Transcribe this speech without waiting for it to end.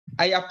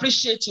I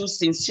appreciate you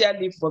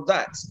sincerely for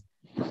that.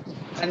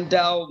 And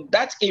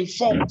that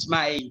informed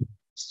my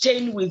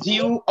staying with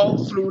you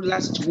all through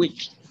last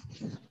week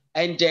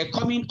and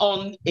coming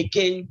on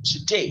again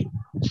today.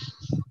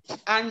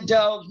 And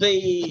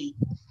the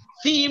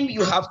theme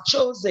you have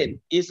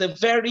chosen is a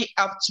very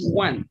apt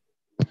one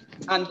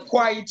and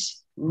quite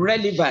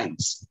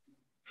relevant.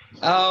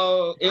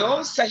 A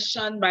whole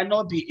session might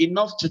not be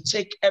enough to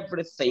take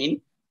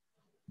everything,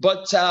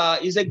 but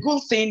it's a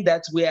good thing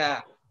that we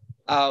are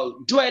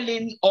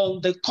dwelling on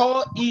the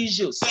core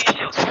issues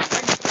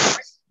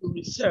to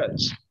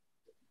research.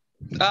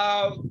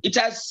 It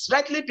has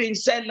rightly been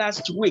said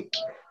last week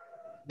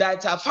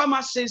that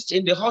pharmacists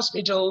in the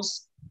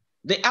hospitals,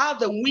 they are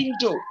the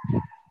window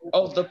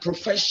of the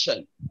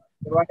profession.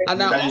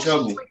 And I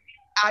also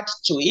add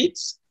to it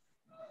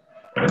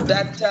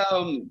that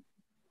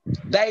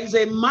there is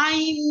a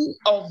mine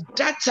of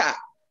data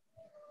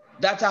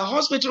that our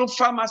hospital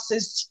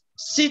pharmacists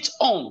sit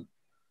on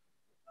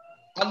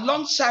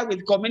alongside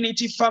with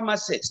community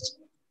pharmacists,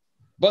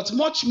 but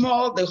much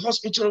more the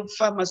hospital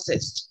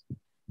pharmacist.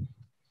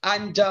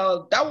 And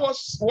that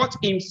was what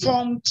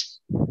informed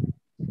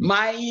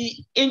my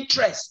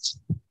interest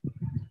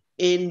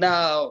in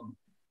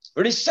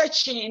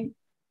researching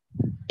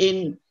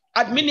in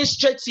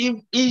administrative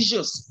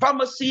issues,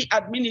 pharmacy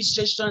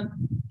administration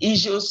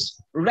issues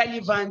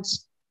relevant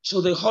to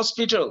the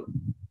hospital.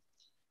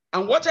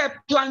 And what I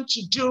plan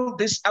to do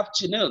this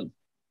afternoon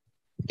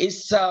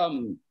is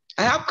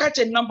I have quite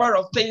a number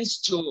of things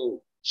to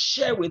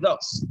share with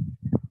us.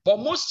 But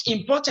most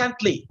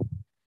importantly,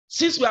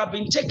 since we have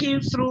been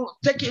taking through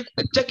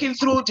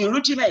the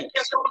rudiments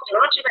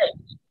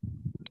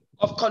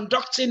of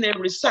conducting a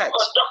research,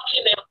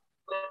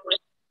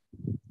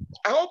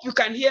 I hope you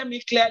can hear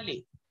me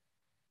clearly.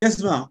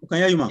 Yes, ma'am. Can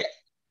hear you, ma'am. Yes.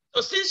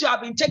 So since you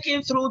have been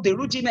taking through the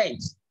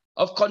rudiments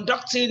of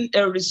conducting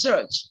a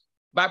research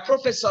by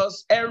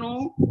Professors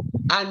Eru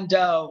and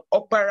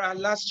Opera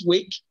last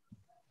week,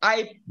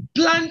 I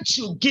plan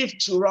to give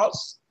to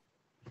us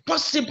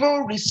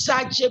possible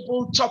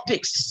researchable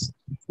topics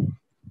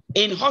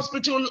in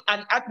hospital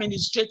and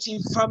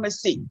administrative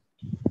pharmacy,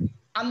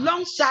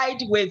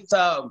 alongside with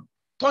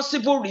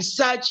possible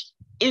research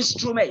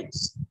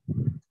instruments.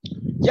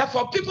 Yeah,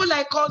 for people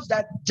like us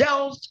that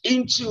delved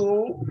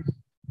into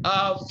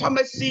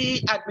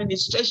pharmacy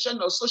administration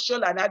or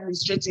social and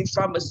administrative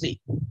pharmacy,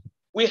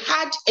 we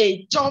had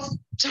a tough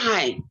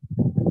time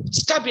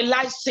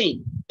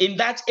stabilizing in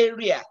that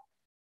area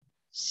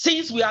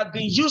since we have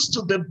been used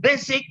to the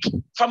basic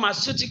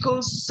pharmaceutical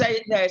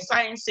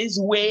sciences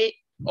way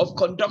of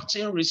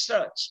conducting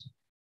research.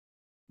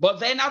 But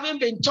then, having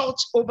been taught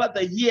over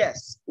the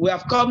years, we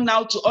have come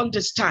now to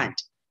understand.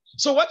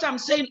 So what I'm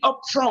saying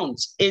up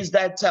front is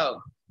that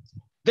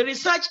the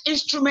research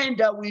instrument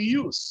that we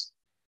use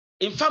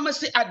in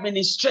pharmacy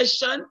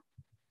administration,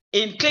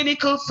 in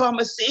clinical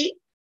pharmacy,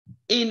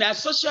 in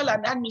social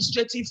and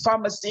administrative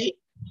pharmacy,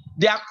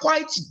 they are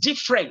quite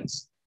different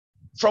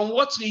from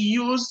what we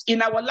use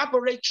in our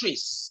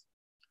laboratories.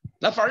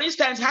 Now, for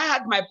instance, I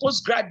had my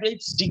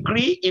postgraduate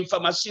degree in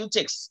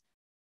pharmaceutics.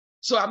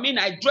 So, I mean,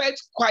 I dwelt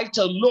quite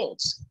a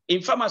lot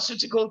in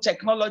pharmaceutical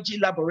technology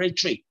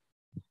laboratory.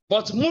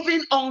 But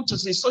moving on to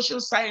the social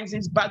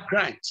sciences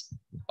background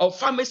of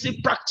pharmacy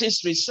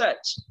practice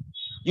research,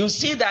 you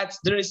see that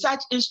the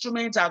research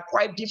instruments are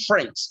quite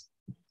different.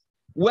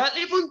 Well,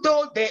 even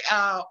though they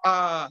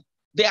are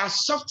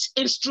soft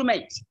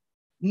instruments,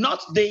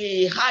 not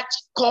the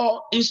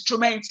hardcore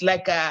instruments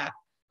like a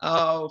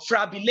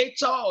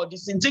fibrillator or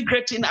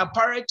disintegrating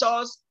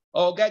apparatus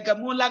or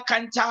Geiger-Müller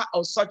counter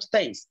or such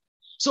things.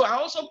 So I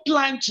also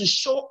plan to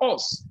show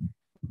us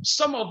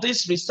some of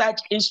these research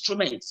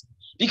instruments,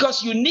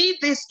 because you need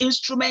these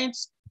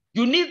instruments,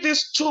 you need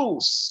these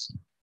tools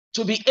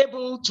to be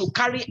able to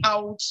carry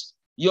out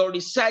your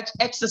research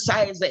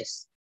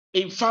exercises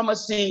in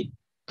pharmacy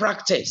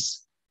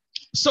practice.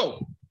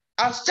 So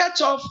I'll start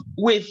off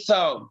with,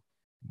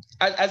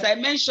 as I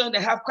mentioned, I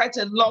have quite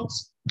a lot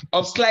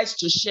of slides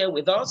to share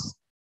with us,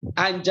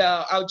 and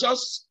I'll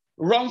just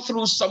run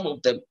through some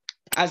of them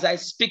as I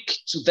speak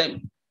to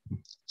them.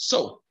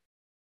 So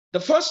the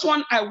first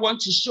one I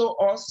want to show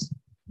us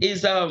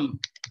is, I'm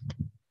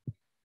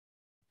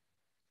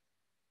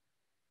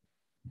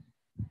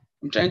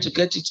trying to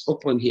get it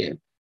open here.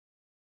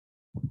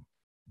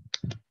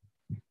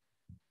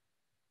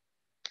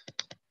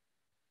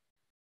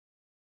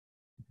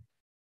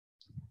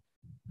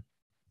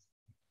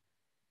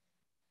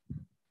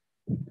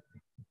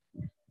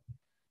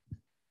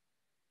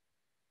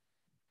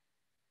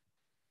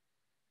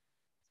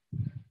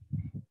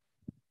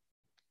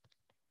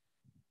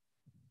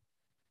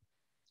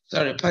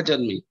 Sorry,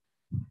 pardon me.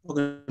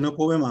 Okay, no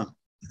problem.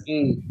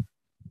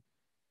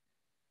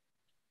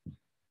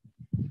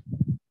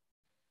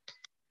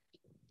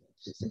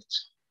 Is it?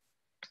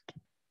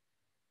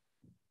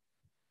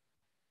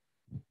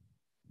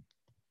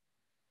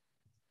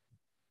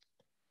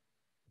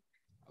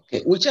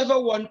 Okay, whichever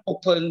one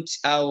opens,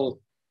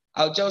 I'll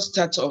just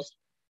start off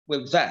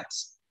with that.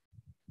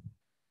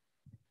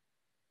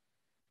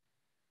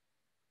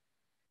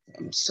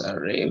 I'm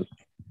sorry.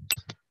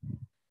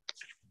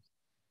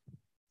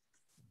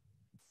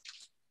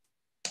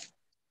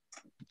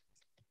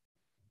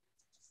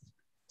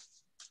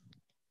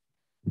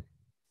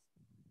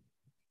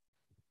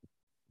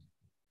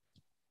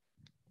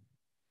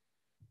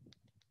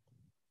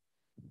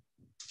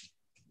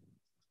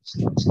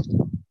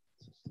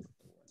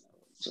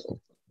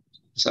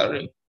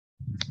 Sorry.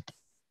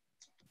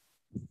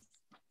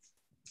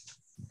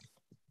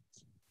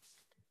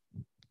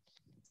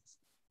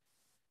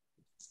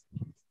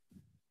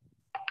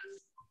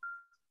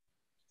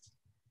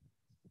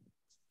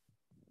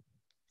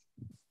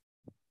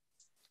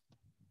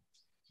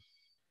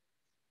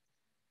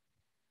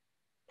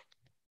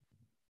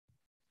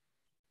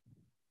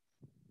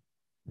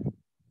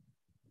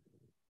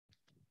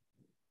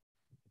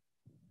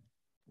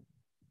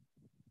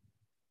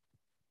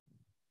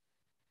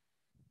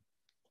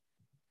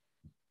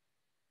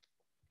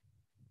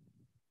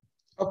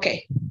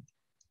 Okay.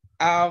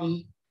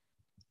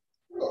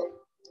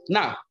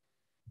 Now,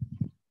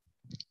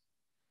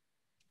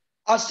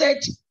 I said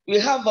we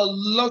have a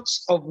lot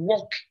of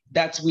work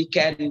that we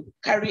can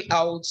carry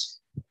out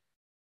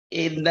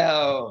in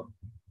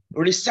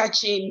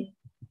researching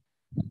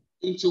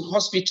into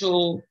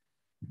hospital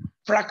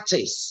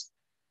practice.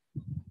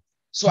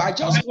 So I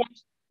just want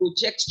to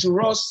project to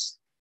us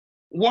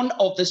one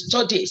of the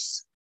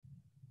studies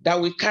that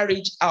we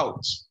carried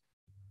out.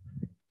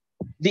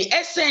 The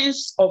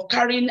essence of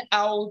carrying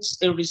out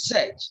a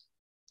research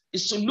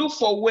is to look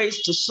for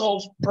ways to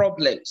solve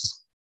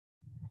problems.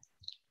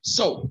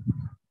 So,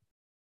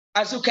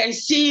 as you can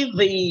see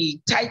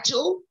the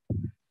title,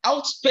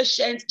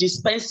 Outpatient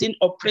Dispensing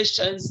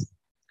Operations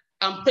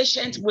and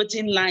Patient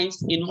Waiting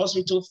Lines in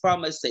Hospital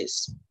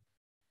Pharmacies.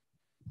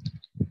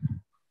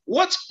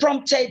 What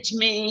prompted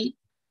me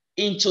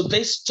into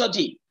this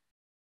study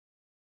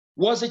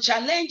was a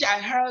challenge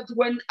I heard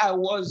when I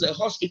was a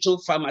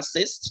hospital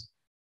pharmacist.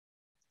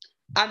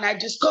 And I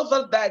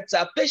discovered that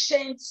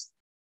patients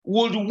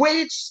would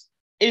wait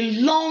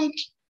in long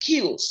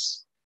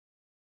queues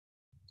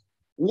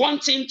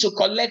wanting to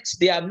collect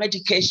their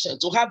medication,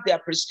 to have their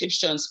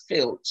prescriptions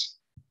filled.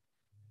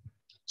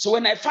 So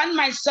when I found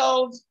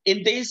myself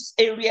in this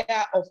area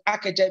of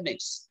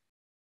academics,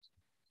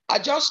 I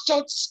just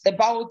thought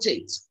about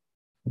it.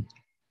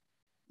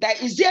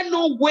 That is there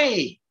no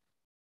way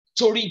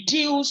to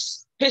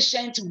reduce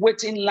patient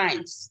waiting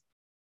lines?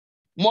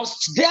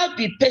 Must there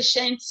be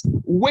patients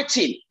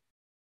waiting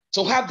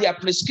to have their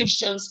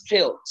prescriptions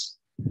filled?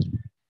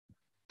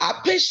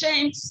 Are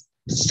patients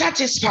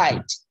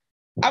satisfied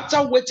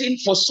after waiting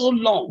for so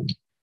long?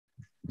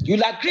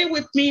 You'll agree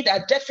with me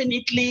that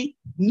definitely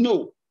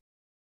no.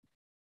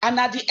 And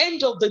at the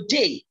end of the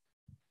day,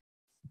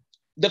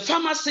 the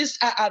pharmacists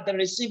are at the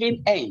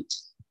receiving end.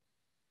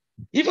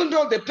 Even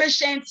though the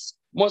patients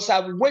must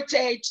have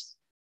waited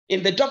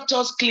in the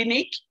doctor's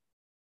clinic,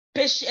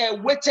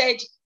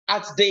 waited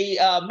at the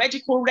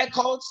medical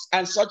records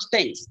and such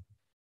things.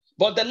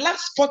 But the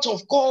last port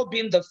of call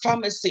being the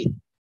pharmacy,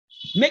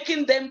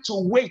 making them to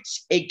wait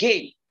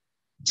again,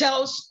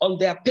 tells on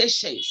their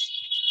patients.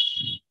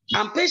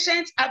 And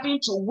patients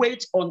having to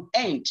wait on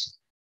end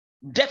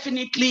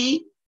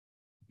definitely,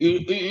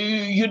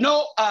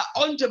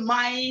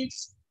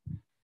 undermines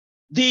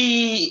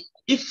the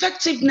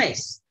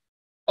effectiveness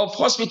of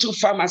hospital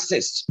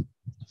pharmacists.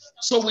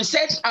 So we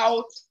set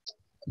out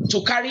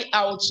to carry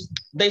out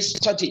this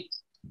study.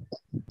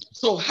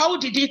 So how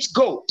did it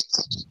go?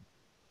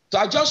 So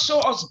I'll just show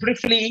us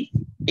briefly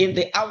in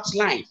the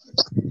outline.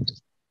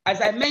 As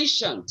I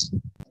mentioned,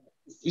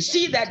 you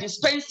see that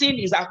dispensing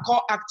is our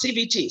core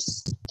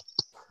activities,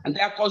 and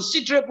there are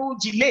considerable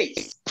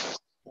delays,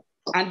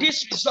 and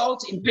this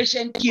results in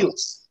patient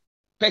queues,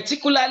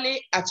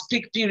 particularly at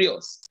peak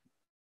periods.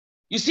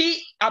 You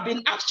see, I've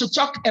been asked to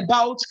talk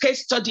about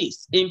case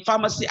studies in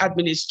pharmacy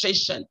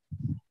administration.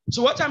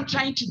 So what I'm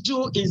trying to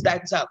do is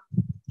that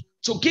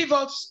to give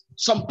us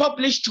some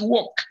published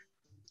work.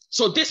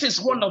 So this is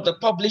one of the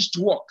published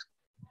work.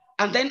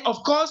 And then,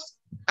 of course,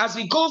 as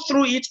we go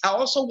through it, I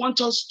also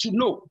want us to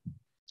know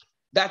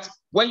that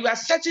when you are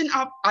setting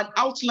up an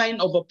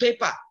outline of a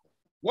paper,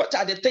 what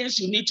are the things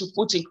you need to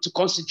put into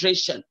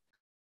consideration?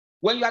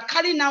 When you are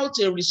carrying out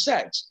a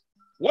research,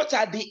 what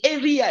are the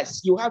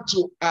areas you have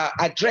to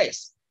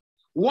address?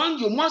 One,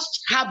 you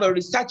must have a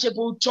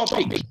researchable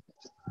topic.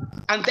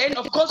 And then,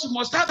 of course, you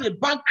must have a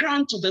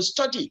background to the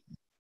study.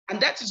 And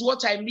that is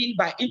what I mean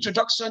by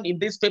introduction in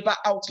this paper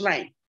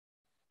outline.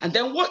 And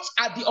then what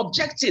are the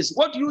objectives?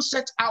 What do you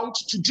set out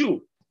to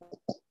do?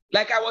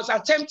 Like I was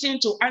attempting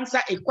to answer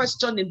a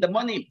question in the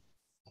morning.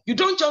 You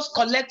don't just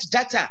collect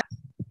data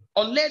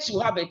unless you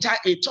have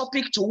a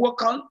topic to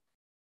work on,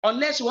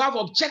 unless you have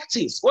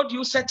objectives. What do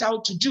you set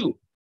out to do?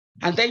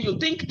 And then you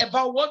think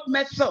about what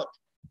method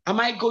am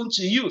I going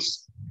to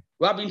use?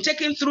 We have been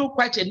taking through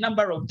quite a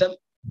number of them.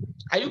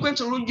 Are you going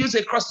to use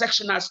a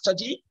cross-sectional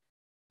study?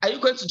 Are you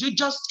going to do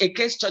just a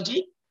case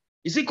study?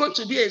 Is it going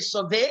to be a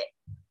survey?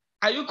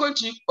 Are you going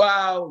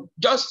to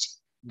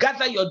just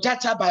gather your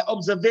data by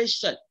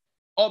observation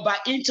or by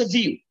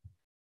interview?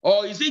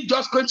 Or is it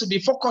just going to be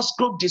focus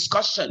group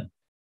discussion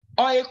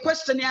or a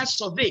questionnaire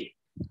survey?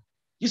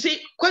 You see,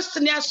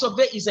 questionnaire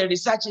survey is a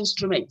research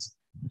instrument,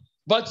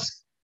 but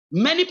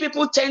many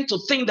people tend to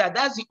think that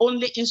that's the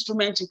only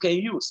instrument you can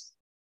use.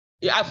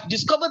 I've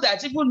discovered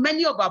that even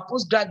many of our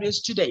postgraduate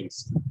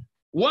students,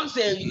 once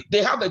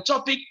they have a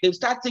topic, they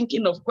start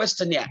thinking of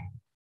questionnaire.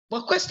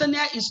 But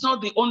questionnaire is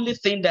not the only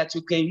thing that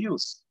you can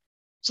use.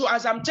 So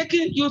as I'm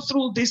taking you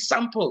through these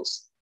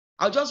samples,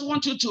 I just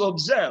want you to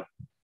observe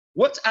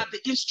what are the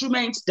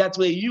instruments that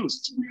were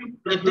used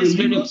in these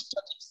various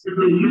studies.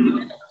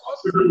 And of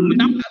course, you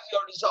now have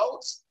your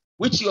results,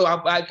 which you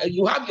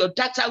have your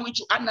data which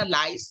you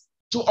analyze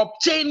to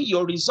obtain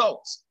your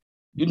results.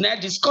 You now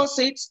discuss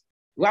it,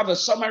 you have a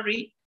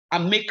summary,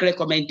 and make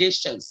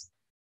recommendations.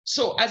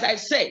 So as I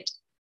said,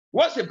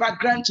 what's the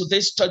background to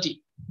this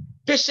study?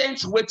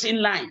 Patients waiting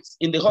lines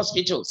in the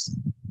hospitals.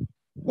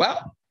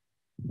 Well,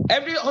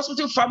 every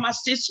hospital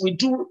pharmacist will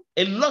do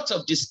a lot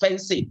of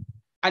dispensing,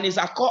 and it's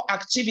a core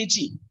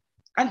activity.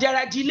 And there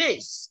are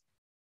delays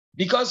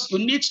because you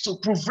need to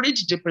proofread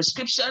the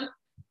prescription.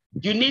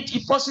 You need,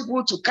 if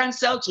possible, to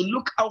cancel, to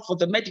look out for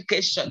the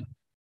medication.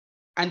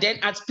 And then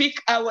at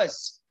peak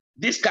hours,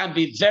 this can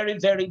be very,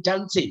 very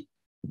daunting.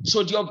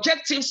 So the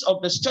objectives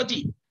of the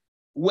study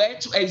were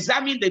to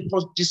examine the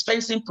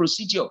dispensing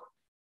procedure.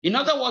 In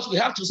other words, we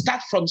have to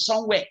start from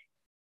somewhere.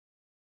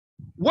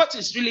 What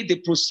is really the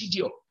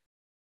procedure?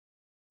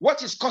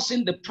 What is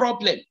causing the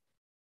problem?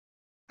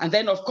 And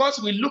then, of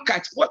course, we look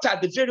at what are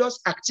the various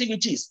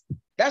activities.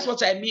 That's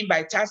what I mean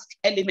by task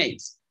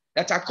elements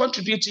that are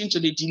contributing to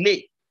the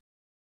delay.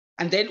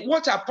 And then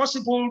what are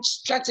possible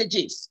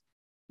strategies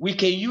we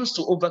can use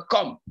to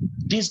overcome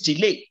this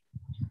delay?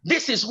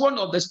 This is one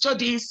of the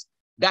studies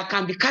that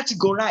can be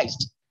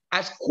categorized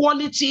as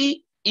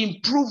quality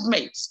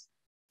improvements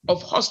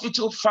of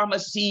hospital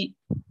pharmacy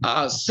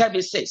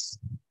services.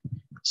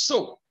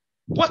 So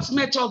what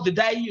method did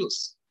I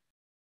use?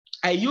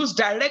 I used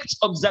direct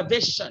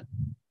observation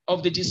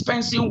of the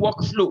dispensing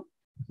workflow.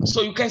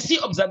 So you can see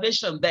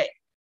observation there.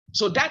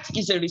 So that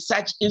is a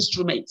research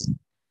instrument.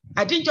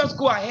 I didn't just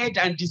go ahead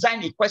and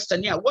design a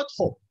questionnaire. What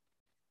for?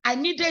 I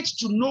needed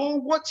to know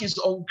what is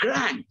on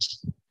ground.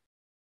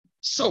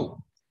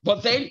 So,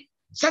 but then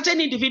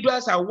certain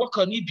individuals have worked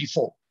on it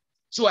before.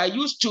 So I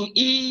used to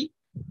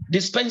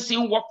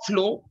dispensing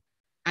workflow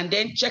and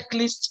then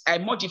checklist, I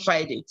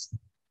modified it.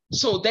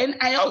 So then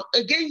I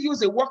again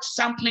use a work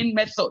sampling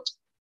method.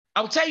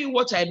 I'll tell you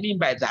what I mean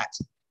by that.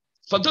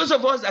 For those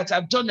of us that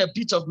have done a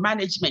bit of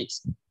management,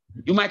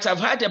 you might have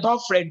heard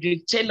about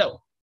Frederick Taylor.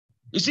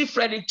 You see,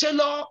 Frederick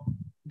Taylor,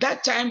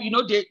 that time, you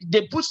know,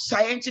 they put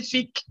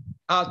scientific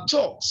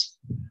thoughts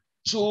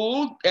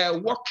to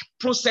work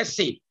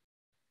processing.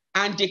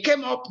 And they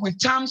came up with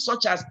terms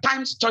such as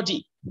time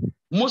study,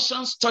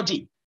 motion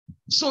study.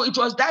 So it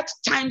was that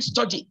time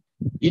study,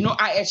 you know,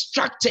 I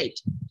extracted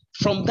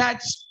from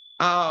that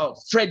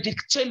Frederick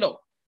Taylor.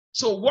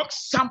 So work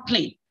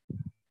sampling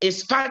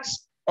is part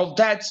of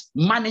that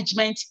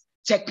management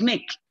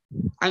technique.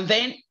 And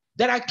then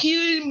there are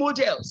key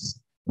models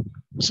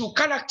to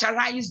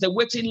characterize the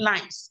waiting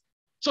lines.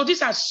 So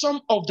these are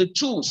some of the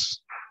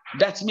tools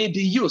that may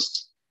be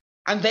used.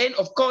 And then,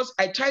 of course,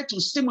 I try to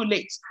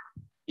simulate.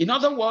 In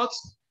other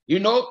words, you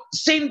know,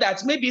 saying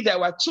that maybe there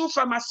were 2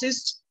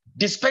 pharmacists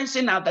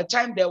dispensing at the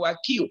time there were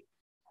queue.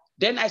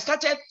 Then I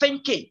started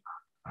thinking,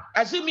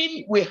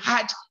 assuming we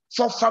had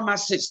 4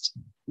 pharmacists,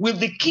 will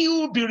the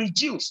queue be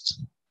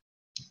reduced?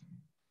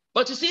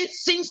 But you see,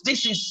 since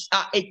this is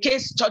a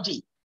case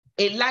study,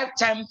 a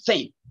lifetime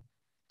thing,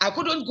 I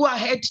couldn't go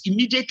ahead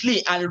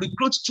immediately and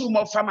recruit 2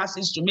 more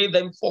pharmacists to make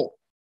them 4.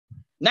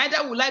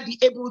 Neither will I be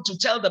able to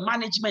tell the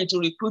management to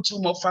recruit 2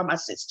 more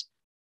pharmacists.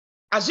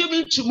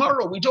 Assuming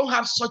tomorrow we don't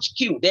have such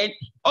queue, then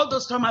all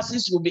those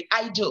pharmacists will be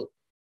idle.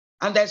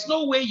 And there's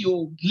no way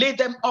you lay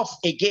them off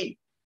again.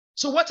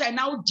 So what I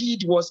now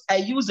did was I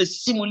used a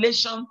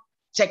simulation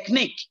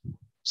technique.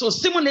 So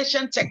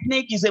simulation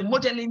technique is a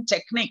modeling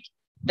technique.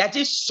 That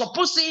is,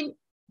 supposing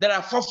there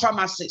are 4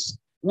 pharmacists,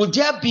 will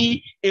there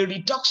be a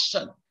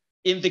reduction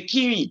in the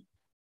queuing,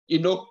 you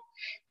know?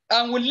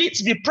 And will it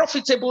be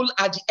profitable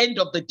at the end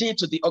of the day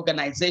to the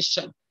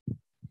organization?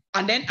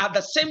 And then at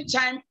the same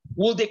time,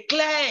 will the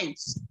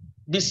clients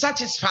be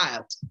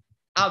satisfied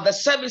at the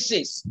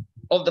services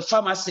of the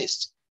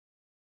pharmacist?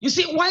 You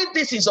see, why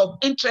this is of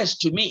interest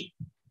to me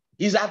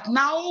is that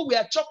now we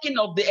are talking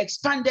of the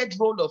expanded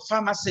role of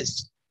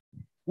pharmacists.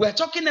 We're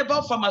talking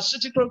about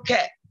pharmaceutical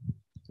care.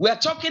 We're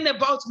talking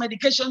about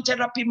medication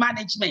therapy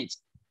management.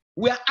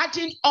 We are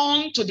adding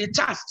on to the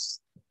tasks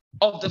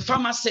of the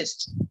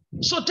pharmacist.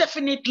 So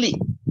definitely,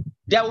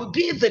 there will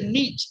be the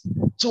need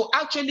to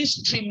actually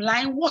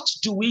streamline what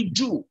do we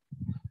do?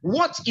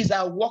 What is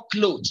our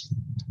workload?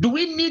 Do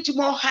we need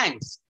more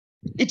hands?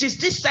 It is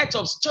this type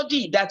of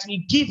study that will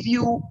give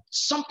you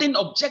something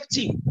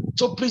objective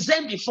to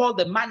present before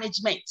the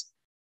management,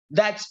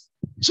 that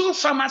 2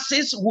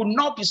 pharmacists will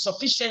not be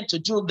sufficient to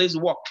do this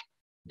work.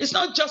 It's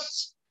not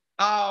just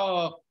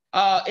a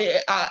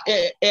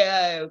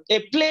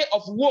play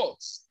of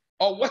words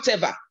or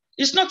whatever.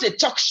 it's not a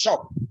talk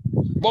shop,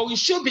 but we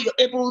should be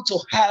able to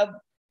have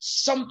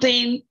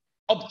something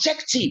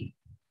objective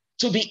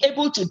to be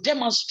able to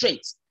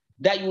demonstrate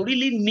that you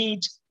really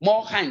need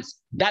more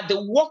hands, that the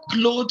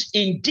workload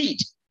indeed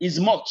is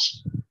much,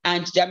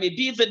 and there may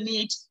be the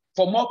need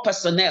for more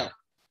personnel.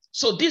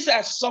 So these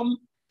are some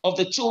of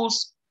the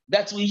tools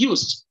that we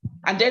used.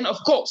 And then, of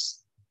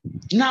course,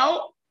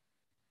 now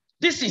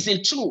this is a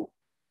tool.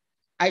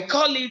 I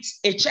call it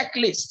a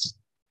checklist.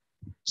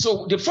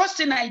 So the first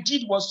thing I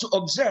did was to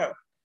observe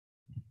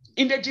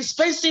in the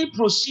dispensing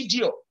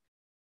procedure,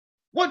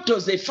 what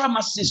does a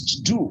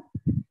pharmacist do?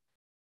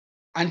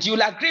 And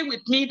you'll agree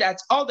with me that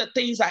all the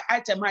things are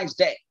itemized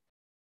there.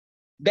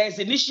 There's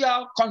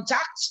initial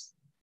contact.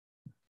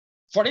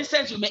 For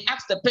instance, you may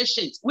ask the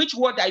patient, which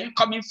ward are you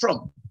coming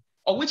from?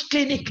 Or which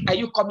clinic are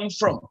you coming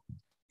from?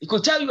 It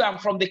could tell you I'm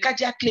from the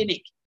cardiac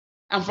clinic,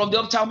 I'm from the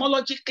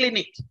ophthalmology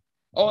clinic,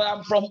 or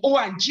I'm from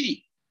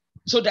O&G.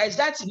 So there's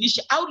that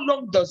initial, how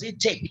long does it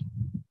take?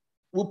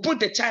 We'll put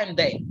the time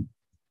there.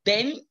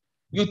 Then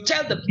you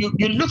tell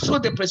you look through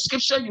the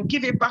prescription, you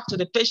give it back to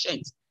the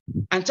patient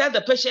and tell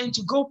the patient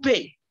to go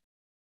pay.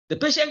 The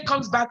patient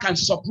comes back and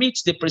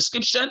submits the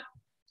prescription,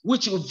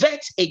 which you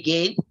vet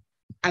again,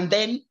 and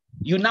then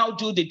you now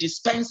do the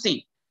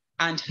dispensing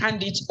and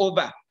hand it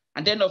over.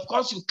 And then, of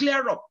course, you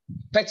clear up,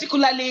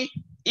 particularly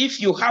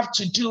if you have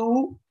to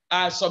do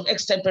some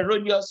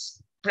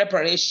extemporaneous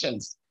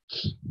preparations.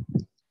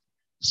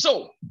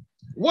 So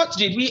what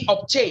did we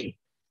obtain?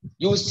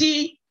 You will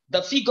see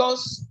the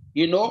figures,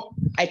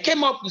 I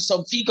came up with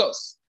some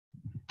figures.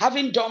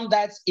 Having done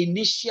that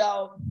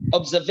initial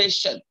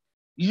observation,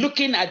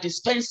 looking at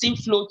dispensing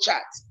flow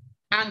charts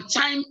and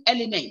time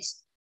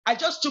elements, I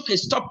just took a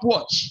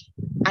stopwatch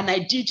and I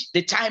did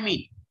the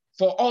timing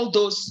for all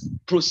those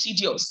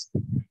procedures.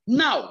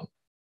 Now,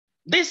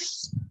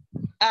 this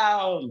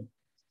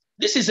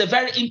is a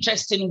very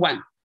interesting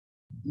one.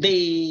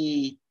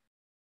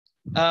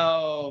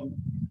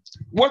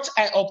 What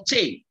I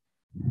obtained.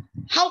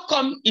 How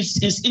come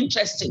it's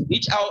interesting,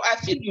 which I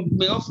feel you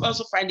may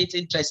also find it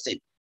interesting.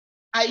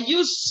 I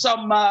used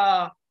some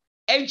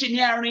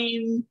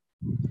engineering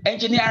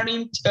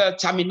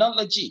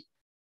terminology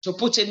to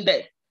put in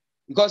there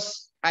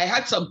because I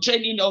had some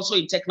training also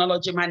in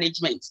technology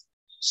management.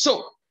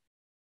 So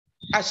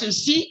as you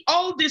see,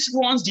 all these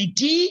ones, the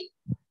D,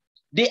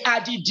 they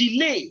are the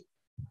delay.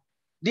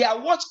 They are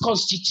what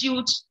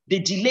constitutes the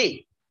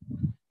delay.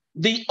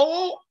 The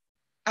O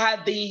are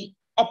the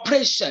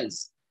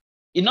operations.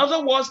 In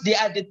other words, they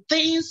are the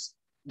things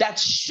that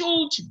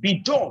should be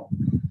done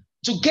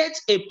to get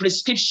a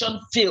prescription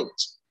filled.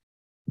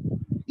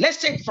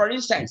 Let's take, for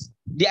instance,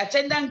 the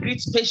attendant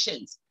greets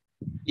patients.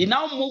 He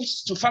now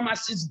moves to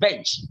pharmacist's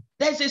bench.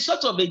 There's a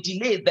sort of a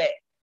delay there.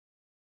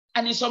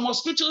 And in some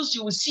hospitals,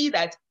 you will see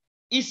that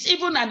it's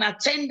even an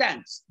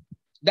attendant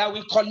that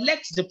will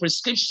collect the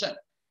prescription.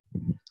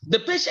 The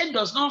patient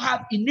does not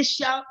have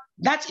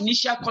that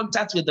initial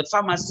contact with the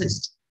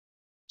pharmacist.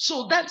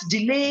 So that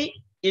delay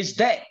is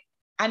there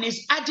and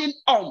is adding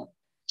on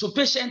to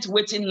patient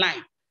waiting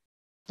line.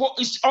 For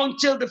it's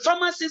until the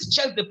pharmacist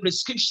checks the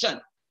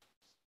prescription.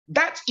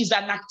 That is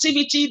an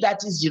activity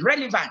that is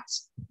relevant,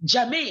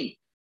 germane,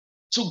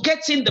 to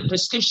getting the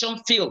prescription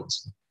filled.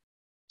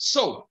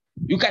 So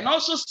you can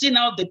also see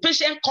now the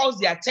patient calls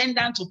the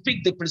attendant to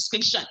pick the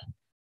prescription.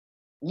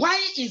 Why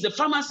is the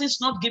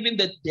pharmacist not giving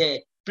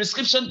the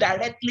prescription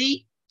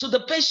directly to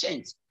the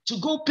patient to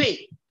go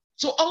pay?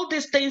 So all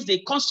these things, they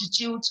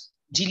constitute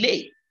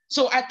delay.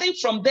 So I think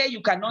from there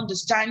you can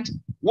understand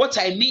what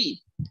I mean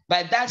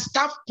by that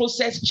staff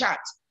process chart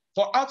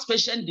for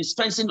outpatient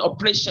dispensing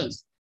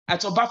operations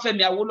at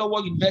Obafemi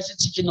Awolowo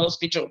University Teaching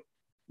Hospital.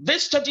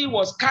 This study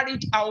was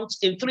carried out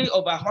in 3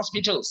 of our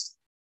hospitals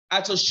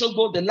at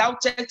Osogbo, the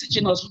Lautech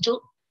Teaching Hospital,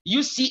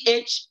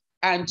 UCH,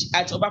 and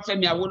at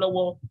Obafemi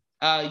Awolowo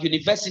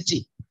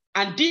University.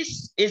 And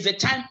this is the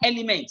time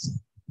element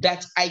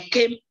that I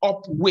came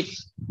up with.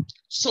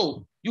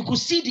 So you could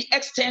see the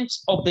extent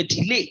of the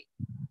delay.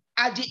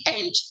 At the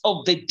end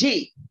of the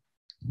day,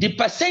 the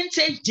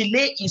percentage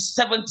delay is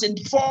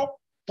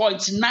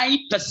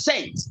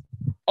 74.9%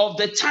 of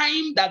the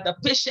time that the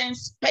patient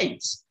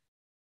spent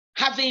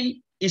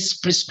having his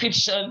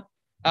prescription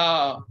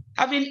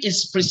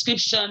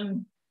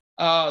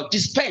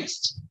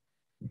dispensed.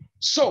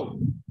 So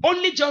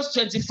only just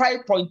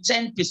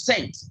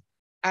 25.10%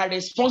 are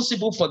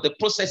responsible for the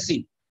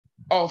processing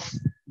of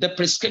the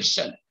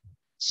prescription.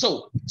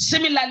 So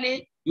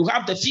similarly, you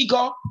have the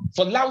figure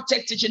for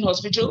Lautech Teaching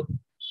Hospital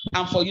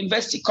and for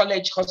University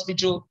College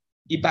Hospital,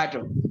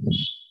 Ibadan.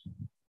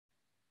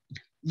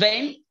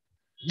 Then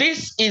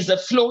this is a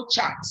flow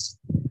chart.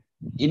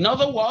 In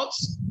other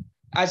words,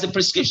 as the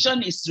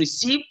prescription is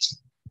received,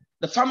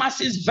 the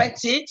pharmacist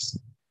vets it.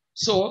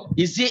 So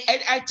is the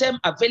item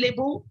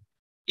available?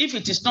 If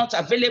it is not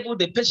available,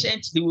 the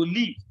patient, they will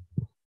leave.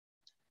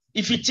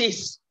 If it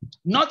is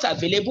not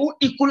available,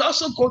 it could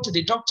also go to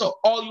the doctor,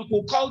 or you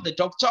could call the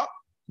doctor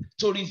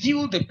to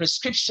review the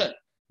prescription.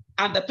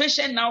 And the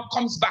patient now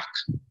comes back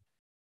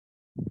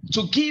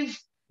to give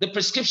the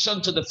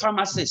prescription to the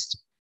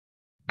pharmacist.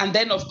 And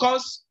then, of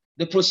course,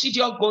 the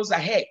procedure goes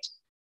ahead.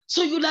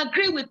 So you'll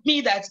agree with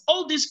me that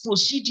all this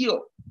procedure,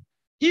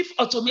 if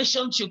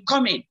automation should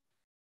come in,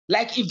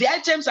 like if the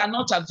items are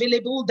not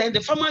available, then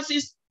the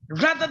pharmacist,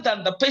 rather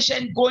than the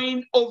patient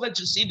going over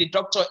to see the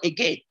doctor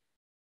again,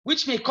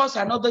 which may cause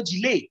another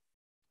delay,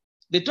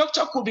 the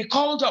doctor could be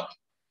called up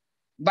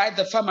by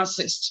the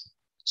pharmacist.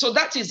 So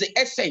that is the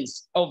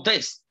essence of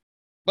this.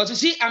 But you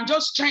see, I'm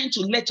just trying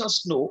to let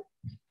us know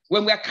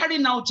when we are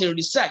carrying out a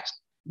research,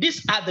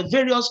 these are the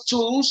various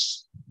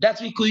tools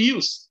that we could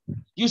use.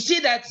 You see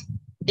that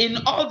in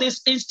all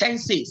these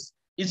instances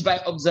is by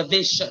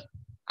observation.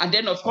 And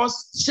then, of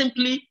course,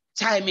 simply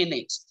timing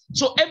it.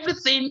 So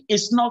everything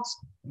is not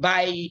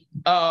by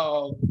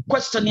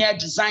questionnaire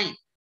design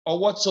or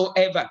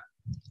whatsoever.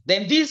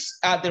 Then these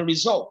are the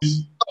results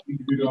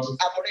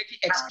I've already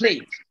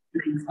explained.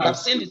 I've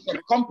seen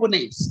the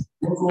components.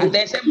 And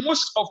there's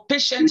most of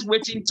patient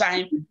waiting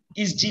time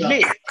is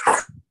delayed,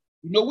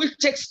 which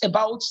takes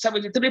about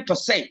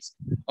 73%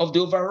 of the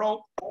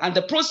overall. And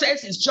the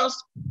process is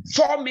just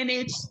 4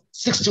 minutes,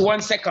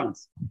 61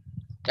 seconds.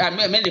 I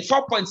mean,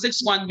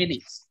 4.61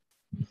 minutes.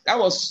 That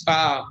was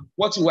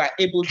what we were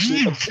able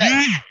to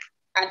observe.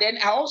 And then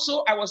I was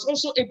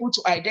also able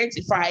to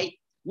identify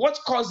what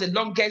caused the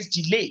longest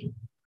delay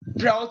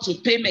prior to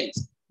payment.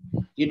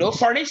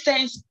 For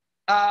instance,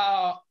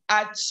 at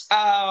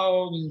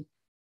the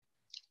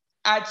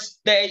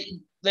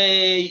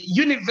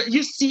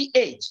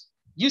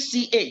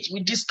UCH, we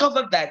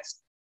discovered that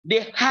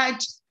they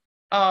had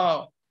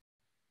a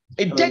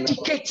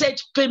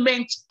dedicated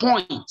payment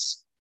point.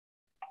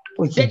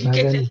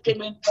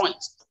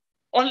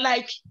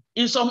 Unlike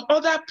in some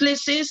other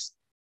places,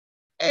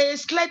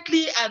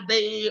 slightly at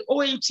the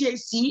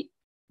OHTAC,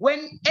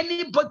 when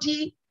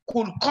anybody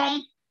could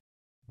come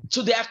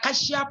to the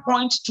cashier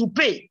point to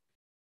pay,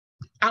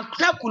 and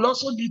that could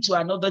also lead to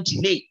another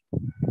delay.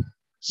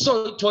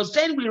 So it was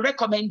then we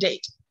recommended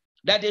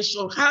that they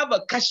should have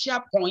a cashier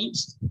point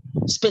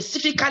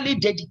specifically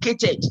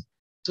dedicated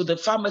to the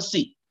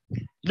pharmacy.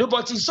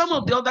 But in some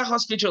of the other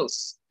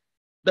hospitals,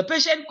 the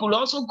patient could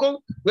also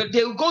go,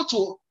 they will go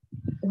to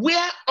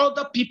where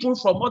other people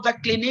from other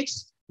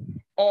clinics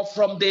or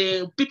from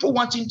the people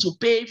wanting to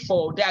pay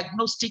for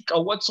diagnostic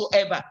or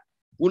whatsoever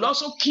will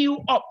also queue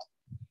up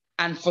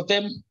and for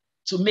them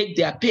to make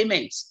their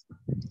payments.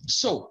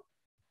 So,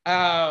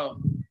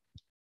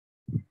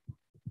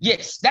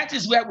 yes, that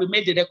is where we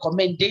made the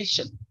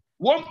recommendation.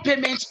 One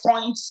payment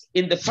point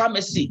in the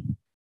pharmacy.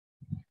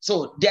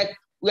 So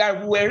we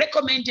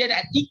recommended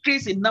an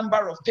increase in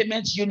number of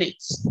payment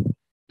units,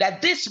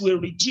 that this will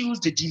reduce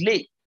the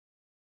delay.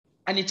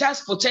 And it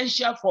has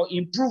potential for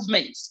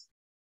improvements,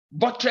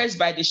 buttressed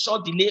by the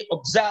short delay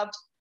observed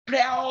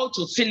prior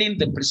to filling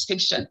the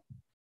prescription.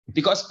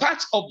 Because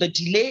part of the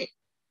delay,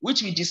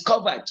 which we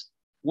discovered,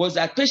 was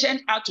that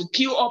patient had to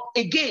queue up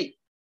again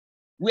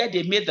where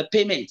they made the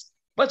payment.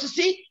 But you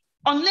see,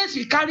 unless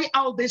we carry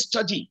out this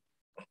study,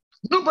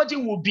 nobody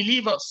will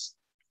believe us.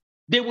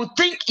 They will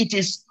think it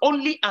is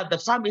only at the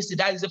pharmacy,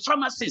 that is the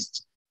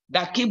pharmacist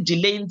that keep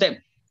delaying them.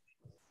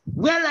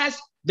 Whereas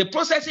the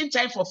processing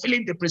time for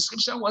filling the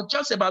prescription was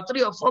just about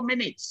 3 or 4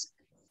 minutes.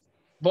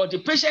 But the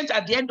patient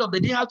at the end of the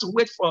day had to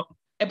wait for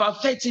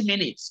about 30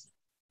 minutes.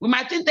 We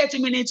might think 30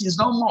 minutes is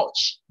not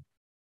much.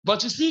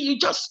 But you see, you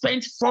just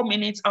spent 4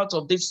 minutes out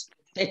of this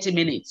 30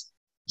 minutes.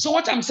 So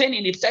what I'm saying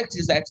in effect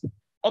is that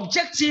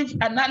objective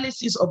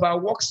analysis of our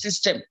work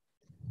system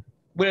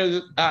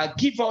will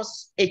give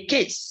us a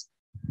case,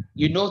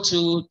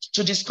 to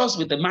discuss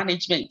with the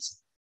management.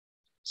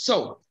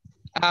 So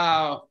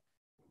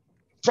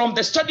from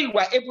the study, we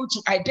were able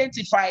to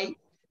identify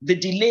the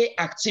delay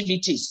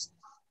activities.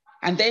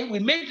 And then we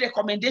made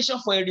recommendation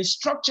for a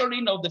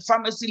restructuring of the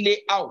pharmacy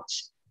layout,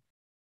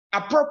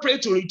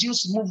 appropriate to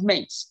reduce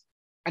movements,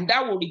 and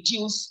that will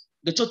reduce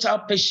the total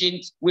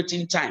patient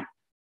waiting time.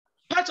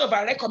 Part of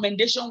our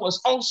recommendation was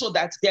also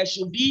that there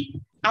should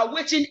be a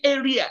waiting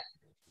area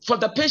for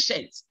the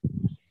patient.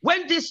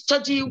 When this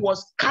study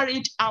was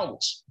carried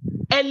out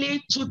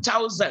early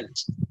 2000,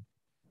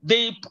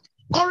 the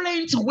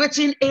current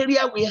waiting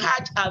area we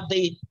had at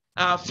the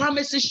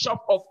pharmacy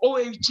shop of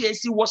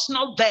OHTAC was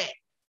not there.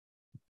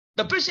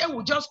 The patient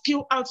would just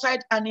queue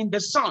outside and in the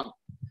sun.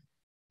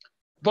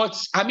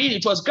 But I mean,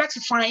 it was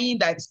gratifying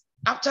that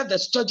after the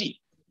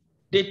study,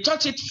 they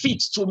thought it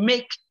fit to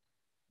make,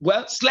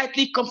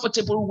 slightly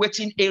comfortable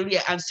waiting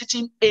area and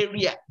sitting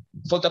area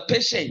for the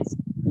patients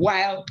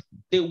while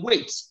they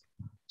wait.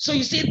 So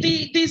you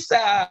see,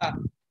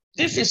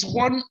 this is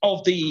one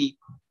of the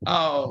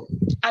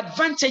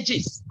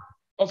advantages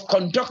of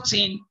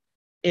conducting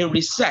a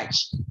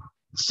research.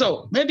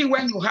 So maybe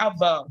when you have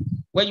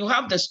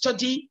the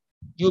study,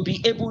 you'll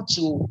be able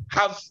to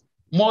have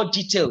more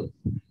detail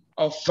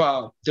of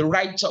the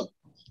write-up.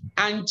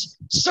 And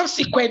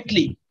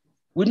subsequently,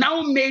 we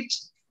now made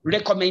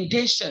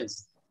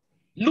recommendations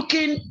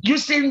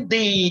using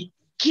the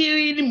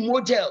Kiel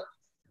model.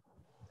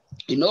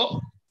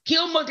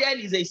 Kiel model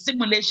is a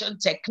simulation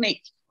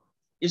technique.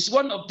 It's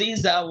one of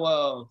these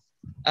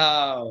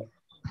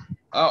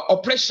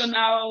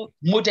operational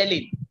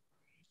modeling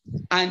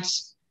And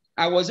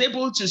I was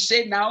able to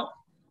say now,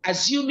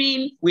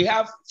 assuming we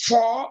have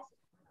 4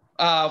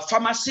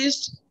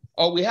 pharmacists,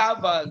 or we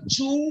have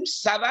 2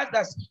 servers,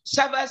 that's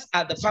servers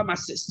are the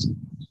pharmacists.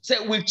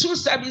 So with 2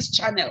 service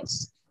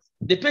channels,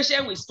 the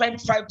patient will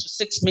spend 5 to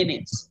 6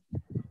 minutes.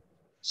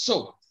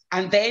 So,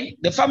 and then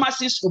the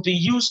pharmacist will be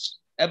used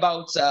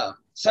about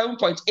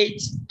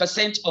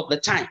 7.8% of the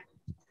time.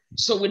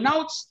 So we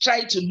now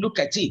try to look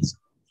at it.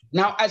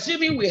 Now,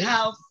 assuming we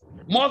have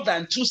more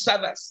than 2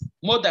 servers,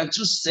 more than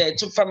 2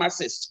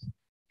 pharmacists,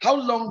 how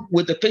long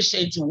will the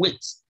patient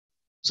wait?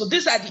 So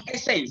these are the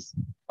essence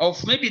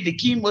of maybe the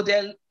key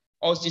model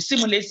or the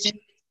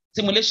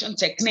simulation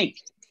technique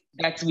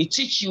that we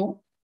teach you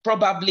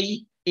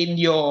probably in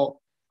your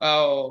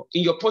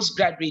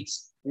postgraduate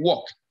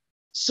work.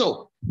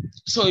 So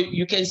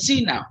you can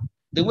see now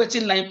the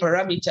waiting line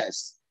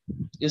parameters.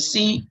 You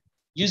see,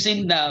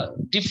 using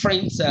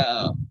different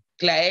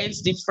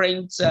clients,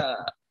 different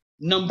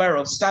number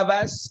of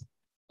servers,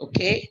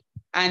 okay?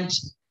 And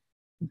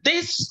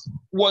this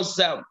was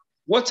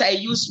what I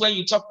used when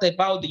you talked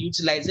about the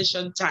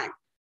utilization time.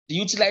 The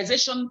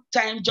utilization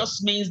time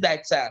just means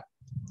that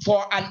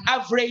for an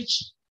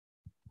average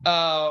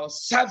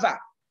server,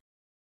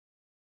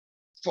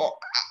 for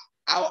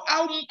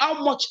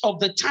how much of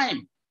the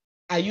time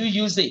are you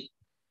using?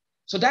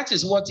 So that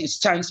is what it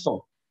stands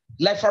for.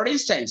 Like for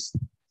instance,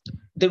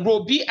 the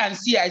row B and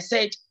C, I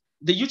said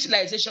the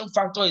utilization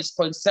factor is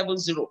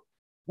 0.70,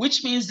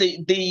 which means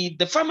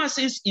the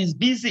pharmacist is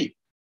busy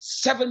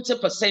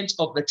 70%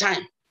 of the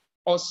time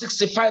or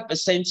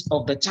 65%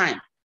 of the time.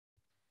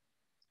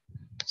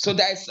 So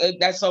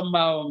there's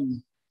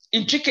some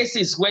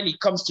intricacies when it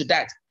comes to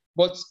that,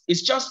 but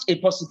it's just a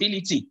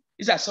possibility.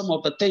 These are some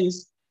of the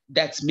things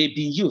that may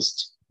be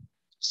used.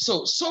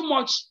 So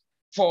much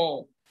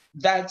for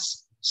that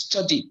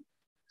study.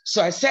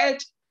 So I said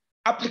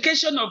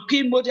application of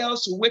key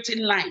models to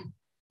waiting line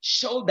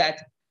showed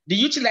that the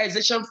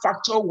utilization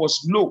factor was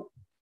low.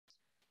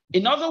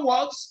 In other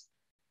words,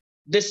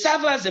 the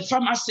servers, the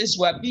pharmacists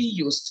were being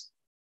used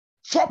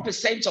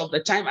 4% of the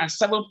time and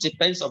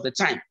 70% of the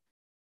time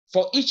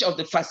for each of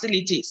the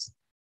facilities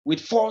with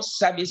 4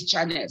 service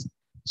channels.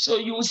 So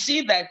you will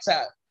see that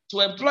to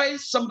employ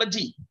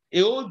somebody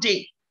a whole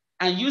day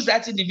and use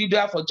that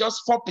individual for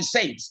just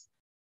 4%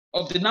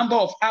 of the number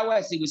of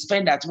hours he will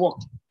spend at work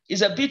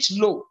is a bit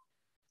low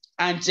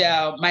and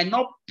might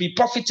not be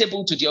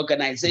profitable to the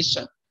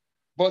organization.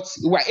 But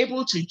we were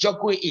able to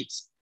juggle it,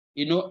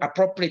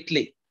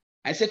 appropriately.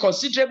 I say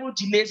considerable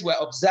delays were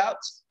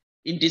observed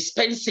in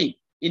dispensing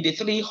in the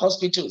 3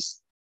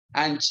 hospitals.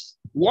 And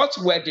what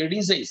were the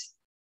reasons?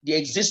 The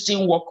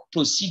existing work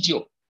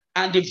procedure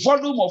and the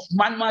volume of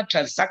manual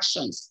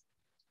transactions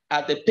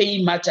are the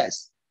paying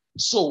matters.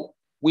 So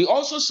we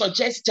also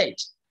suggested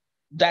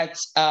that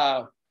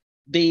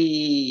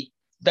the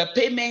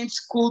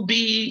payments could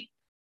be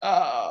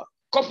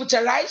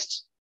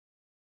computerized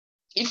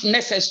if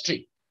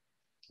necessary,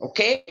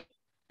 okay?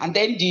 And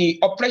then the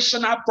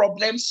operational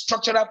problems,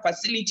 structural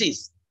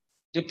facilities,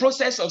 the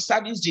process of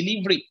service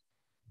delivery,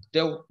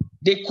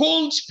 they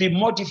could be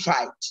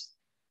modified.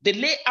 The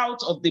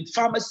layout of the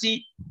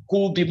pharmacy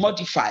could be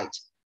modified.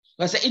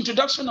 There's the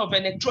introduction of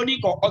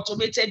electronic or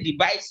automated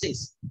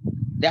devices.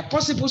 There are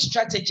possible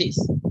strategies,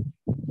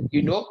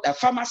 that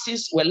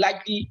pharmacists were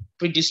likely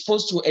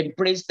predisposed to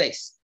embrace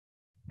this.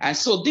 And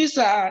so these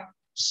are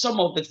some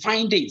of the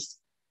findings,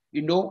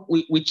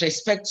 with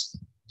respect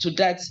to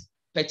that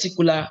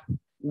particular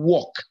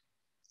work.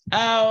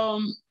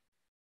 Now,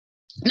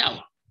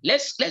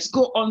 let's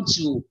go on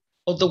to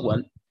other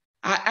one.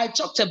 I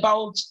talked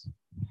about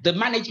the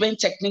management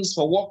techniques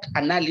for work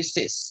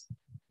analysis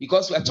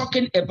because we're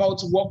talking about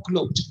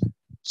workload.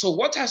 So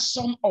what are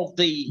some of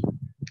the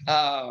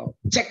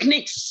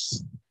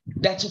techniques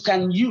that you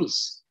can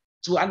use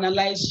to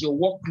analyze your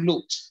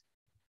workload?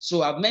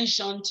 So I've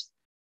mentioned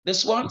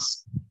this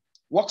ones: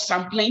 work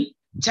sampling,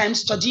 time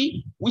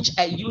study, which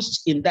I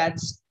used in that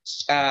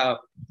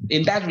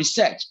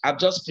research I've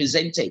just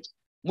presented,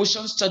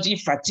 motion study,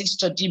 fatigue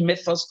study,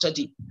 method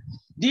study.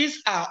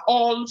 These are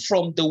all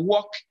from the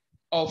work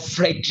of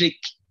Frederick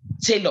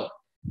Taylor,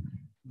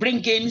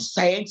 bringing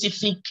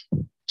scientific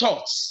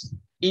thoughts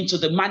into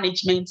the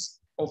management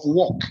of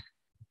work.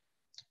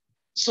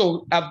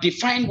 So I've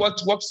defined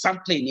what work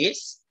sampling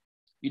is.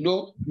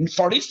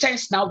 For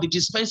instance, now the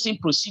dispensing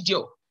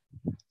procedure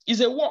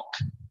is a work.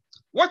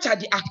 What are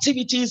the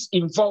activities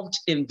involved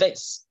in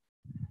this?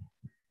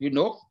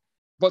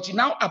 But you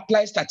now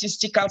apply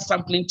statistical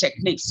sampling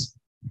techniques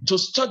to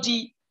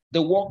study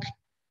the work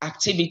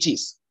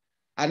activities.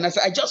 And as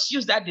I just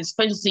use that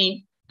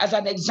dispensing as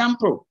an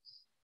example,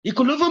 it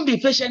could even be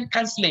patient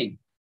counseling.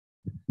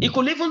 It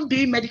could even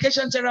be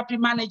medication therapy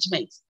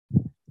management.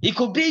 It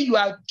could be you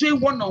are doing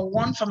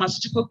one-on-one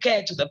pharmaceutical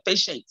care to the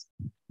patient.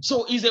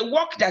 So it's a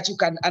work that you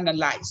can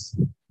analyze.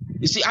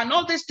 You see, and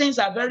all these things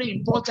are very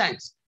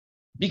important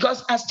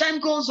because as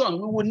time goes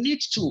on, we will need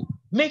to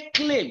make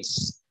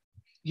claims,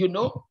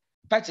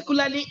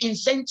 particularly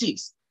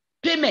incentives,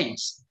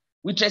 payments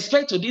with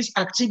respect to these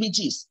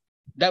activities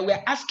that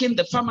we're asking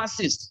the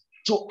pharmacist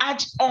to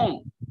add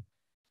on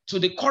to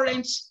the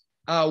current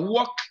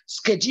work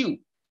schedule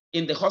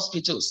in the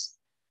hospitals.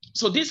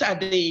 So these are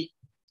the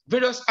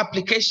various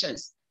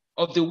applications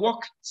of the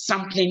work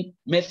sampling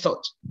method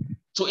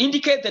to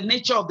indicate the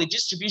nature of the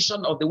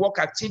distribution of the work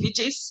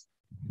activities.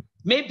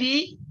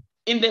 Maybe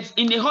in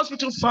the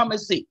hospital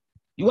pharmacy,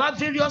 you have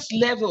various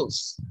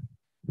levels.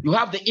 You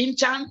have the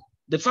intern,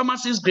 the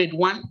pharmacist grade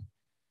 1.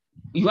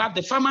 You have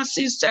the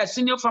pharmacist,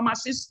 senior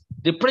pharmacist,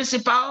 the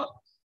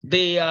principal,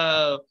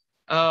 the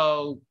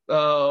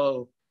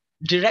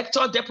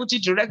director, deputy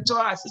director,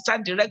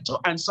 assistant director,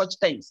 and such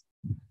things.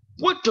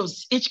 What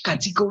does each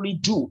category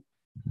do?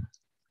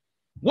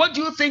 What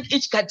do you think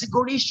each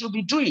category should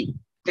be doing?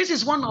 This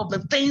is one of the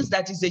things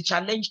that is a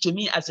challenge to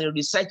me as a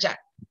researcher.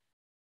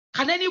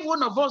 Can any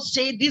one of us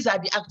say these are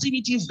the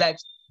activities that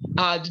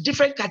the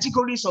different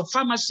categories of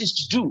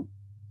pharmacists do?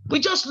 We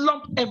just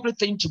lump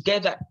everything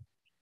together.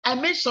 I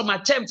made some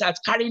attempts at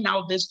carrying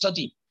out this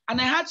study, and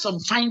I had some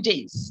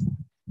findings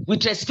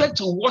with respect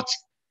to what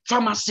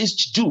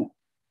pharmacists do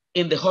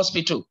in the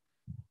hospital.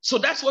 So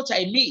that's what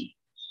I mean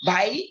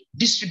by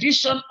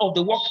distribution of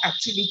the work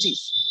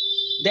activities.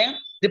 Then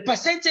the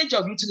percentage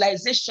of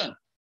utilization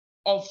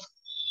of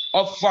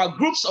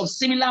groups of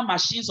similar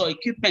machines or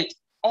equipment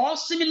or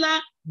similar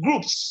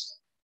groups,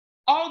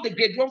 all the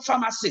grade 1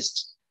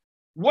 pharmacists,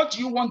 what do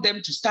you want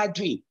them to start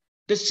doing?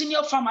 The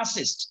senior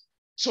pharmacist.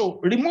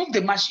 So remove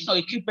the machine or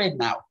equipment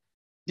now,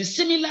 the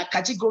similar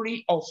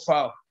category of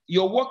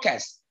your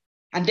workers,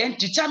 and then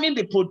determine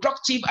the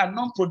productive and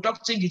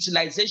non-productive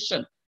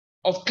utilization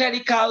of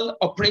clerical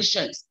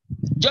operations.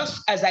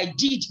 Just as I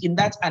did in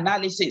that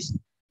analysis,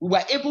 we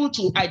were able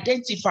to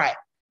identify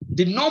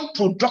the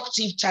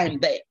non-productive time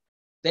there,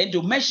 then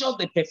to measure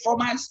the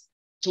performance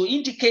to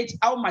indicate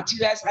how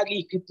materials handling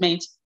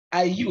equipment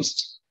are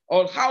used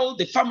or how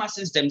the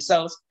pharmacists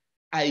themselves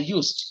are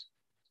used.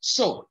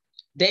 So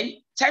then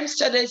time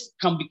studies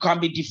can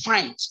be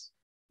defined.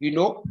 You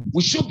know,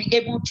 we should be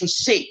able to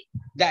say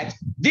that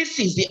this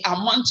is the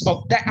amount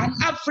of an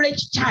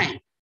average time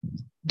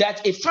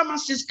that a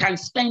pharmacist can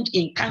spend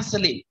in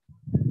counseling.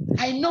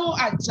 I know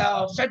at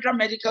Federal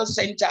Medical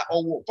Center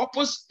or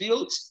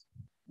purpose-built,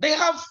 they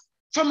have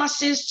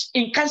pharmacists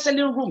in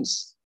counseling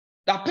rooms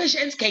that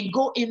patients can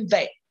go in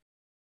there.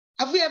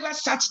 Have we ever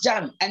sat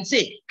down and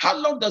say, how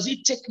long does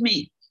it take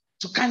me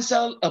to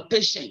counsel a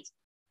patient?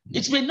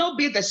 It may not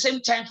be the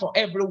same time for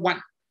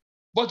everyone,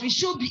 but we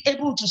should be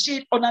able to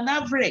say on an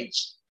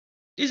average,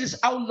 this is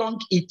how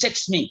long it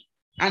takes me.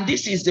 And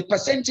this is the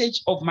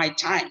percentage of my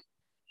time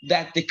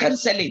that the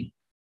counseling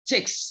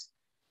takes.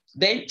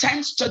 Then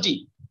time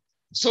study.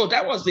 So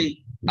that was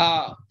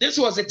this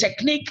was a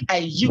technique I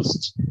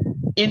used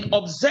in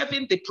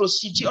observing the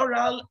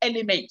procedural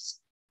elements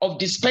of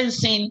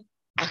dispensing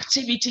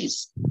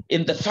activities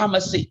in the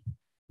pharmacy.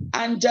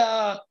 And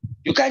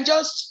you can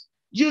just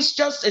use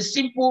just a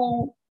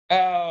simple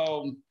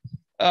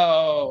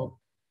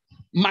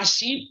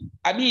machine,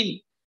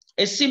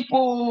 a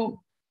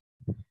simple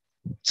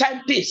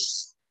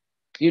timepiece,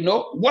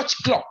 watch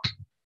clock,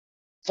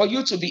 for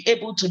you to be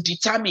able to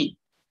determine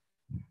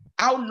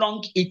how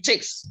long it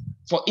takes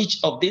for each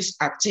of these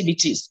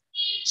activities.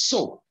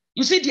 So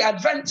you see, the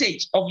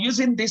advantage of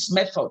using this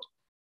method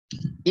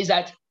is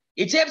that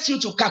it helps you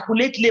to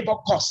calculate labor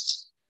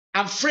costs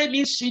and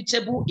framing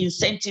suitable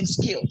incentive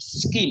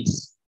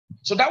schemes.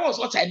 So that was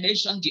what I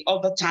mentioned the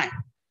other time.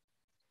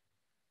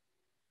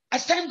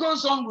 As time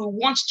goes on, we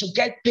want to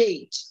get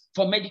paid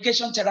for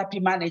medication therapy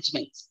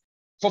management,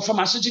 for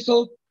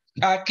pharmaceutical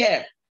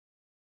care.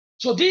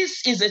 So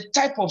this is a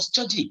type of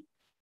study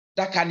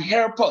that can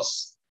help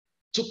us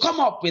to come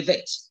up with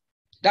it,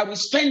 that we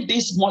spend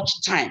this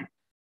much time.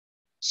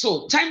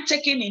 So time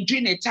taken in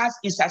doing a task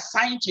is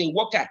assigned to a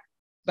worker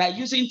by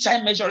using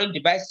time measuring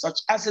device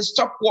such as a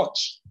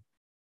stopwatch.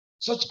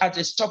 So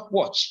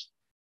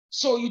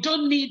you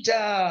don't need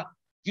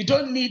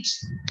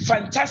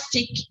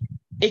fantastic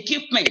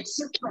equipment,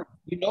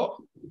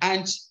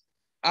 and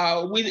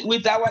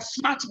with our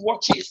smart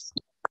watches,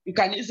 you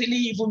can easily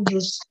even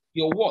use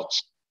your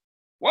watch.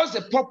 What's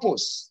the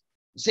purpose?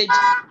 Say,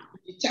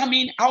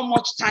 determine how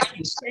much time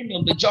you spend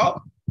on the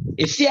job,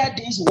 a fair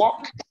day's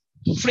work,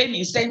 to frame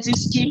incentive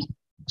scheme,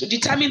 to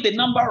determine the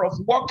number of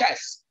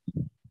workers,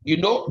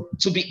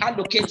 to be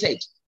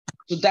allocated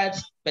to that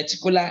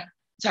particular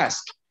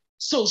task.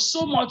 So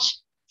much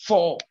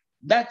for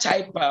that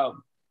type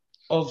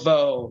of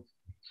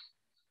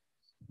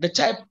the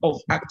type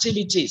of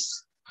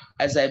activities,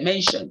 as I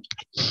mentioned.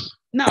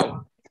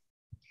 Now,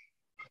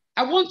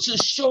 I want to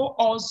show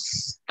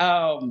us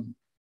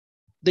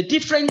the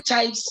different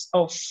types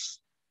of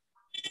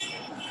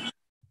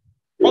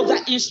other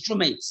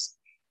instruments.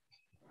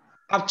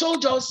 I've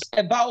told us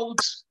about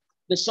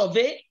the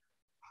survey,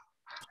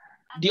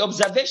 the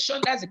observation,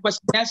 that's the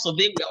questionnaire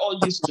survey, we're all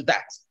used to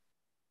that.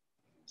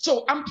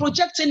 So I'm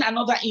projecting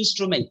another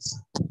instrument.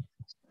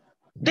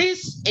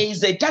 This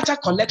is a data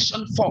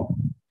collection form.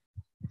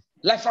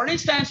 Like, for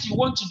instance, you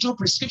want to do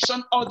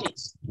prescription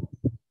audits.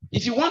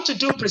 If you want to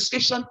do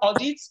prescription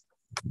audits,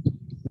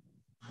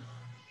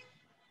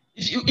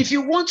 If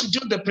you want to do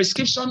the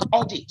prescription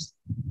audit,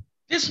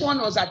 this one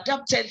was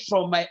adapted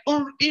from my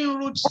own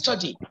in-route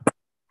study,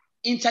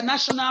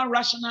 International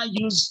Rational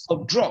Use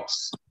of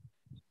Drugs.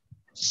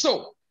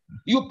 So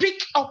you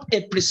pick up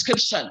a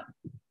prescription,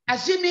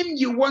 assuming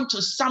you want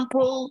to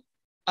sample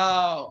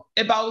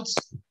about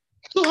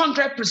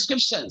 200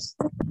 prescriptions.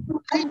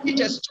 I did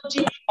a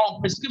study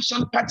on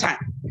prescription pattern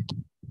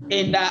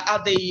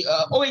at the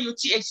OAU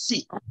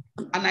THC,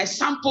 and I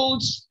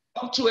sampled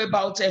up to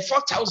about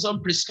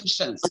 4,000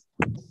 prescriptions.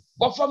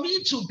 But for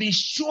me to be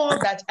sure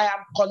that I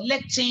am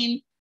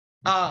collecting,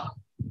 I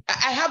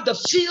have the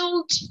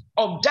field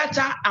of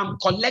data I'm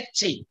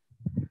collecting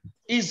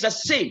is the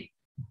same.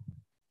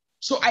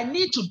 So I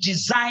need to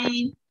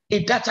design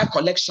a data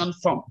collection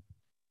form.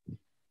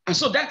 And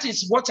so that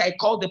is what I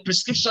call the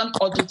prescription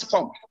audit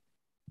form.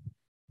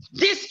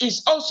 This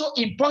is also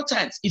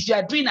important if you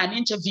are doing an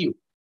interview.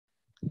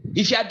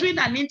 If you are doing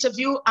an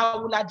interview, I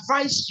will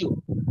advise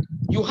you,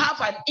 you have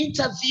an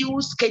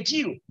interview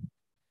schedule.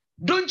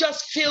 Don't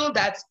just feel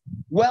that,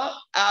 well,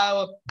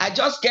 I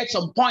just get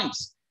some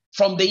points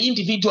from the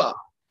individual.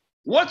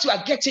 What you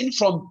are getting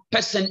from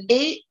person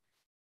A,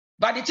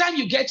 by the time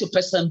you get to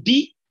person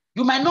B,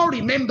 you might not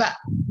remember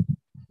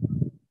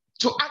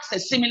to ask a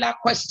similar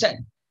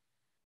question.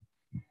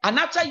 And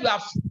after you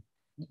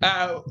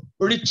have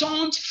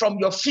returned from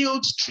your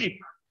field trip,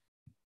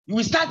 you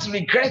will start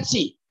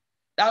regretting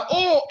that,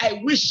 oh,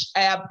 I wish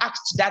I have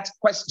asked that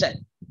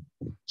question.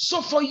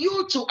 So for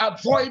you to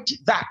avoid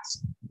that,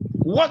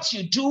 what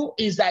you do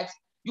is that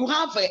you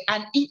have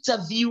an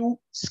interview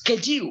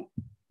schedule,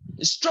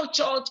 a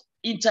structured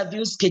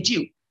interview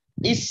schedule.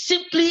 It's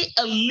simply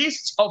a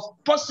list of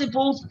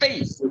possible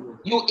things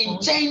you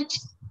intend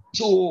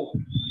to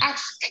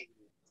ask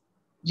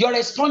your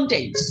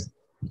respondents.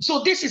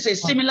 So this is a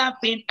similar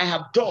thing I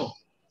have done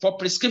for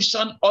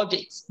prescription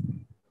audits.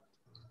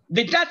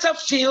 The data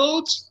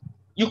field,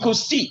 you could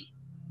see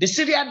the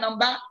serial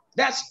number,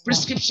 that's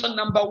prescription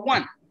number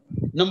 1,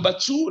 number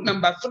 2,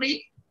 number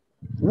 3.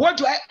 What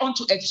do I want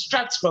to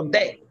extract from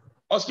there?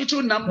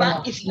 Hospital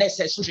number, if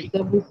necessary.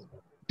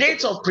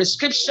 Date of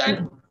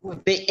prescription,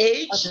 the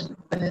age,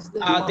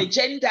 the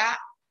gender,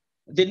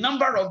 the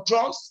number of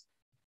drugs,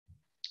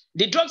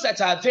 the drugs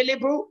that are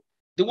available,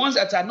 the ones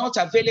that are not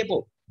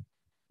available.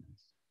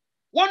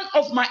 One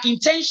of my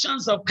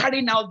intentions of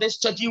carrying out this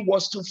study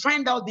was to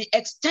find out the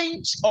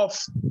extent of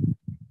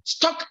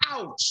stock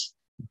out,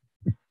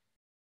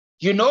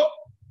 you know,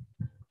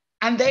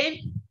 and then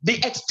the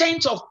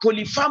extent of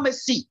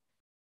polypharmacy.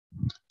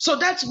 So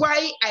that's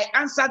why I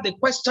answered the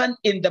question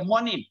in the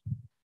morning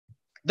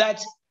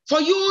that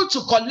for you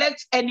to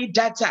collect any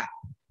data,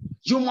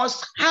 you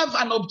must have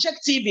an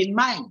objective in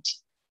mind.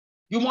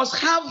 You must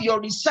have your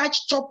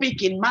research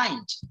topic in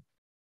mind.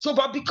 So,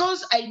 but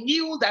because I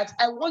knew that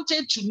I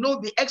wanted to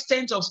know the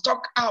extent of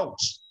stock out,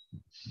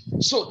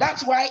 so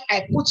that's why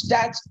I put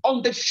that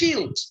on the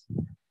field.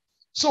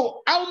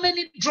 So how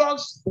many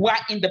drugs were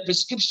in the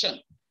prescription?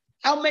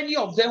 How many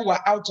of them were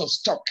out of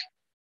stock?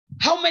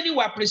 How many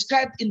were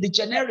prescribed in the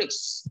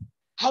generics?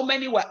 How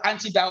many were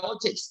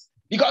antibiotics?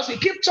 Because we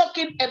keep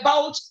talking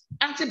about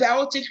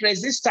antibiotic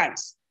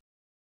resistance.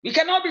 We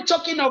cannot be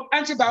talking of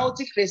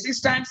antibiotic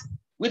resistance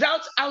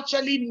without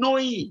actually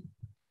knowing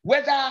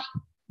whether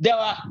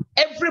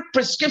every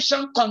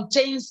prescription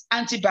contains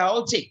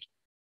antibiotic.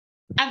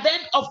 And then,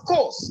 of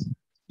course,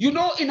 you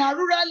know, in a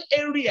rural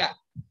area,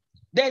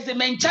 there's a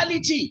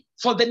mentality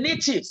for the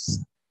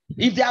natives.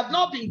 If they have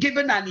not been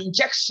given an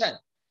injection,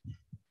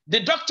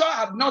 the doctor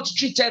have not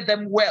treated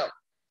them well.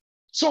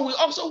 So we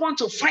also want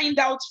to find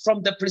out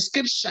from the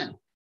prescription,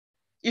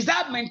 is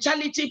that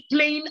mentality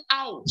playing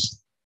out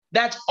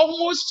that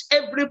almost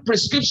every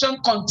prescription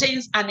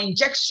contains an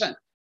injection?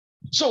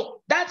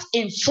 So that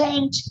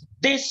informed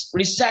this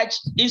research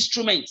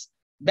instrument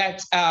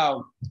that,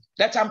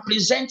 that I'm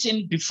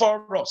presenting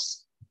before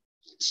us.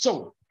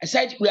 So I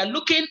said, we are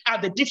looking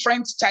at the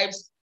different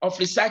types of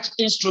research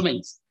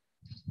instruments.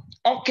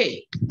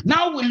 Okay,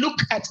 now we look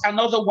at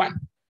another one.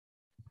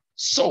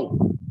 So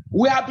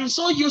we have been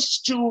so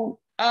used to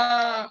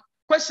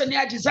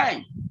questionnaire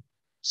design.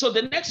 So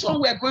the next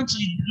one we are going to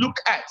look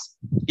at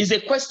is a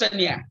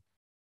questionnaire.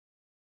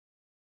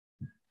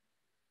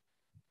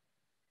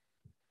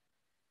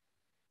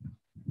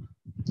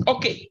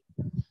 Okay,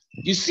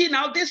 you see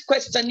now this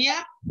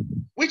questionnaire,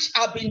 which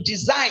have been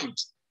designed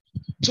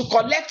to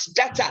collect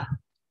data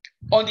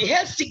on the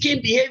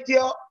health-seeking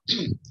behavior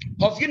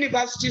of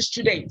university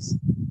students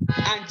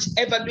and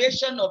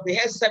evaluation of the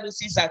health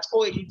services at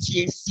OAU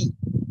THC.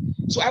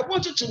 So I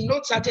want you to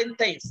note certain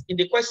things in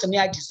the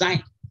questionnaire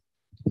design.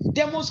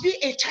 There must be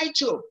a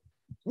title.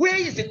 Where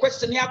is the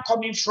questionnaire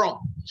coming from?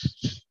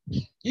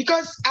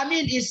 Because, I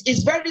mean,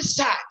 it's very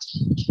sad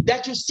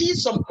that you see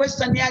some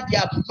questionnaire, they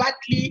are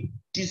badly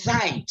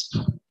designed.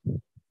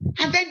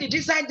 And then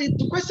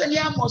the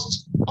questionnaire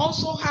must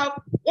also have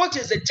what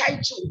is the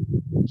title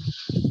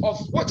of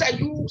what are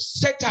you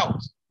set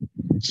out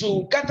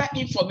to gather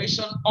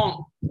information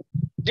on.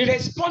 The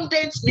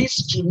respondent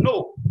needs to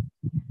know.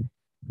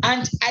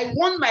 And I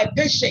want my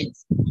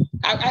patients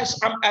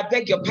I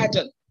beg your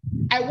pardon.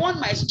 I want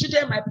my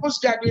student, my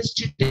postgraduate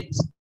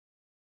students,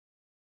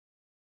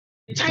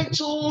 the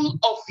title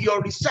of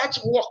your research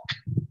work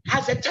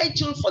has a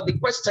title for the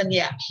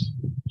questionnaire.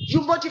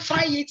 You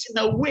modify it in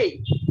a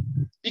way,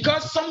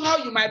 because somehow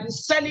you might be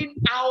selling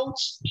out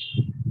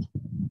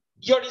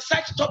your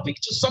research topic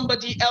to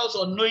somebody else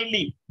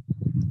unknowingly.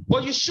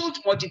 But you should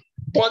modify,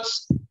 but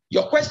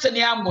your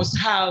questionnaire must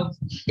have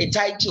a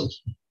title.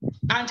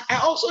 And I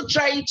also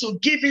try to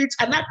give it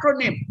an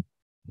acronym.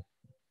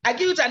 I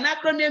give it an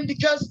acronym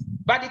because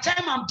by the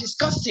time I'm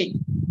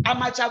discussing, I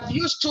might have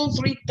used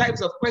 2-3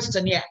 types of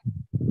questionnaire.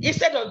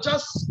 Instead of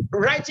just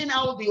writing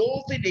out the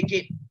whole thing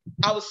again,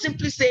 I will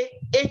simply say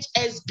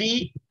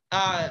HSB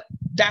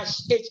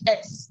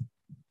 -HS.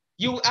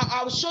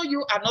 I'll show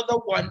you another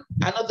one,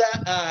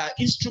 another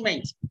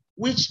instrument,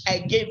 which I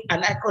gave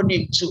an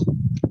acronym to.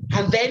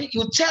 And then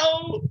you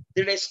tell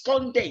the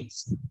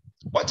respondents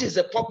what is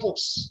the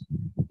purpose.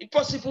 If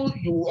possible,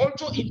 you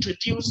also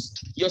introduce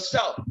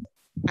yourself,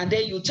 and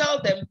then you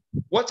tell them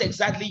what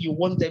exactly you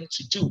want them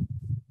to do.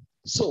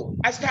 So,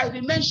 as has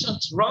been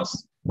mentioned,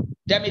 Ross,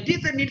 there may be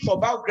the need for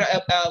about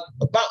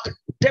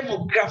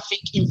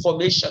demographic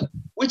information,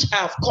 which I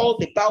have called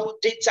the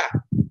biodata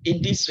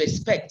in this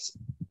respect.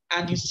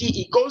 And you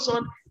see, it goes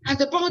on, and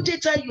the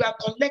biodata you are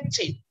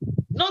collecting,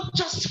 not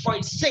just for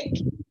its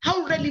sake,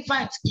 how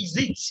relevant is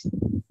it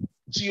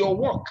to your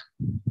work?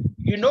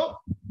 You know,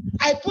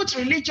 I put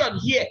religion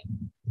here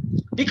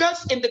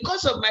because in the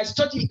course of my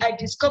study, I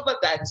discovered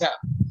that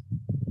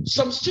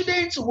some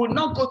students will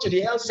not go to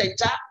the health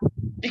center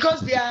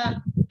because they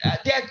are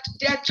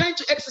trying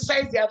to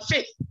exercise their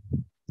faith.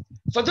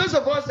 For those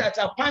of us that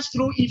have passed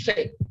through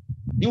IFE,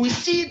 you will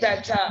see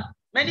that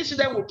many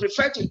students will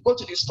prefer to go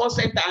to the sports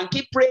center and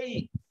keep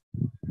praying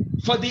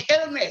for the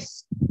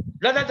illness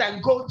rather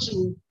than go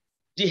to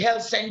the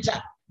health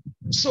center.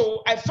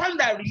 So I found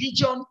that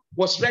religion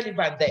was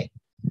relevant there.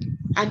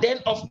 And then,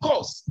 of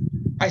course,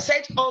 I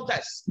said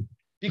others,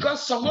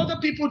 because some other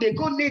people, they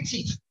go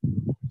native.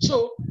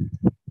 So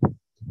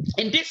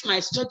in this, my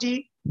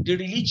study, the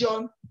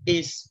religion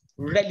is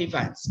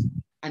relevant.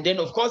 And then,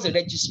 of course, the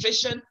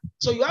registration.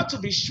 So you have to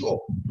be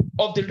sure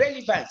of the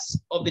relevance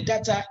of the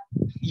data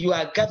you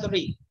are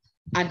gathering.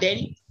 And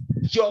then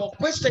your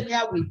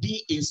questionnaire will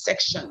be in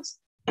sections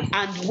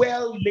and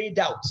well laid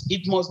out.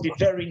 It must be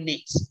very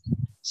neat.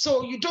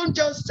 So you don't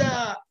just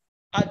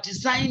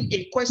design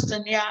a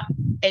questionnaire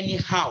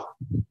anyhow.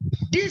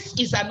 This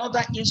is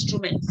another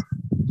instrument.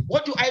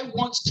 What do I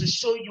want to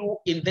show you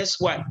in this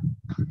one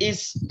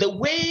is the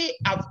way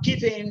I've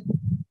given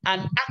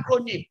an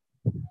acronym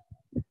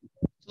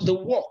to the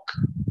work.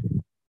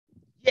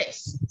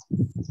 Yes,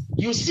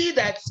 you see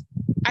that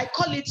I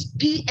call it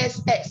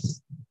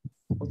PSS.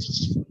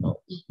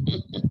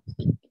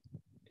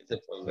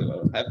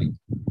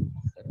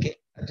 Okay,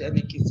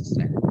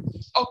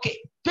 okay,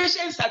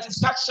 patient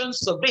satisfaction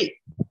survey.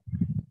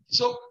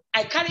 So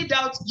I carried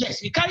out,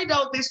 yes, we carried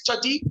out this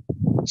study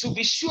to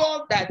be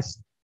sure that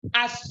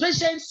as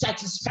patients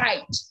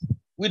satisfied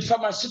with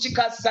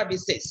pharmaceutical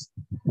services.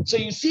 So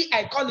you see,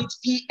 I call it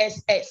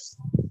PSS.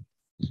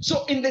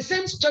 So in the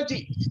same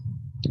study,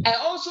 I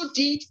also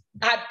did,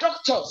 are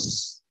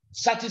doctors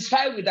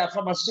satisfied with their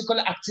pharmaceutical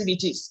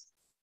activities?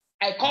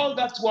 I call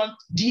that one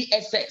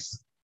DSS.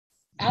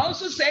 I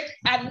also said,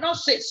 are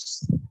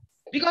nurses,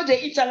 because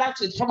they interact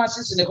with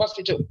pharmacists in the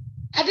hospital,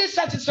 are they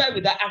satisfied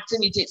with their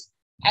activities?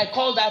 I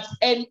call that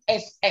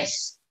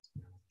NSS.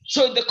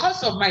 So in the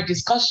course of my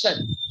discussion,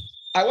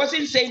 I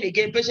wasn't saying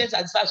again patient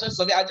satisfaction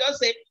survey. I just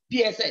say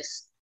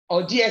PSS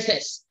or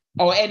DSS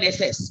or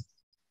NSS.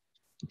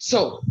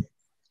 So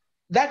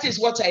that is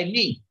what I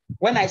mean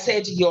when I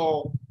said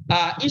your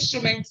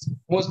instruments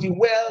must be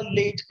well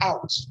laid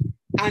out.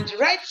 And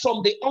right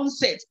from the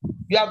onset,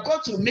 you have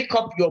got to make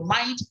up your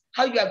mind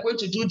how you are going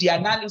to do the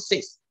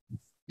analysis.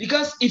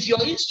 Because if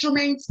your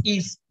instrument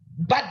is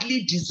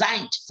badly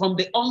designed from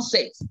the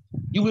onset,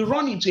 you will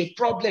run into a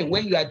problem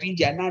when you are doing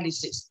the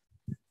analysis.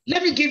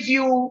 Let me give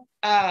you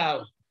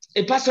a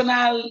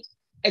personal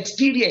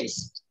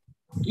experience.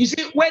 You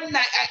see, when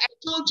I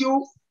told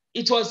you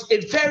it was a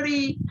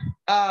very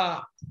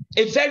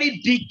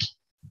big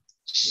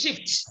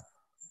shift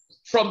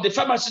from the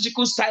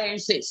pharmaceutical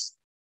sciences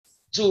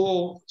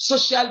to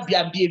social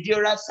and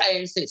behavioral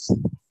sciences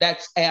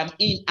that I am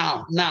in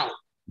now.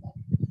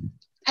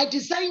 I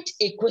designed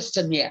a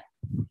questionnaire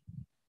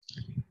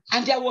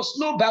and there was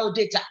no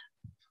biodata.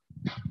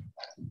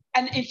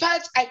 And in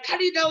fact, I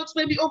carried out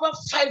maybe over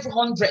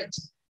 500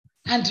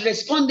 and the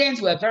respondents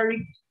were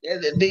very,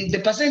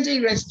 the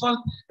percentage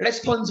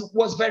response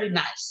was very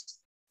nice.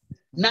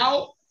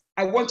 Now,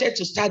 I wanted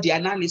to start the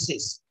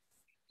analysis.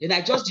 And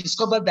I just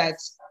discovered that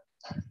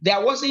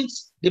there wasn't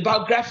the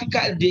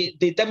biographical, the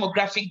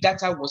demographic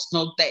data was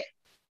not there.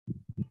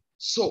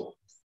 So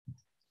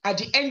at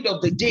the end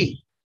of the day,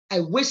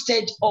 I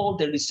wasted all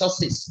the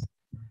resources,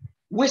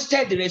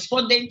 wasted the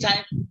respondent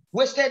time,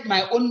 wasted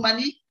my own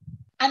money,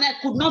 and I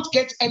could not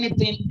get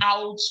anything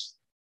out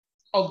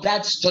of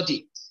that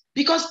study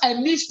because I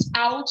missed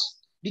out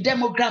the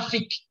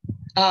demographic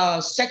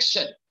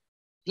section.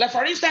 Like,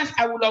 for instance,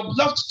 I would have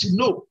loved to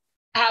know,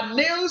 are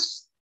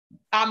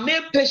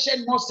male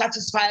patients more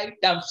satisfied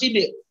than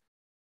female?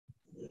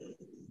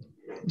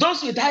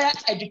 Those with higher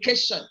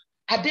education,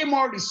 are they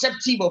more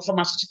receptive of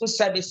pharmaceutical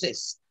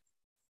services?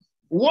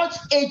 What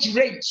age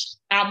range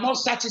are more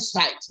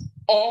satisfied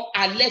or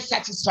are less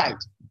satisfied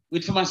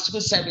with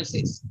pharmaceutical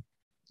services?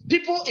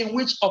 People in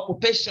which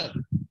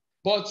occupation,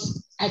 but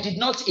I did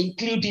not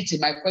include it in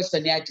my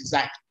questionnaire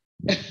design.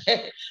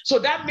 So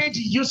that made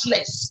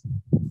useless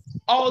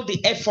all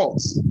the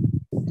efforts,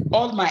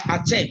 all my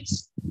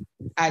attempts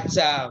at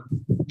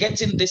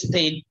getting this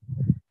thing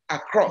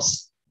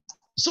across.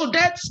 So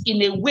that's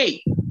in a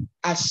way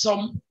are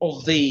some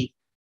of the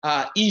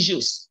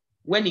issues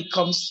when it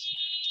comes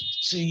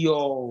to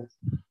your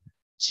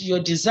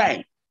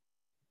design.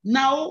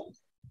 Now,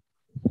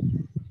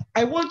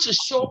 I want to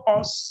show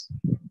us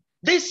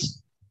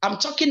this. I'm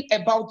talking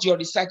about your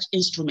research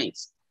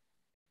instruments.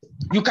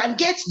 You can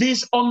get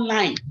this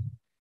online.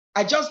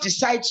 I just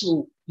decide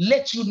to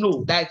let you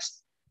know that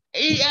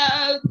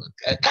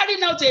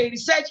carrying out a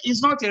research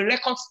is not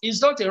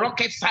a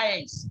rocket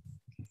science.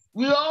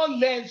 We all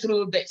learn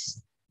through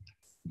this.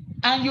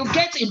 And you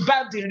get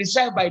involved in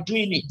research by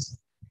doing it.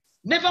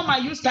 Never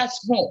mind, you start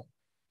small.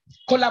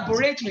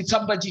 Collaborate with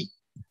somebody.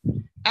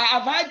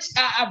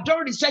 I've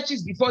done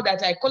researches before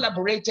that I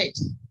collaborated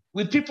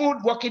with people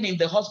working in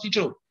the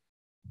hospital,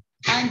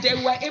 and they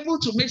were able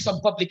to make some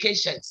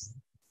publications.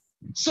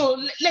 So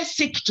let's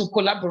seek to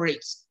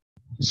collaborate.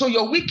 So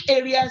your weak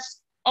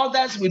areas,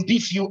 others will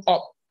beef you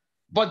up.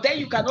 But then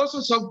you can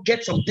also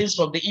get some things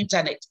from the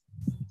internet.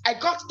 I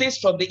got this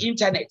from the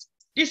internet.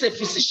 This is a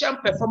physician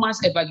performance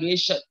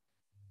evaluation.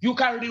 You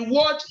can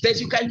reward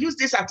this. You can use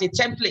this as a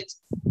template.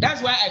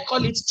 That's why I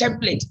call it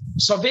template,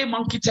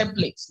 SurveyMonkey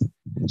template.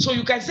 So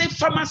you can say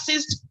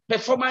pharmacist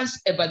performance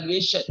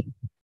evaluation.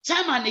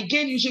 Time and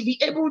again, you should be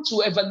able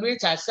to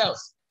evaluate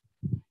ourselves.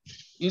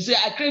 You say,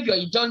 I crave your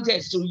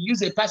indulgence to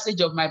use a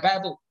passage of my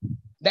Bible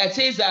that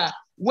says,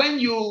 when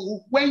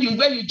you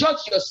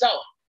judge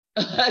yourself,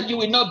 you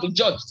will not be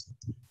judged.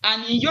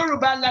 And in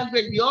Yoruba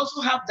language, we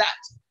also have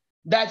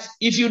that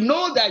if you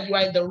know that you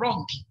are in the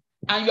wrong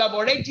and you have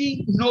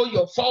already know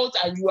your fault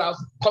and you have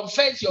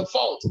confessed your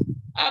fault,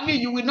 I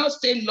mean, you will not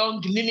stay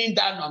long kneeling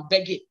down and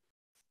begging.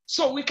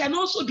 So we can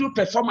also do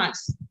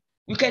performance.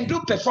 We can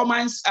do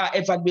performance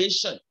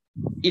evaluation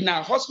in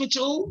our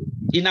hospital,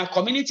 in our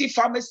community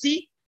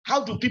pharmacy.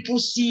 How do people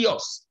see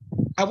us?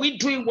 Are we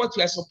doing what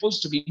we are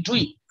supposed to be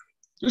doing?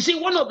 You see,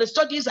 one of the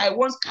studies I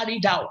once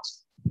carried out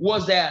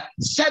was a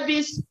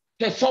service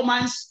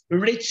performance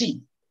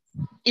rating.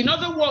 In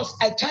other words,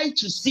 I tried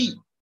to see,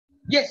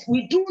 yes,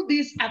 we do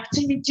these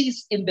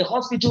activities in the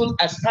hospital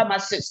as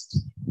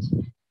pharmacists.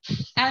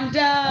 And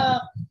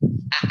are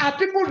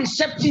people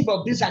receptive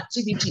of these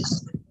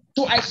activities?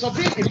 So I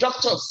surveyed the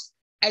doctors,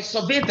 I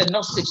surveyed the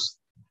nurses.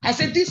 I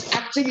said, these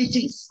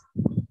activities,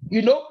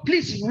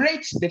 please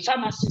rate the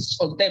pharmacists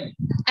on them.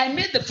 I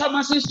made the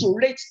pharmacists to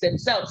rate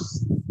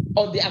themselves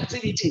on the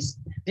activities.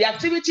 The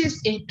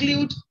activities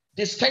include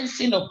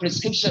dispensing of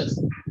prescriptions.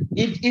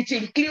 It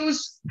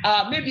includes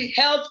maybe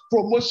health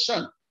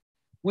promotion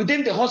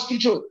within the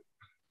hospital.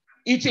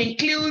 It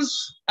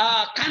includes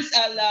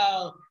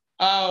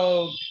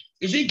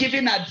is it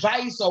giving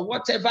advice or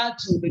whatever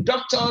to the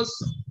doctors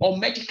on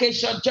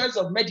medication, choice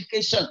of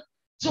medication.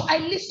 So I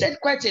listed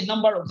quite a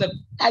number of them.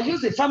 I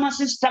used the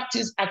pharmacist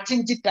practice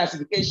activity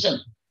classification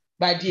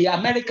by the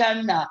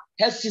American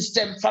Health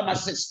System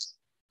Pharmacist.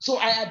 So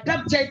I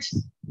adapted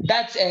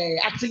that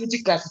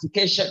activity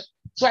classification.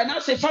 So I now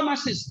say,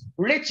 pharmacists,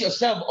 rate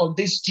yourself on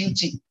this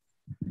duty.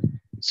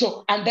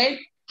 So, and then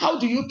how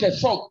do you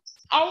perform?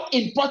 How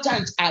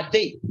important are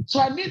they? So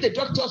I made the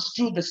doctors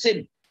do the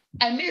same.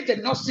 I made the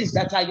nurses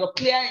that are your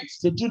clients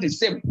to do the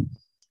same.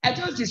 I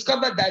just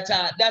discovered that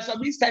there are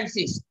some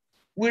instances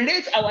we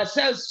rate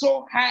ourselves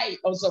so high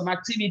on some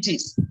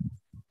activities,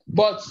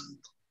 but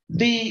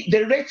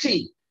the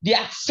rating, the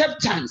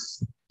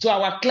acceptance to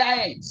our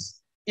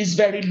clients is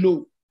very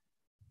low.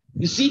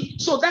 You see,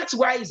 so that's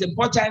why it's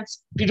important.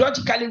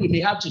 Periodically, we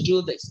may have to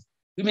do this.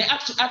 We may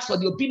have to ask for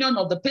the opinion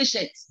of the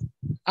patient.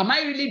 Am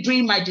I really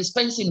doing my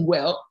dispensing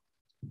well?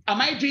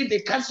 Am I doing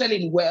the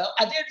counseling well?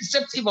 Are they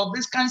receptive of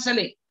this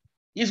counseling?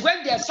 It's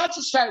when they are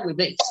satisfied with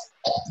it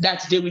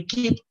that they will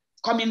keep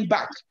coming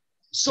back.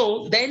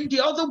 So then the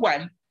other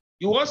one,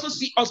 you also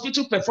see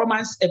hospital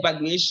performance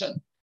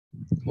evaluation.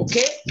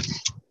 Okay?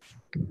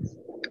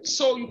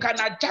 So you can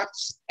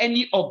adapt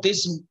any of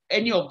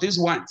these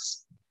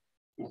ones,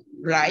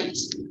 right?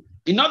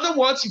 In other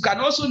words, you can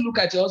also look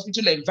at the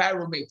hospital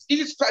environment. It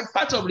is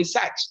part of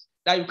research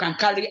that you can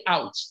carry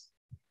out.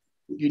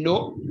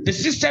 The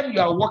system you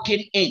are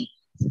working in.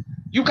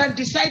 You can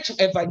decide to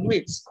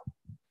evaluate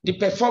the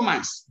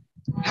performance.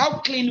 How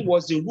clean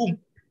was the room?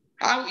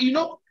 How,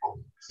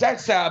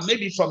 that's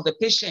maybe from the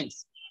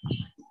patients.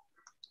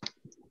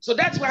 So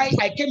that's why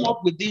I came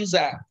up with these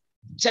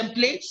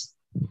templates.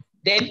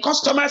 Then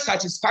customer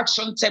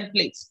satisfaction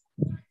templates.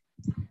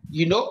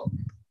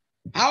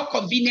 How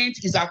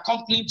convenient is our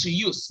company to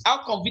use?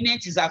 How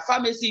convenient is our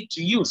pharmacy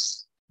to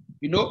use?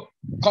 you know,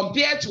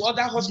 compared to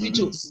other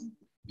hospitals.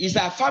 Is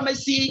our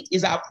pharmacy,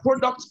 is our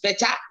product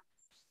better?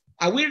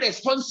 Are we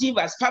responsive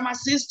as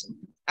pharmacists?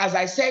 As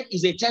I said,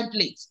 is a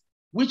template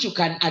which you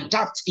can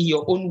adapt in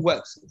your own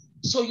words.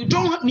 So you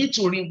don't need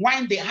to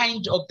rewind the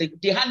hand of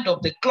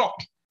the clock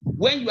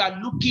when you are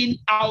looking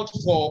out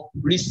for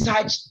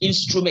research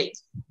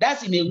instruments.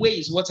 That's in a way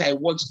is what I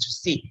want to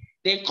say.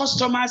 The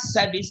customer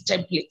service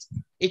template.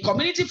 A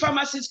community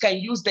pharmacist can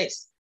use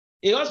this.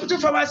 A hospital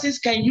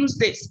pharmacist can use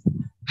this.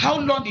 How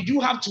long did you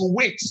have to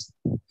wait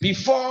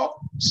before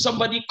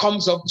somebody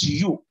comes up to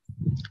you?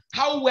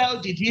 How well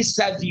did we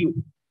serve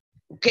you?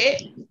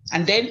 Okay.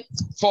 And then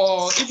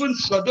even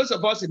for those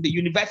of us in the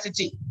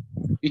university,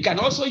 we can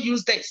also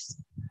use this.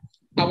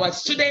 Our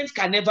students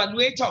can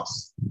evaluate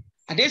us.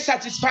 Are they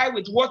satisfied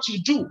with what you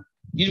do?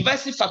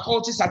 University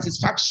faculty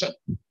satisfaction,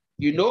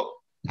 you know,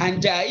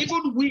 and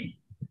even we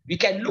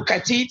can look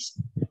at it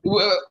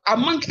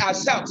among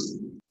ourselves,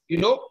 you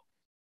know.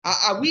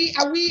 How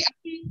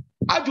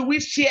do we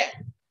fare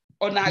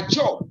on our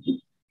job?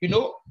 You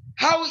know,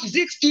 how is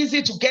it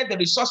easy to get the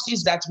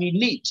resources that we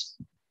need?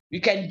 We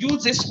can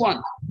use this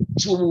one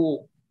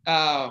to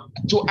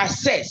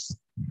assess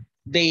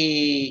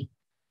the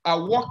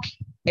work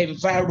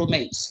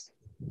environment.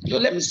 So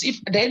let me see if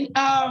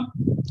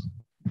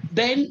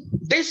then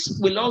this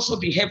will also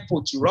be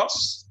helpful to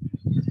us.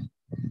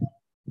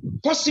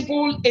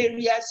 Possible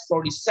areas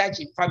for research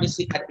in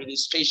pharmacy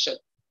administration.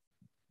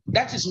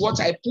 That is what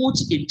I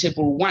put in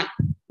table 1.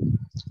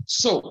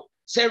 So,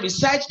 say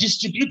research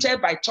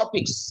distributed by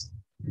topics.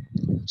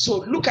 So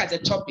look at the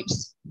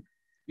topics.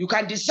 You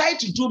can decide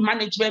to do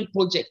management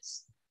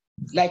projects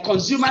like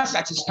consumer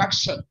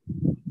satisfaction,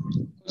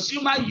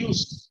 consumer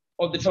use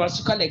of the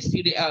pharmaceutical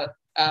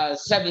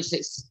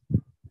services.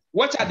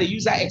 What are the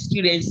user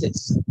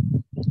experiences?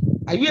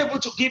 Are you able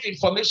to give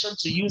information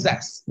to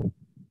users?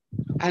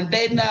 And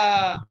then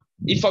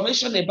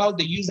information about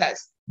the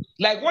users.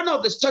 Like one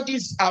of the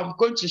studies I'm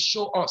going to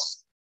show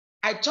us,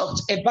 I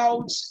talked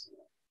about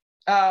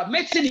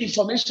medicine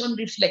information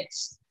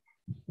leaflets.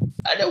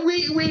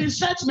 We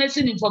insert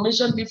medicine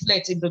information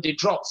leaflets into the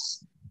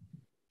drugs.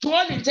 To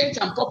all intents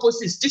and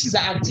purposes, this is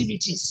our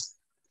activities,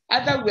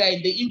 either we are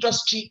in the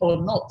industry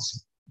or not.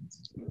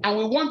 And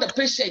we want the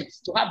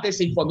patients to have this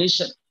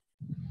information.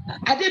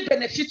 Are they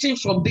benefiting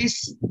from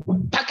this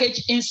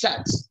package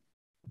inserts?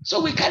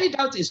 So we carried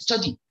out a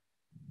study.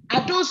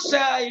 Are those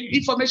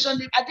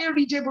information, are they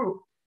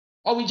readable?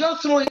 Or we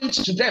just throw it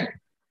to them?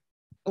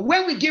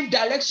 When we give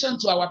direction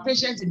to our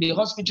patients in the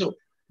hospital,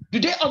 do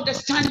they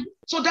understand?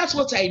 So that's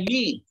what I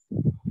mean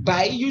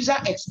by user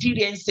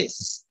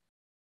experiences.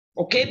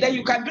 Okay, then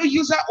you can do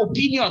user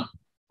opinion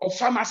of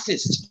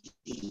pharmacists,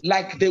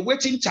 like the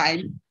waiting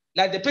time,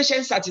 like the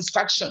patient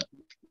satisfaction,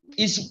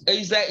 is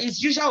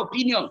user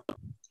opinion,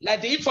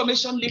 like the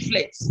information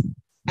leaflets.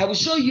 I will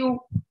show you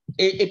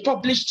a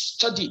published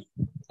study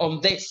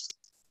on this.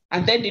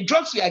 And then the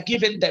drugs we are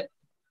giving them,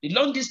 the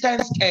long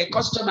distance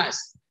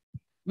customers,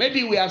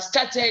 maybe we have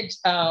started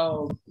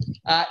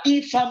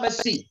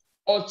e-pharmacy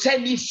or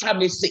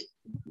tele-pharmacy,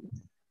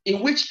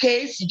 in which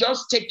case you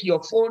just take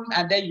your phone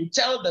and then you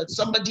tell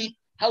somebody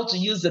how to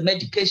use the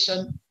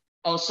medication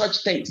or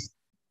such things.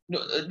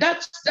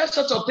 That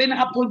sort of thing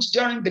happened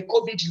during the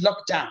COVID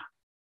lockdown,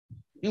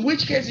 in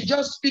which case you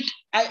just speak.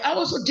 I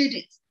also did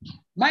it.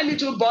 My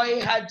little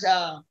boy had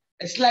a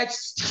slight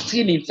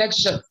skin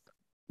infection.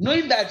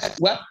 Knowing that,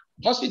 well,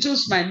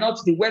 hospitals might not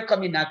be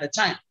welcoming at the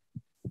time,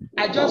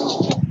 I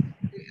just took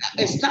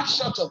a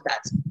snapshot of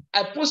that.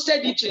 I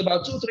posted it to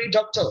about 2-3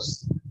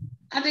 doctors,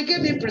 and they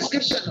gave me a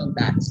prescription on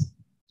that.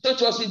 So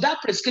it was with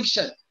that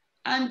prescription,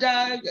 and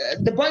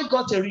the boy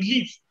got a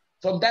relief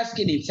from that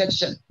skin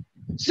infection.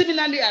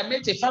 Similarly, I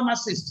met a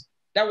pharmacist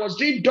that was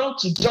doing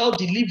door-to-door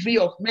delivery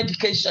of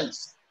medications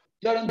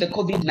during the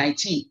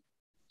COVID-19.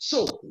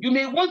 So you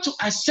may want to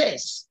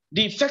assess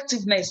the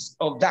effectiveness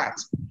of that.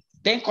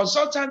 Then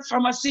consultant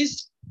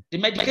pharmacist, the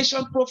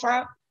medication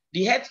profile,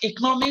 the health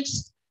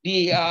economics,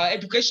 the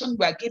education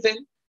we are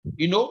giving,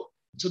 you know,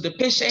 to the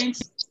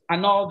patients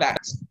and all that.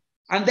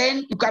 And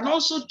then you can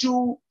also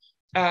do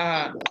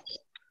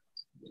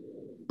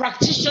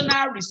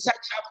practitioner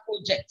researcher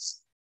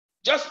projects.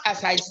 Just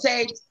as I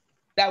said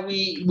that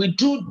we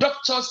do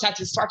doctor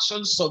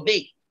satisfaction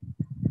survey.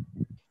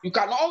 You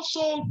can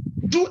also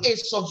do a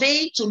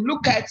survey to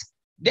look at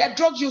their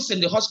drug use in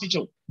the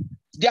hospital,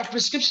 their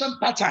prescription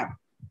pattern,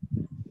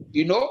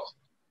 you know.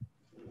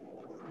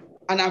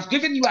 And I've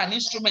given you an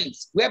instrument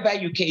whereby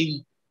you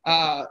can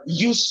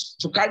use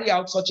to carry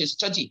out such a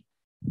study.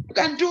 You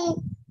can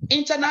do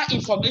internal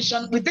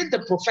information within the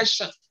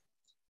profession.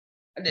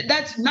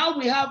 That's now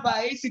we have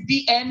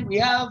ACPN, we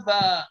have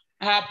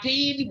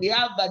HAPIN, we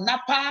have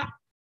NAPA.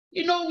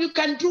 You know, you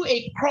can do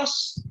a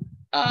cross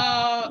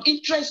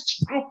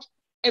interest group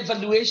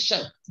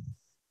evaluation.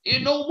 You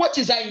know, what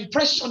is our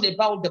impression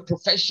about the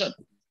profession?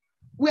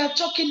 We are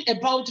talking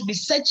about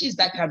researches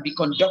that can be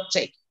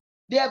conducted.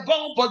 They are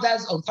all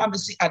borders on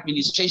pharmacy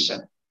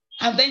administration.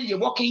 And then the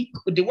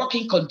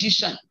working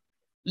condition.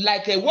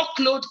 like a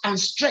workload and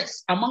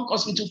stress among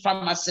hospital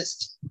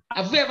pharmacists.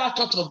 Have we ever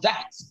thought of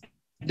that?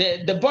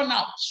 The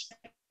burnout,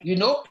 you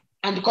know,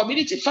 and the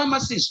community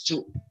pharmacists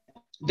too.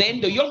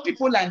 Then the young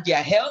people and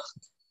their health,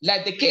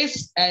 like the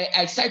case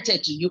I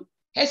cited to you,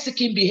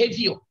 health-seeking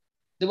behavior.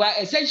 They were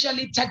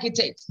essentially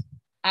targeted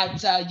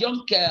at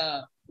young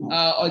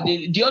or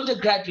the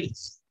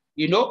undergraduates,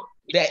 you know,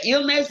 their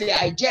illness, the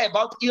idea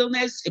about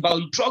illness,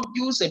 about drug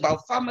use,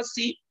 about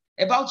pharmacy,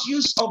 about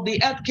use of the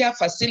healthcare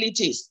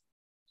facilities.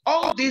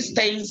 All these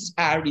things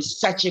are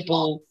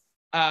researchable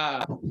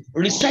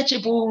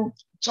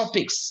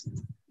topics,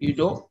 you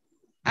know,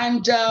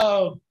 and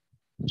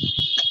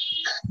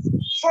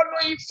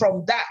following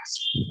from that,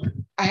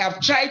 I have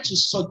tried to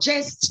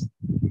suggested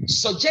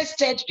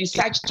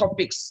research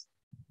topics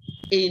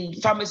in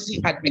pharmacy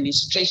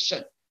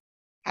administration.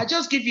 I'll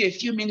just give you a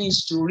few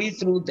minutes to read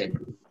through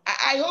them.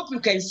 I hope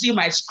you can see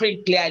my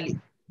screen clearly.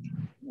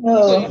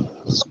 No.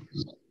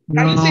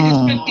 Can you see the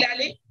screen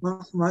clearly?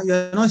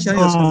 You're not sharing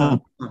your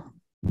screen.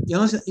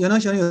 You're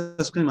not sharing your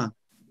screen, man.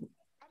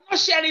 I'm not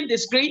sharing the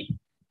screen.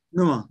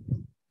 No, man.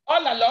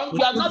 All along,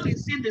 you have not been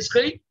seeing the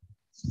screen?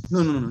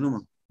 No,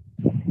 man.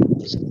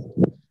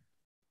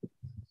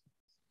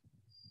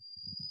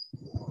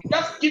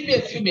 Just give me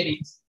a few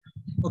minutes.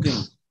 Okay,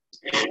 man.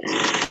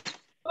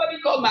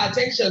 Somebody call my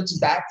attention to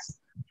that.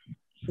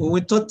 Well,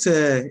 we thought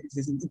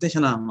it's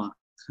intentional, man.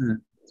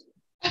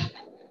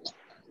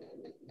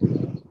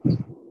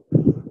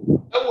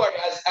 Don't worry,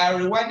 I'll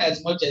rewind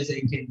as much as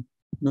I can.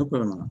 No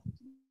problem, man.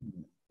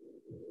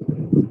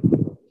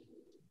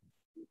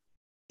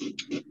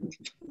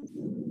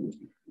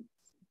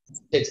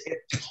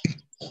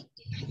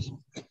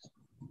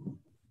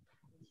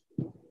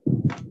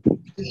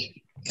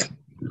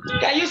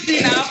 Can you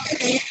see now?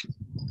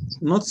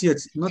 Not yet.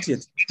 You're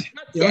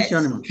not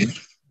sharing, man.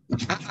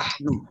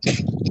 No.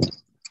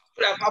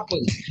 What have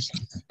happened?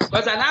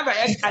 Because I have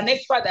an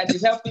expert that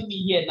is helping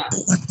me here now.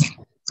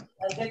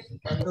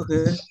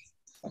 Okay.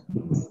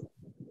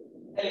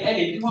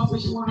 Hey, you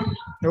want to one?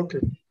 Okay.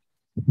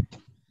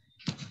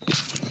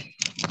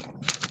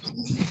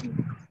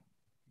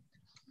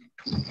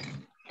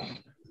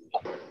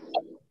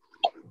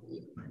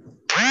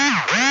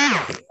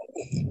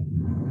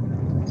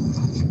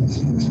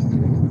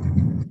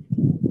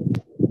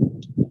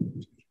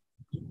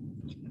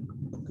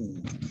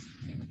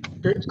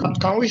 Okay.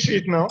 Can we see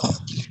it now?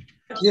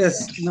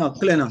 Yes, now,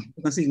 clear now.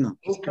 You can see it now.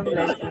 Okay.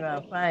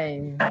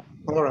 Fine.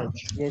 All right.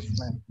 Yes,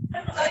 ma'am.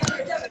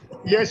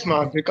 Yes,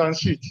 ma'am, we can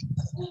see it.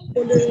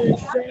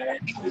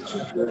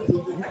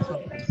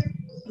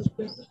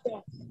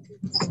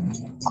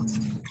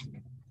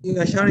 You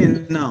are sharing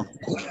it now.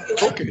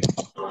 Okay.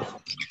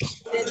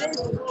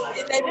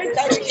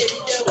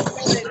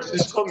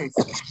 It's coming.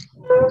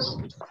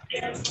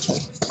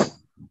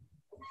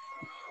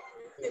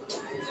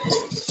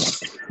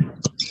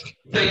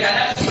 So you can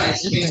ask my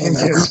screen.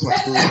 Yes, ma'am.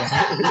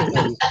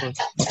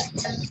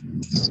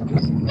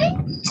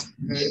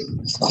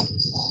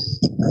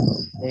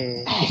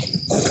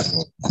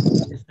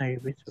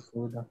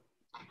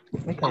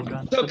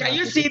 So can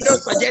you see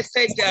those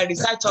suggested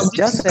research topics?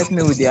 Just help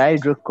me with the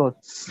hydro cut.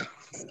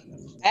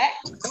 Eh?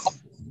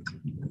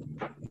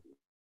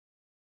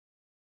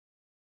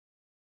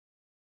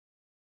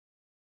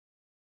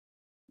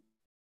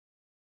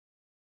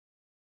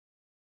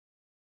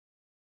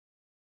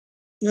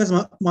 Yes,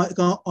 ma.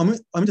 Can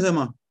unmute yourself,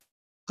 ma.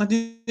 Can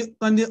you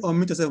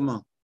unmute yourself,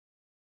 ma?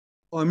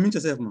 Unmute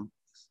yourself, ma.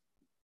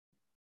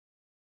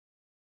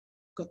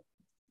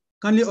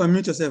 Can you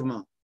unmute yourself,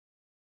 ma?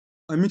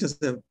 Unmute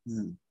yourself.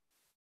 Yeah.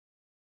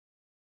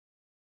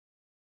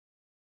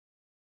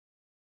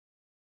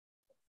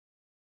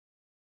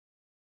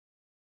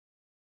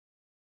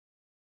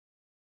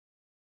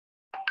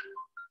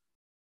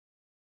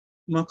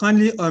 Ma,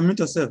 kindly unmute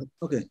yourself.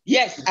 Okay.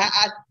 Yes.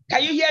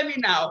 Can you hear me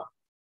now?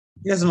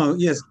 Yes, ma.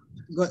 Yes.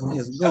 Go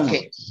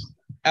okay.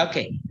 On.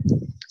 Okay.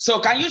 So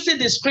can you see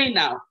the screen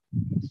now?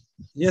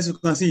 Yes, you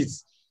can see it.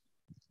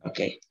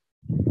 Okay.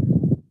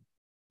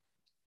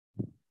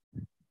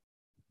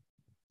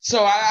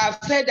 So I've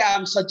said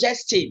I'm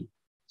suggesting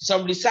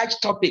some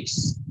research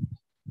topics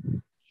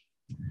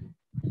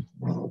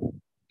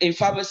in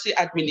pharmacy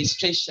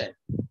administration.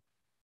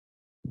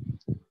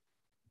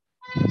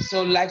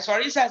 So like, for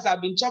instance,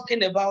 I've been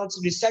talking about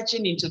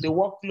researching into the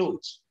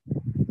workload.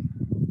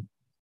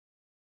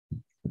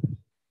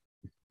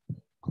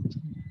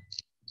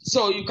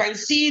 So you can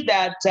see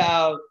that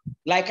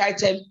like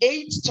item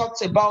 8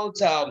 talks about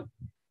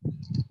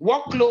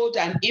workload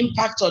and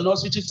impact on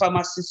hospital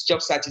pharmacists'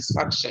 job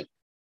satisfaction.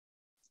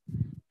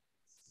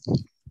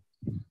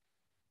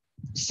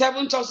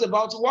 7 talks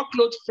about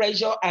workload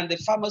pressure and the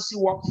pharmacy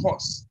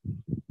workforce.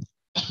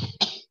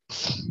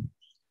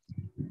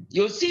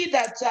 You'll see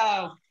that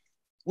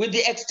with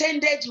the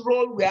extended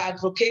role we're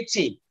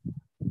advocating,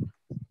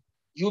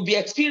 you'll be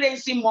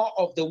experiencing more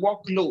of the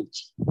workload.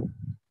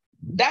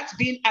 That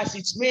being as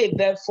it may,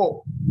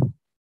 therefore,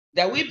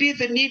 there will be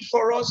the need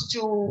for us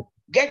to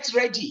get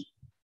ready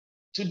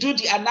to do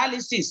the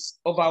analysis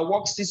of our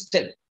work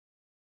system.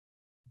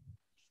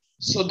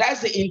 So that's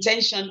the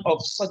intention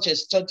of such a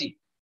study.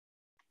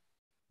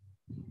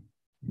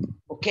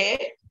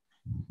 Okay.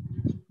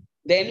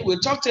 Then we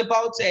talked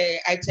about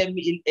item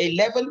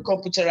 11,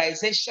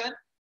 computerization.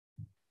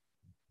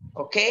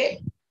 Okay.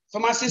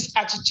 Pharmacist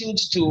attitude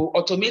to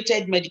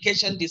automated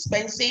medication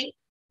dispensing.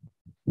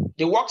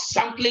 The work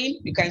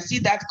sampling, you can see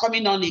that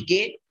coming on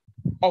again,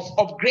 of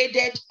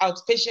upgraded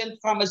outpatient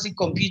pharmacy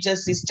computer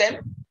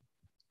system,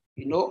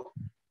 you know,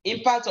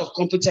 impact of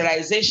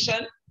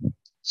computerization.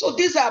 So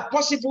these are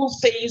possible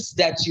things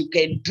that you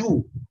can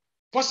do,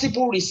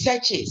 possible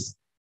researches.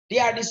 They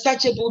are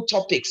researchable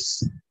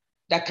topics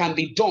that can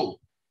be done.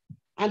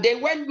 And then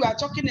when you are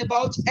talking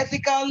about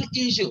ethical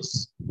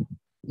issues,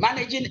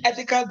 managing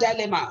ethical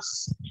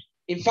dilemmas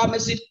in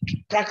pharmacy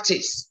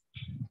practice,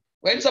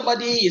 when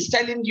somebody is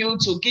telling you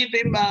to give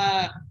him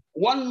a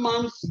 1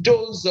 month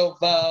dose of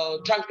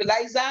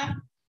tranquilizer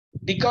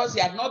because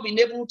he had not been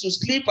able to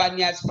sleep and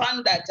he has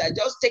found that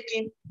just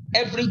taking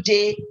every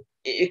day,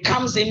 it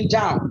calms him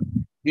down,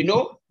 you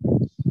know,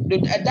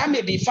 that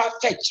may be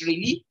far-fetched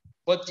really,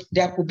 but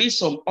there could be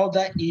some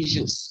other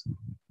issues,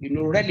 you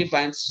know,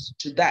 relevant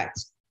to that.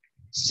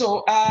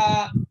 So,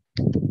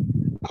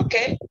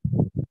 okay,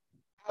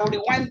 I'll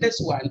rewind this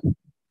one.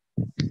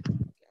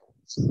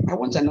 I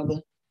want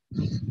another.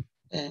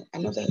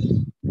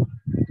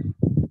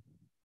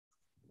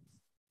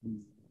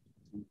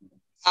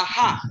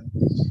 Aha.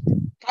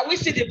 Can we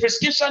see the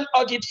prescription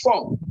audit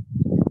form?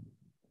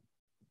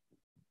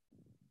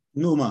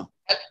 No, ma.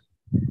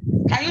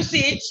 Can you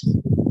see it?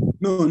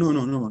 No,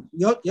 ma.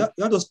 You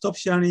have to stop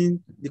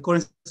sharing the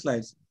current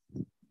slides.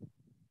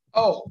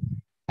 Oh,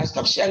 I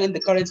stopped sharing the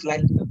current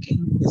slide. Okay.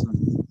 Yes,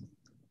 ma'am.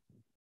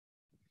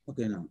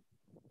 Okay, now.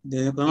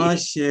 Then you cannot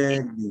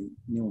share the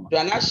new one. Do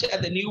I not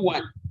share the new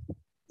one?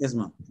 Yes,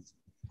 ma'am.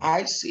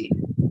 I see.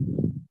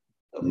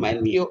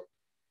 Menu.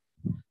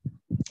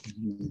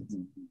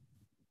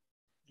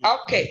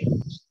 Okay.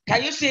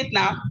 Can you see it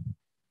now?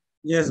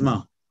 Yes,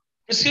 ma'am.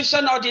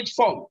 Prescription audit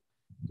form.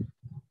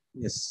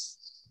 Yes.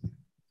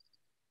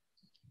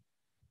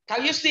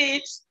 Can you see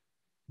it?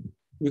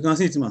 You can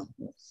see it, ma'am.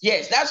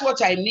 Yes, that's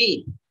what I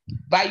mean.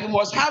 But you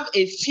must have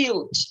a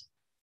field.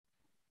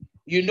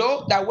 You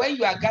know that when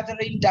you are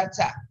gathering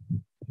data,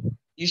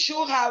 you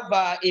should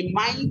have in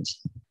mind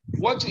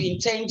what you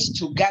intend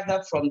to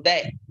gather from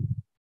there.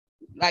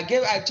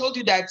 I told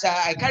you that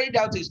I carried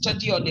out a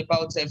study on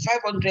about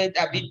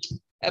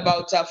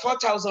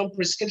 4,000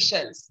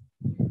 prescriptions.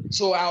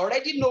 So I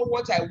already know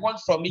what I want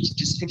from each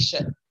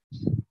prescription.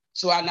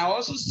 So, and I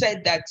also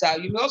said that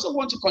you may also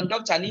want to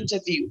conduct an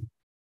interview.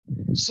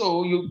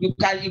 So you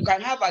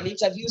can have an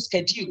interview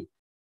schedule,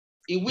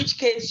 in which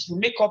case you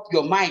make up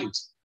your mind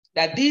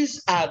that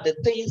these are the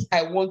things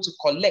I want to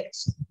collect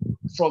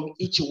from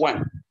each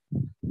one.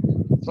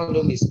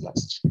 Follow me,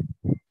 Blast.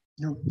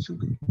 No, it's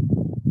okay.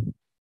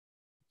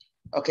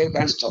 Okay, we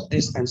can stop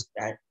this and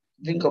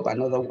think of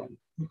another one.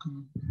 Okay.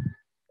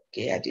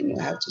 Okay, I didn't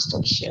know how to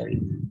stop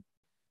sharing.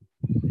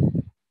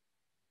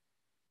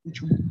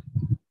 Which one?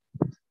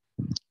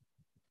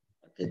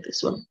 Okay,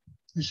 this one.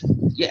 This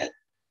one. Yeah.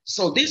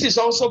 So this is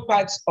also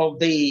part of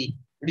the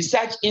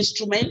research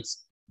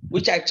instruments,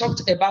 which I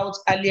talked about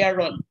earlier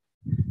on,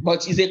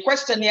 but it's a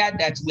questionnaire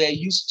that we're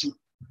used to.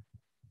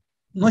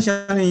 Not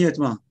sharing yet,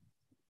 ma'am.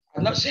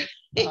 I'm not sure.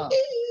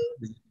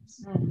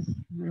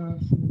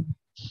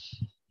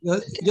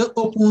 Just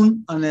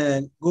open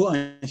and go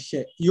and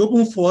share. You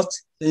open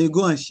first, then you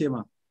go and share,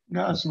 ma'am.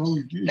 That's what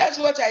we did. That's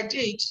what I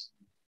did.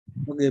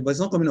 Okay, but it's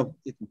not coming up.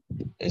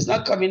 It's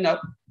not coming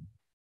up.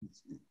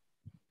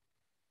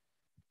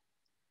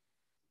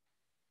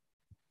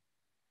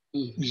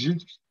 Is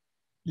it?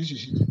 This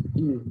is it.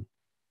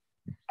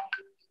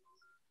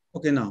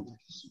 Okay, now.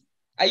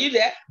 Are you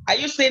there? Are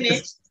you seeing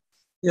it?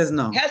 Yes,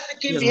 now.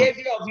 Health-seeking Yes,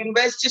 behavior of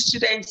university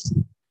students.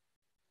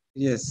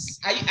 Yes.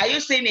 Are you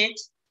seeing it?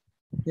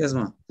 Yes,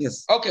 ma'am.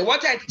 Yes. Okay,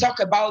 what I talk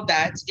about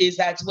that is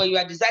that when you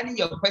are designing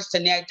your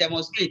questionnaire, there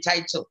must be a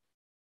title.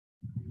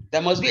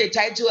 There must be a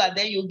title, and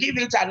then you give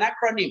it an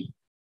acronym,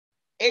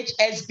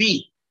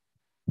 HSB/H.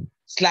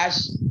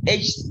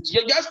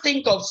 You just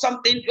think of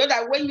something so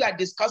that when you are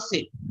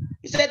discussing,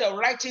 instead of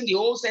writing the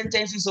whole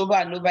sentences over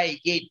and over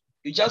again,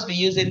 you just be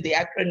using the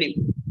acronym.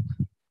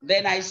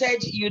 Then I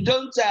said you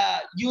don't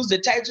use the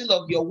title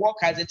of your work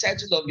as the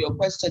title of your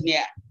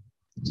questionnaire,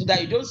 so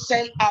that you don't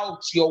sell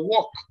out your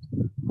work.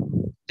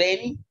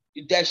 Then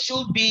there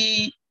should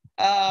be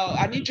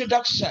an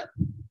introduction.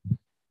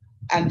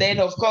 And then,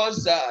 of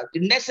course, the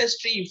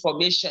necessary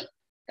information.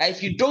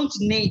 If you don't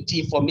need the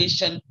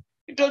information,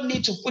 you don't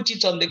need to put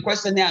it on the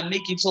questionnaire and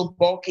make it so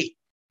bulky.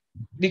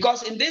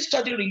 Because in this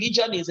study,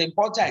 religion is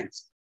important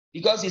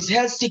because it's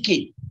health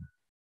seeking.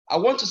 I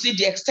want to see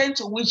the extent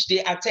to which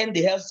they attend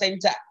the health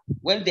center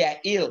when they are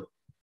ill.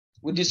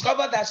 We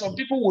discover that some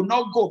people will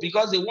not go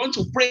because they want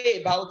to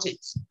pray about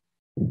it,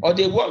 or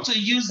they want to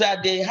use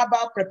the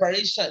herbal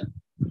preparation.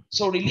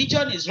 So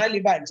religion is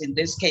relevant in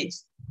this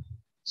case.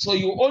 So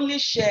you only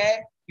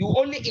share, you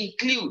only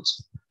include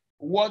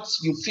what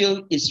you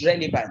feel is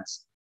relevant.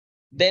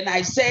 Then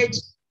I said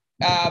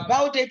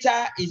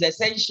biodata is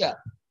essential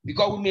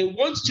because we may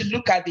want to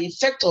look at the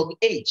effect of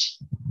age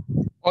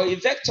or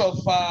effect of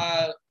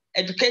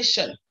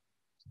education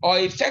or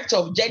effect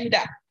of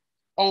gender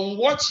on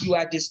what you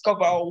are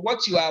discovering or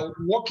what you are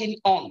working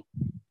on.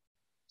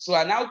 So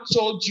I now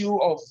told you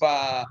of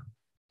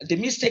the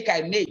mistake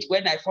I made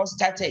when I first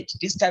started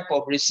this type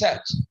of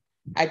research.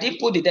 I didn't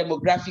put the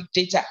demographic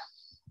data,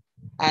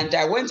 and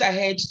I went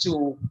ahead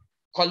to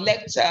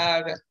collect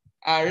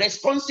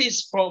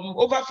responses from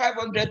over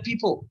 500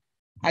 people.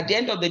 At the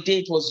end of the day,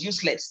 it was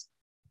useless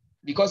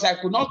because I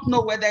could not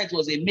know whether it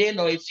was a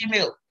male or a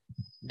female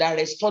that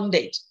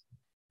responded,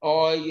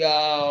 or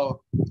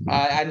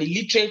an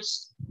illiterate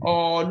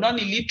or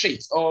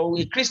non-illiterate, or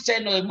a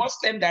Christian or a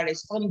Muslim that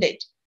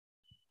responded.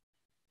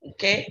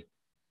 Okay,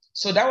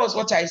 so that was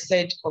what I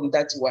said on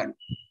that one.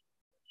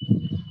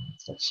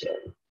 Stop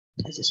sharing.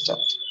 Has it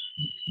stopped?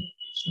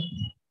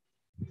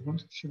 You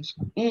want to share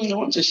something? I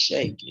want to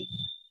share again.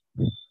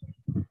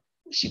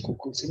 She could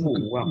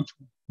continue. Wow.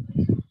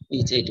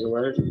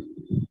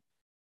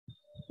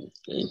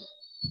 Okay.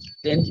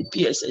 Then the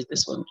PSS,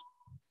 this one.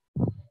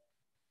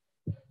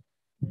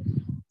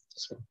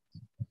 This one.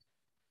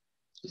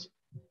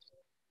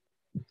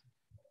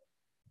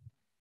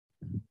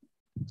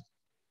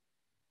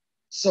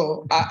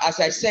 So as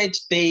I said,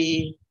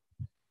 they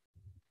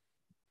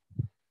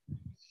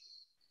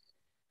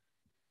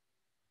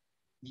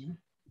no,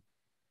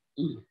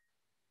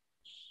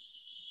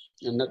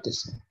 not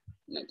this one.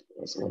 Not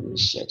this one. We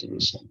share.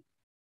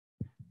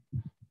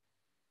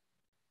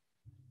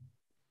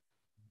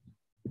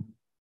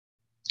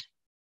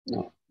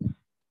 No.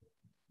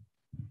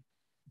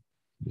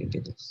 Look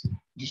at this.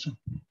 This one.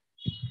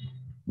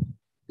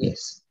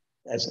 Yes,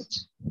 that's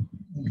it.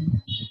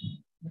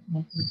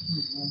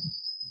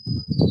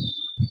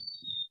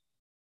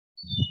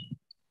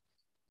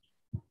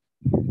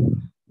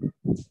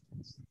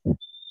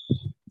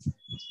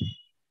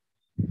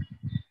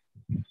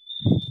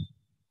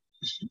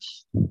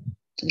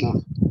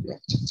 No, we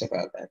have talked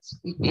about that.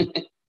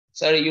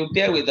 Sorry, you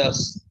bear with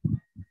us.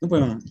 No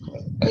problem.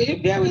 Oh,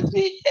 you bear with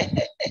me.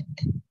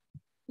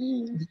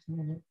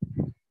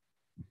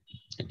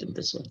 I think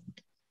this one.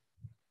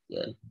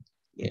 Yeah.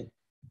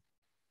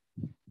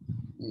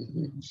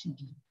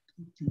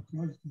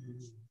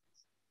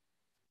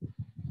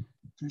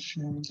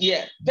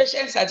 Yeah,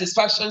 patient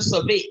satisfaction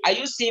survey. Are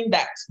you seeing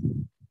that?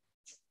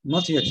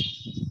 Not yet.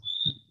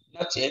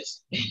 Not yet.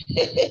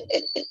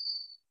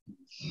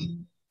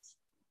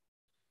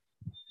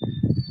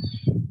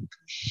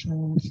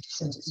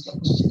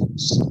 Satisfaction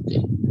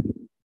survey.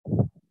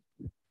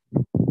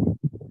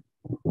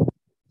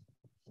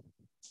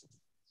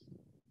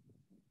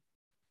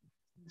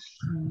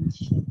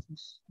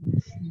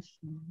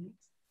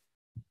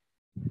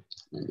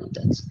 No, not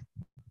that.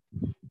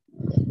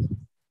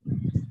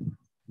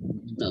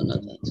 No,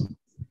 not that.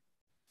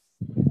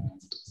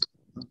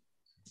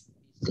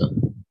 Go.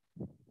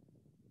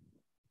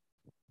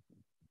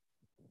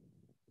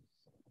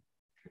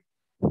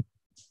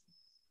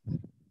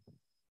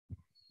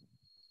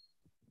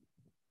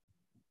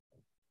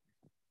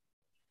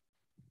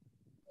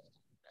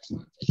 That's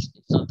not it.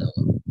 It's not that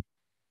one.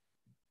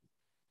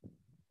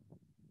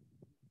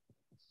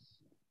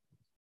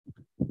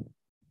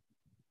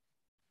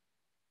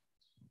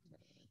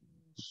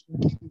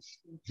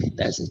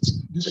 That's it.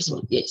 This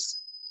one,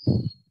 yes.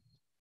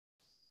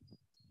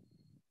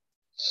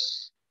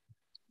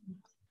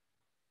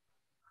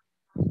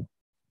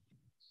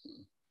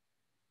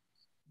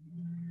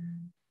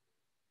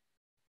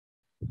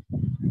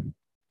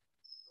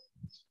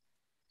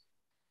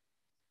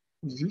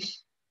 Is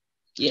this?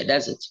 Yeah,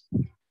 that's it.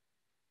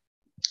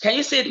 Can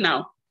you see it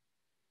now?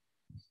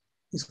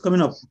 It's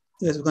coming up.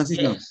 Yes, we can see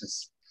it now.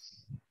 Yes.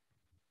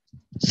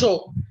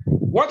 So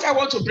what I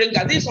want to bring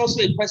out, this is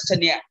also a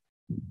questionnaire,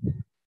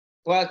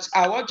 but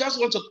I just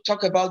want to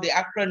talk about the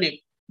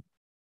acronym.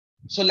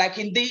 So like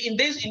in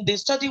the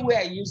study where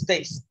I use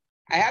this,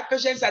 I have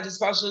patient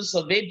satisfaction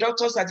survey,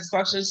 doctor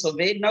satisfaction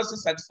survey, nurse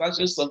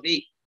satisfaction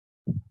survey.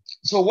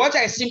 So what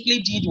I simply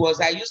did was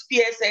I used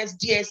PSS,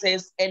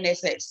 DSS,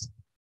 NSS.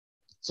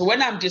 So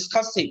when I'm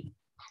discussing,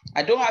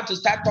 I don't have to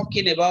start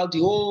talking about the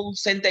whole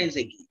sentence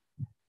again.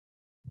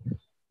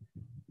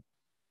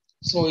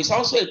 So it's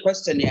also a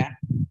questionnaire,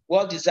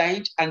 well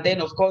designed, and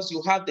then of course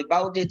you have the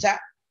biodata.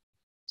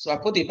 So I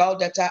put the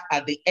biodata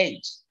at the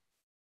end.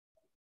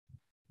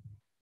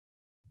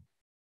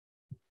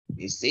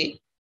 You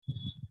see?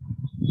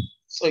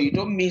 So you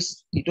don't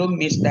miss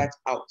that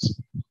out.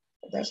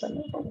 But that's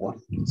another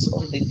one. It's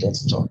on the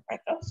desktop. I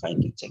can't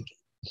find it again.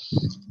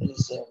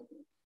 It's,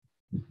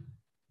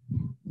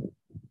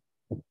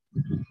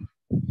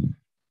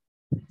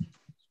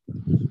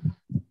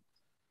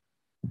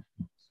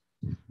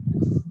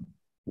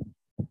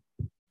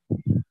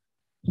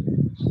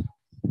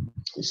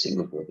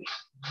 Singapore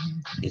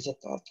is a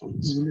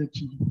PowerPoint.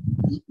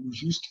 We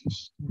used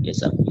this.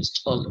 Yes, I've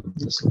used all of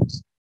this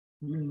ones.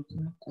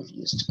 I've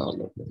used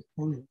all of them.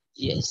 Oh,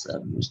 Yes,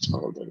 I've used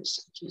all the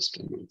research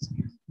instruments.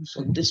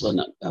 So this one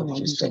I've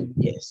used them,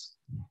 yes.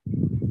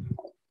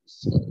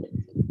 So,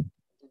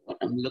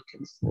 I'm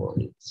looking for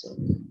it. It's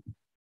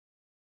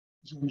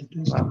on the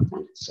desktop.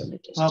 PowerPoint. So let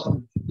us talk.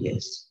 PowerPoint.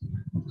 Yes.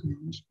 Okay,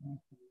 use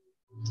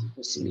PowerPoint.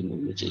 What's the name of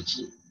it?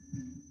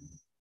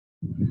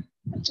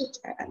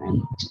 And I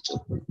need to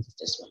open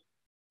this one.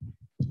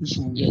 This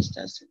one. Yes,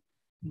 that's it.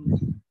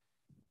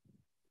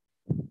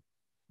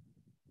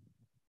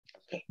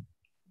 Okay.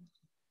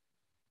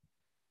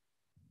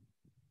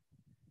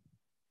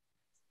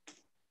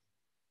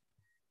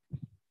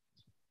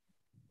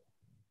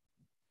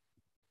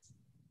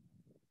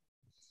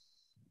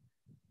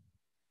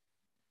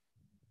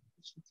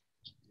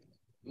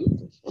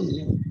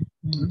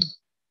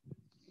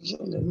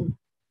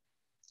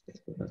 Let's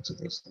go back to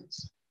those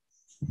things.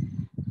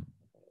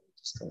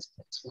 Discuss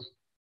that one.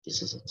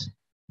 This is it.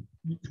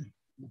 Okay.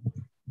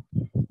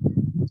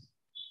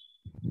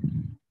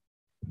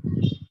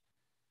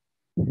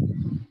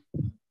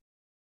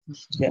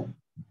 Yeah.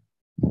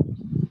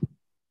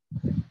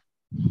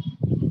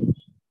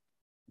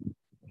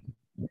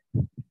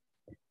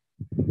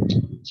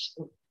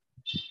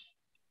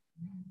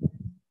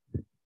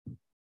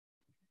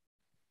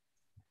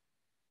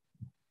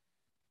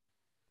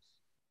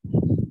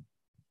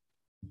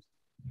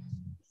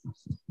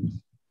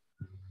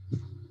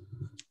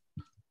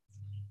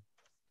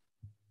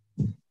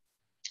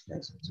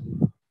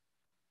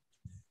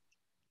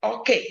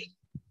 Okay.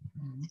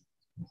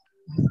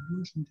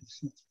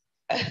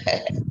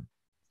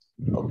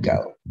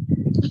 Okay.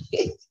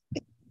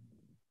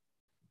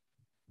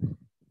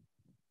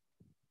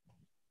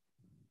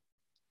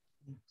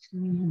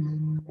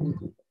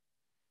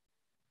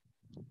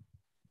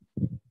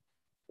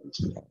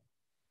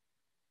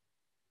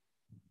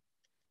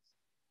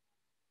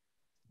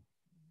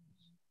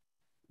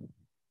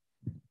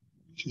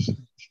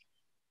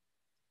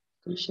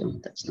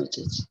 That's not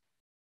it.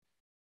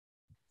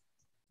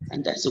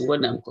 And that's the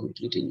one I'm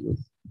concluding with.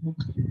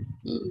 Okay.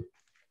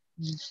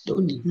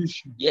 Don't need.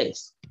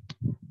 Yes.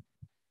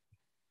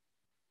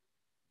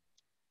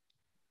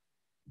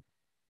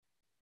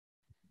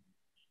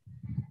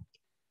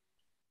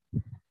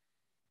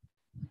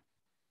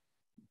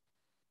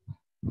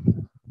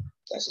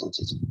 That's not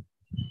it.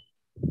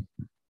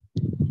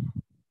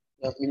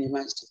 You have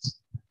minimized it.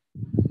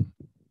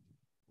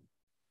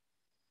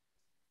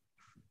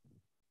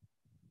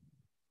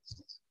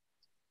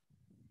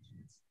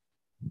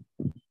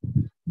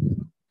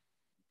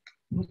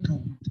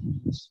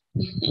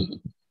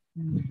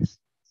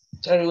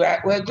 Sorry,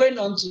 we're going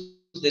on to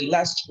the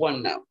last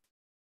one now.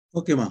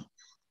 Okay, ma.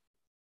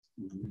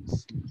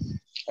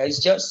 It's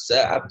just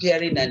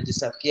appearing and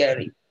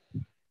disappearing.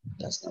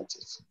 That's not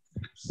it.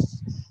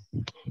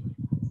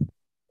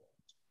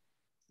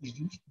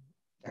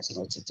 That's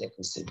not it. I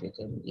can say okay,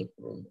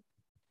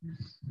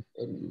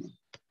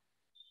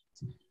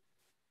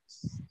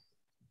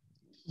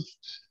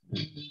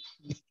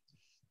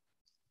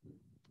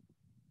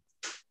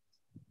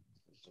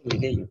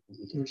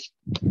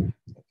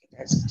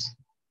 that's it.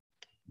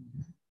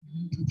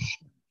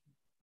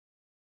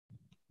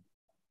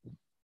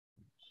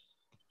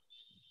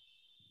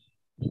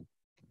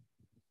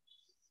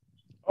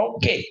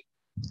 Okay.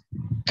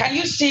 Can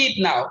you see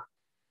it now?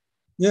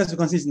 Yes, you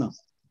can see it now.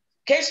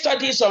 Case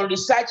studies on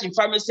research in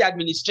pharmacy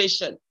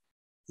administration.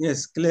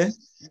 Yes, clear.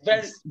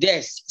 Very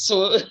yes.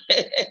 So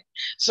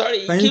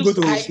sorry. Can you go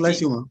to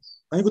slideshow, ma?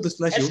 Can you go to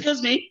slideshow?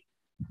 Excuse me?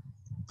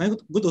 Can you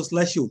go to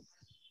slideshow?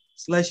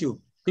 Slideshow.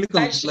 Click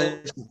on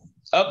slideshow.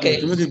 Okay.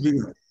 Yeah, to make it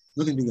bigger.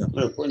 Make it bigger.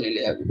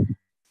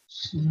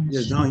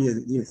 Yes, down here.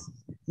 Yes.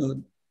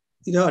 No,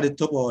 either at the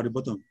top or at the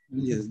bottom.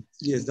 Yes.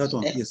 Yes, that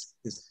one. Yes.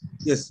 Yes.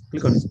 Yes.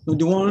 Click on it. No,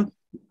 the one.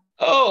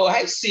 Oh,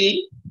 I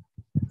see.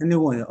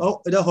 Anyone.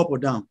 Oh, either up or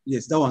down.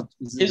 Yes, that one.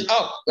 It's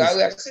up. Yes.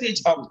 We have seen it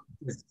up.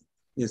 Yes.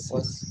 Yes.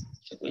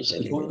 Yes.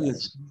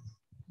 Yes.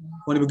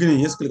 From the beginning,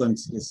 yes, click on it.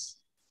 Yes.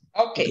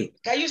 Okay.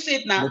 Can you see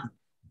it now?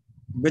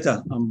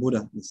 Better and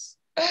Buddha. Yes.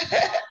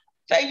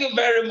 Thank you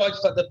very much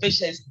for the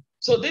patience.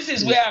 So this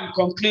is where I'm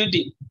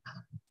concluding.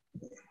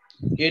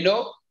 You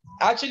know,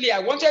 actually, I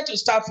wanted to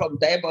start from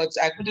there, but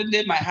I couldn't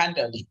lay my hand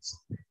on it.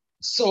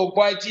 So,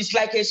 but it's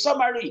like a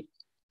summary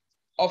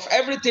of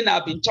everything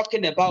I've been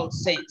talking about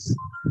since.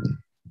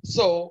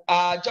 So,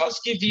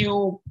 just give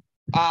you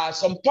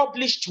some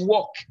published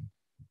work.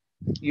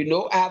 You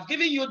know, I have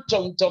given you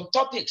some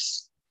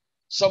topics,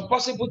 some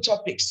possible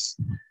topics,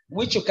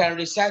 which you can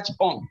research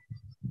on.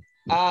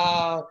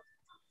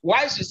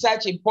 Why is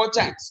research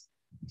important?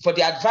 For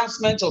the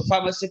advancement of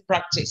pharmacy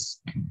practice.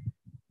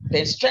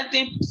 Then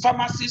strengthen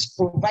pharmacists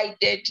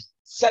provided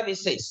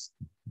services.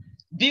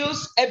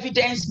 Builds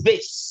evidence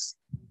base.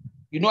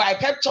 You know, I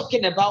kept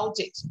talking about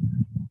it,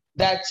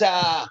 that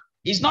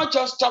it's not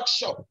just talk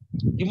show.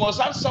 You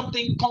must have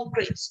something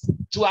concrete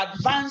to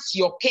advance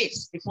your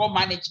case before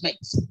management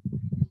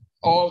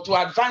or to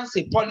advance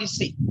a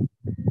policy.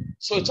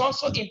 So it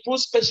also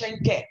improves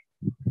patient care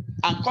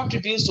and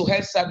contributes to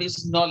health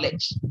service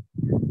knowledge.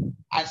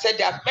 I said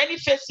there are many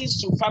phases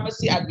to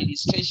pharmacy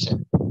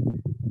administration,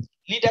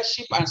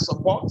 leadership and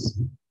support.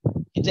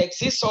 It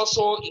exists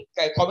also in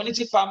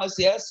community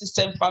pharmacy, health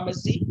system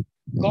pharmacy,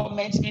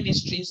 government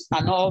ministries,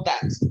 and all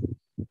that.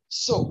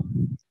 So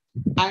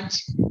And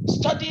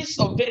studies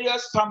of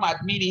various farm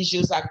admin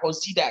issues are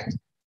considered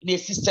in a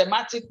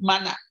systematic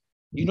manner.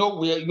 You know,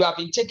 where you have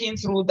been taken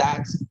through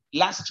that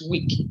last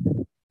week.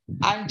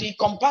 And it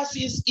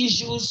encompasses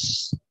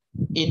issues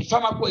in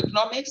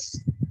pharmacoeconomics,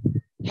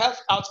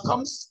 health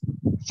outcomes,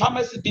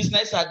 pharmacy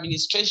business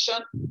administration.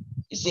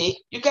 You see,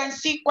 you can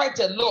see quite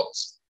a lot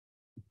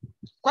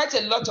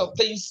of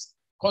things.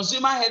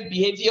 Consumer health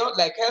behavior,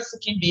 like health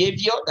seeking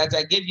behavior that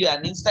I gave you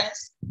an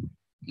instance,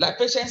 like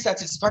patient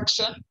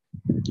satisfaction,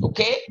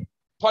 okay,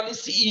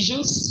 policy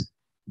issues,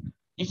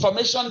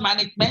 information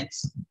management,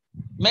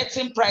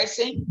 medicine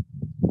pricing,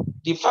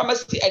 the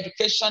pharmacy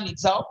education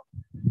itself,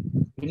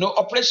 you know,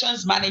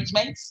 operations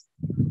management,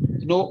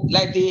 you know,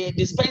 like the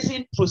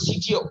dispensing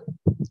procedure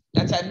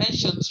that I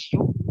mentioned to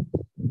you,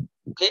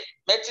 okay,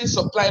 medicine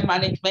supply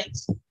management.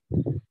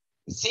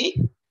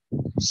 See,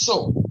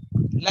 so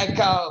like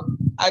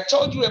I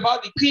told you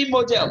about the Queen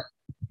model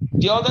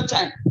the other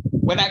time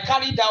when I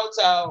carried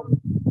out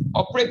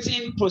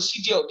operating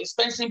procedure,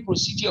 dispensing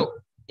procedure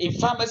in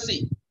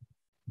pharmacy.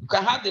 You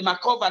can have the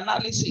Markov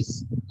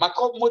analysis,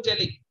 Markov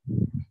modeling,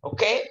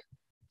 okay?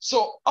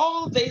 So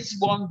all these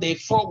ones, they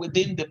fall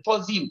within the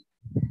purview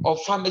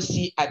of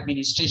pharmacy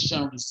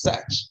administration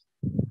research.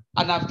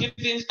 And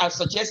I've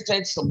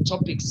suggested some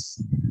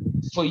topics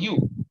for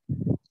you.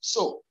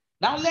 So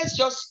now let's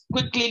just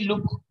quickly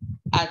look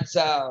at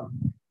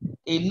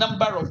a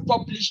number of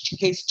published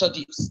case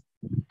studies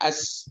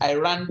as I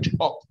round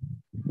up.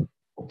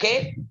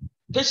 Okay,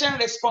 patient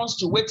response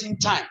to waiting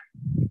time.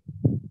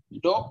 You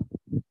know,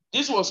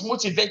 this was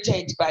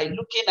motivated by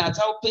looking at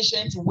how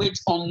patients wait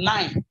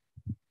online.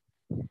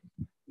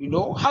 You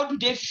know, how do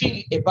they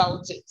feel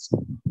about it?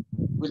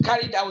 We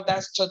carried out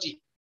that study,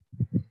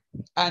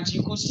 and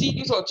you could see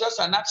this was just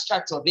an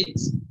abstract of it.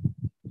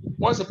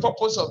 What's the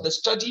purpose of the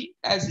study?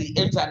 As the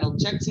aims and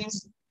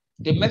objectives,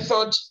 the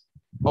method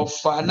of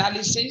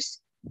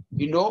analysis.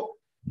 You know,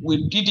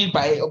 we did it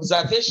by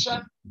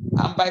observation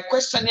and by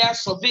questionnaire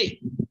survey.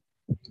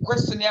 The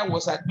questionnaire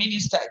was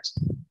administered.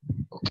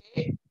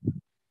 Okay,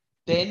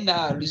 then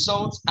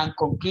results and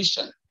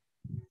conclusion.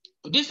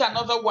 This is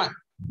another one.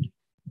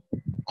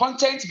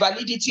 Content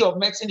validity of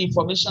medicine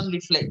information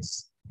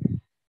leaflets.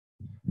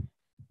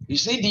 You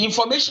see, the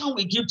information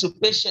we give to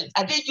patients,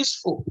 are they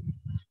useful?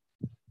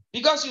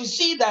 Because you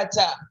see that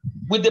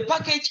with the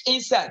package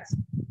insert,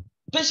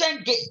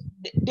 patient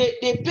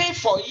they pay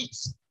for it.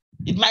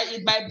 It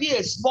might be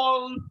a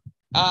small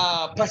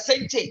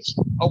percentage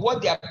of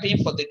what they are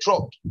paying for the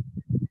drug.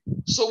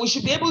 So we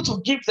should be able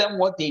to give them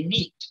what they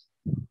need.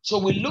 So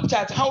we looked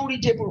at how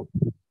readable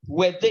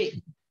were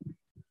they,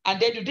 and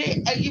then do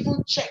they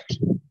even check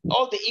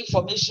all the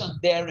information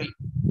therein.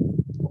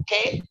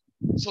 Okay,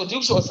 so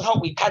this was how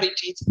we carried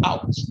it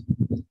out.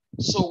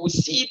 So we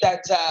see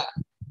that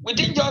we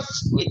didn't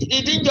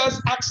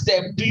just ask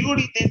them, do you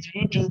read this, do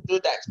you do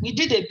that? We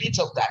did a bit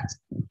of that.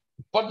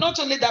 But not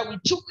only that, we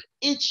took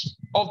each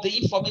of the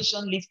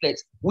information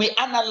leaflets, we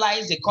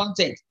analyzed the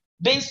content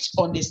based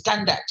on the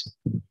standard,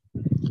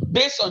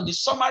 based on the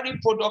summary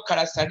product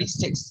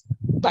characteristics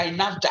by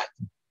NAFDAC.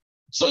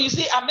 So you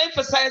see, I'm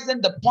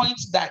emphasizing the point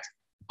that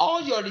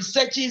all your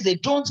researches, they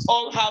don't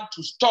all have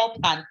to stop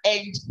and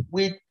end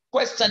with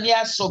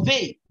questionnaire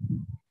survey.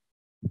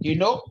 You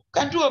know,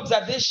 you can do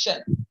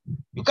observation.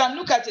 You can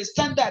look at a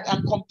standard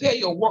and compare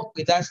your work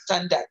with that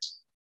standard.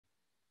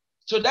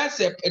 So that's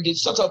the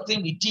sort of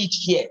thing we did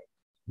here,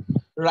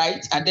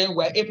 right? And then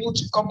we're able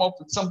to come up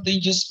with something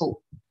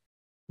useful.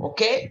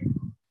 Okay?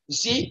 You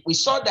see, we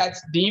saw that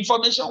the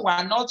information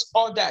were not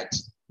ordered,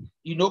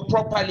 you know,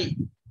 properly.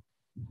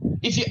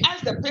 If you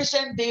ask the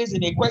patient this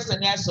in a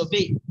questionnaire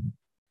survey,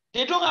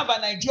 they don't have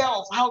an idea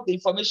of how the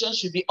information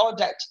should be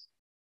ordered.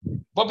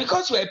 But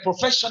because you're a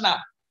professional,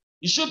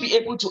 you should be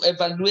able to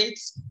evaluate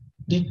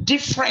the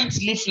different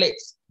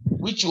leaflets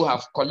which you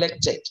have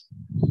collected.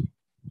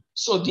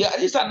 So there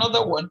is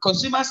another one,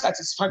 consumer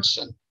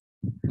satisfaction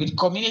with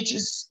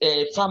communities,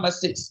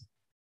 pharmacists.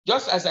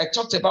 Just as I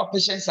talked about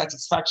patient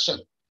satisfaction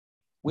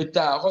with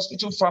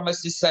hospital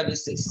pharmacy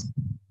services.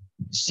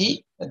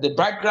 See, the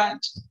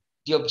background,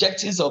 the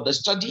objectives of the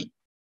study,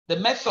 the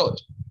method.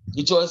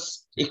 It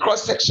was a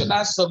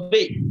cross-sectional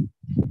survey.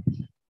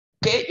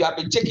 Okay, you have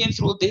been taken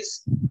through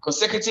this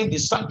consecutive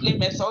sampling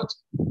method,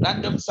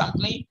 random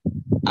sampling,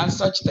 and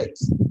such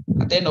things.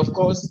 And then, of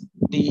course,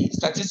 the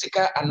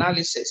statistical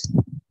analysis.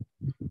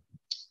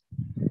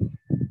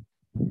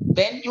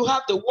 Then you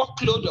have the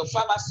workload of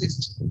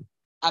pharmacists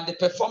and the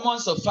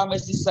performance of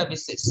pharmacy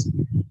services.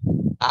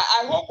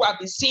 I hope we have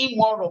been seeing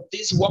more of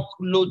this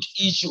workload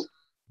issue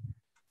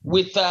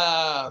with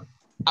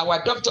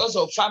our doctors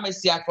of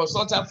pharmacy and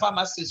consultant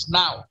pharmacists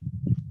now.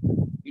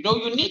 You know,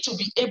 you need to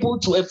be able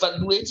to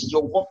evaluate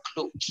your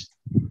workload.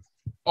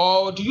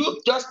 Or do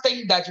you just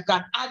think that you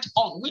can add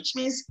on, which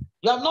means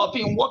you have not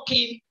been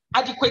working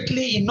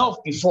adequately enough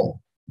before?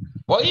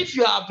 Or if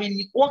you have been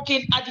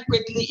working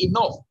adequately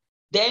enough,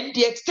 then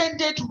the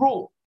extended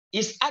role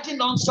is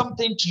adding on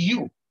something to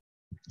you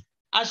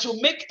and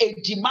should make a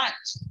demand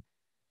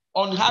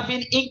on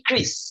having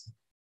increase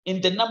in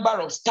the number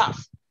of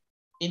staff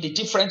in the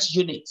different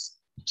units.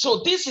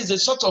 So this is a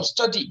sort of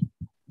study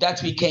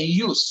that we can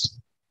use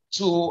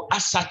to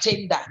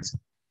ascertain that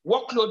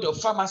workload of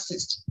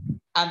pharmacists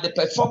and the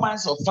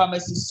performance of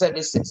pharmacy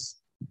services,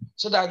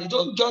 so that we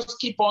don't just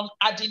keep on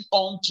adding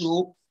on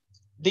to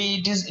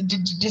the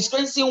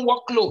dispensing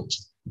workload,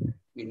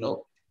 you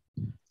know.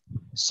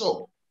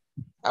 So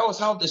that was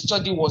how the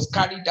study was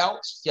carried out.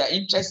 If you are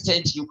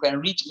interested, you can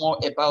read more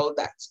about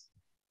that.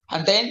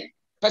 And then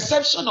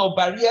perception of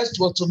barriers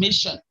to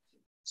automation,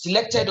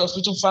 selected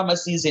hospital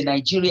pharmacies in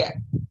Nigeria.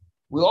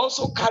 We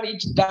also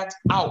carried that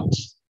out.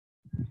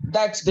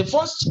 That there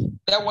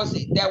was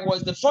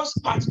the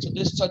first part to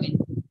this study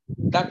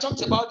that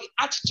talked about the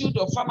attitude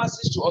of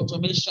pharmacists to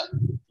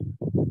automation.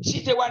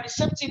 See, they were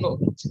receptive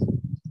of it.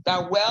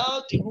 That,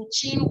 well, the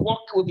routine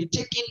work will be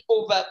taken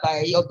over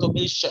by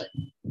automation.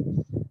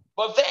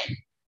 But then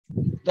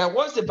there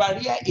was the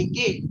barrier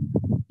again,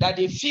 that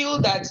they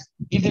feel that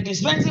if the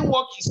dispensing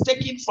work is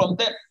taken from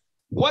them,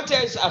 what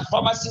else are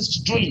pharmacists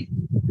doing?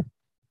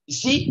 You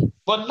see,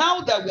 but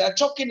now that we are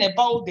talking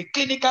about the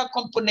clinical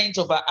component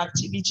of our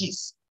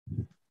activities,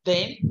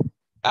 then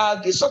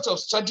this sort of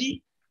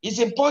study is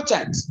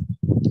important,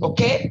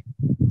 okay?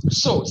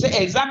 So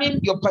examine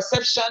your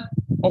perception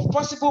of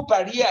possible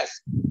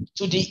barriers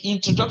to the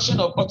introduction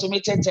of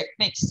automated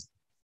techniques,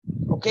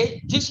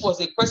 okay? This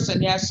was a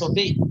questionnaire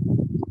survey,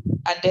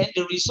 and then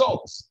the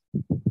results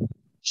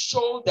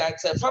show that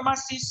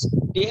pharmacists,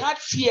 they had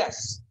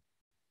fears,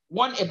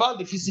 one about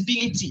the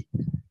feasibility,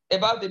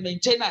 about the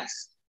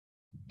maintenance,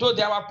 though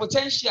there were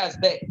potentials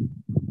there,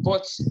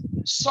 but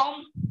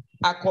some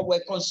were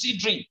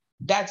considering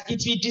that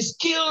it will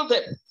de-skill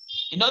them.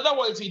 In other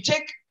words, we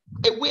take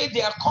away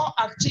their core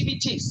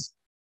activities,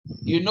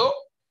 you know.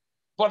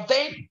 But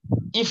then,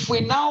 if we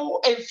now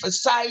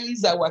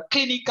emphasize our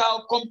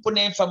clinical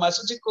component,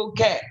 pharmaceutical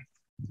care,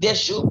 there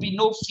should be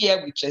no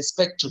fear with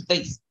respect to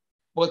this.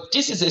 But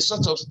this is a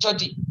sort of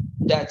study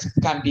that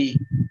can be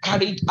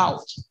carried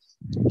out.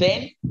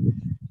 Then,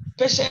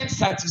 patient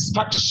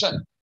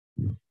satisfaction,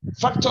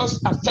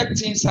 factors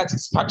affecting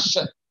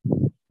satisfaction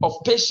of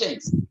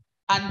patients.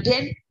 And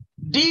then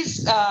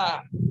these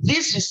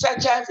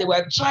researchers, they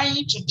were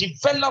trying to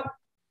develop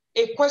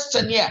a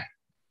questionnaire,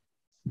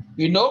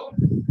 you know.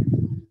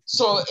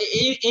 So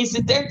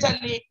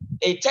incidentally,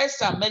 a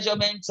test and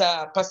measurement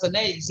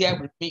personnel is here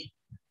with me.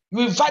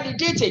 We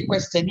validate a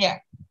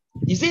questionnaire.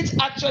 Is it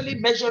actually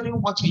measuring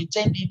what we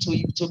intend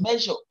it to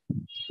measure?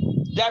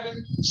 There have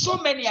been so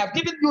many. I've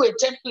given you a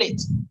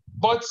template,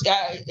 but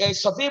a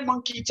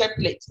SurveyMonkey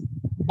template.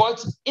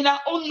 But in our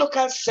own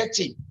local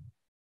setting,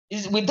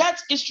 will that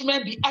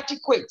instrument be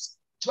adequate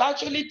to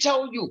actually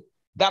tell you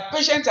that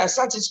patients are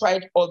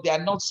satisfied or they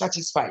are not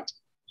satisfied?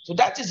 So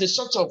that is a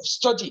sort of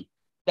study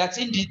that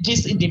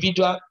this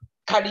individual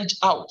carried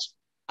out.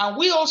 And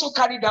we also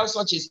carried out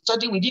such a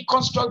study. We did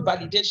construct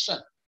validation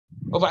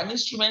of an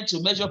instrument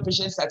to measure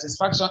patient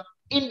satisfaction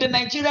in the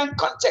Nigerian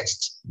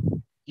context,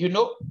 you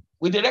know,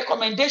 with the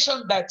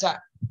recommendation that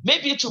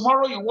maybe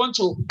tomorrow you want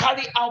to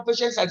carry out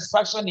patient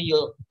satisfaction in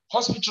your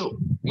hospital,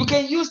 you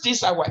can use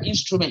this, our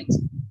instrument.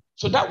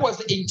 So that was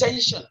the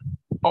intention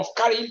of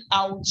carrying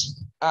out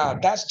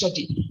that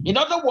study. In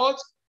other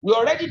words, we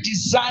already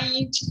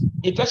designed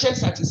a patient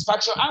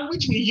satisfaction, and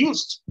which we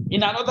used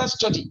in another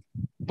study.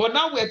 But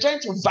now we're trying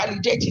to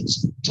validate it,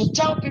 to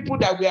tell people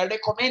that we are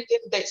recommending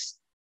this,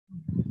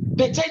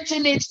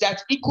 patenting it,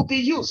 that it could be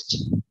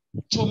used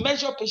to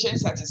measure patient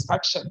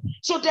satisfaction.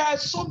 So there are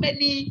so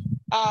many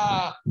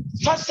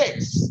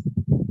facets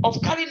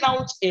of carrying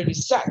out a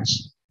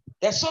research.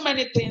 There's so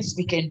many things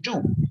we can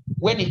do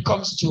when it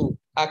comes to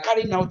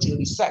carrying out a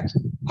research.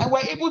 And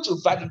we're able to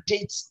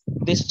validate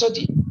the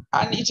study.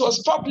 And it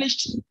was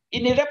published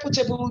in a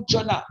reputable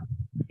journal,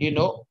 you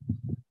know.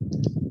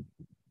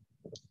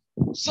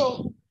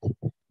 So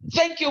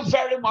thank you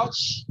very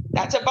much.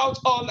 That's about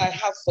all I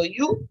have for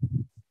you.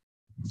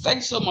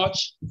 Thanks so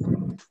much.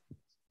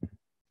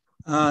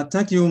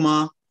 Thank you,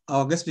 Ma,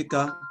 our guest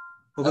speaker,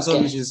 Professor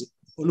Mrs.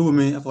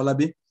 Oluwumi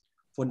Afolabi,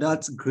 for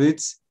that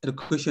great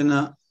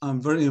educational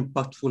and very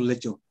impactful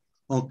lecture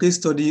on case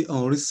study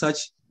on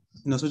research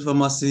in hospital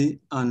pharmacy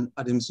and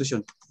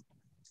administration.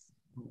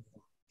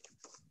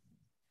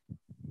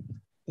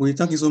 We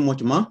thank you so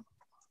much, Ma.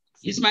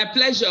 It's my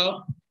pleasure.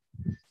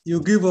 You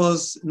give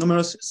us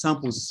numerous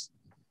samples,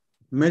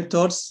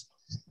 methods,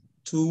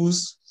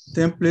 tools,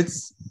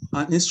 templates,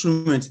 and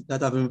instruments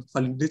that have been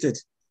validated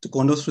to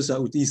conduct research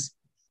with ease.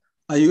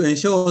 And you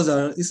ensure us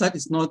that research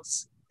is not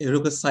a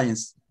rocket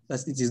science,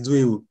 that it is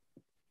doable.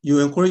 You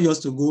encourage us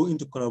to go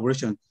into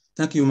collaboration.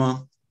 Thank you, Ma.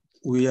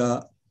 We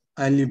are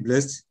highly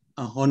blessed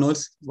and honored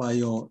by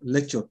your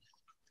lecture.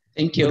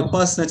 Thank you. For the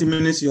past 90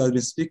 minutes, you have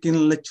been speaking,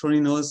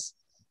 lecturing us.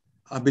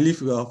 I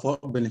believe we are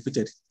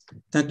benefited.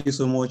 Thank you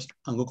so much,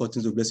 and God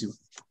continue to bless you.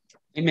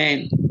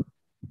 Amen.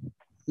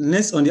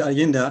 Next on the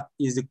agenda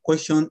is the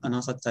question and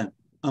answer time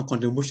and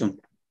contribution.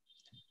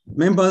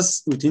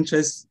 Members with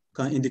interest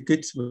can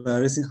indicate by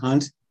raising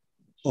hand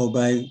or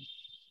by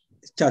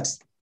chat.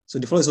 So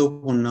the floor is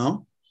open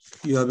now.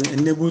 You have been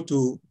enabled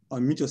to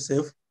unmute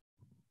yourself.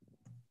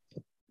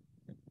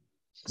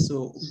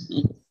 So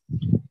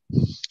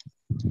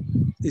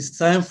it's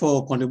time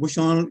for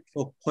contribution,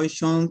 for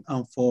question,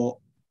 and for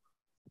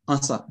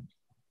answer.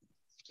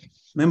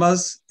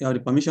 Members, you have the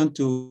permission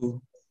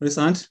to raise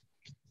hand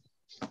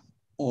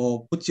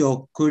or put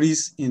your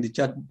queries in the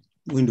chat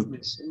window.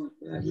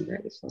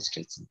 Very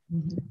frustrating.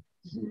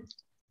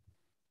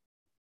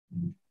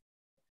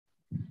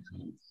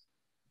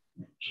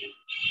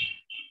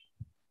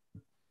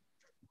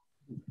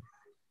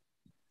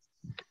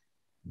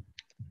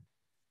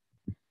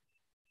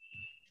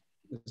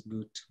 Let's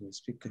go to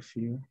speaker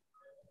view.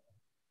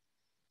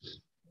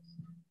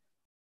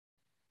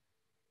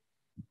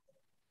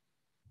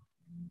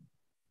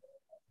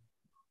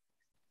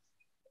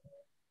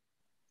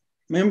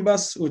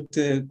 Members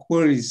with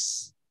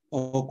queries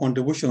or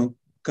contribution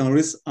can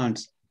raise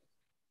hands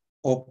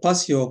or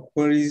pass your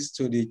queries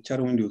to the chat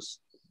windows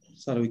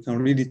so that we can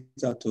read it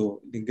out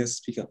to the guest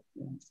speaker.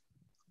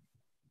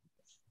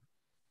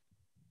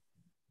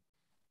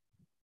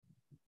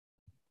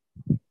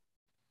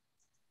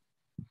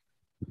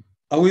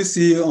 I will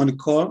see you on the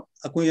call.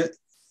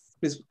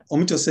 Please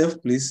unmute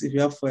yourself, please, if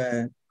you have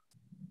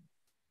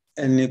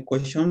any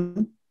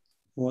question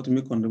or want to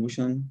make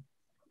contribution.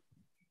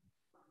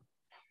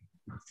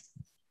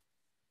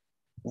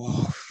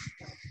 Wow.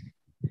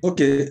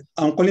 Okay,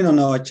 I'm calling on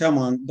our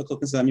chairman, Dr.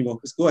 Quincy Amibo.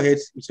 Please go ahead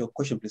with your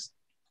question, please.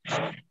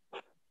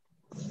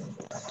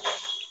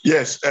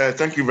 Yes,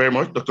 thank you very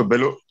much, Dr.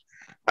 Bello.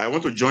 I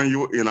want to join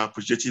you in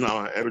appreciating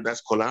our erudite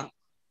scholar,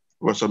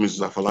 Professor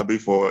Mrs. Afolabi,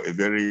 for a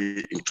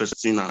very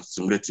interesting and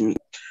stimulating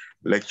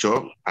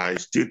lecture. I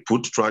still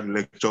put throughout the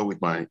lecture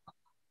with my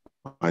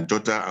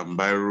daughter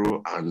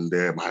Ambiru, and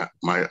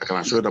I can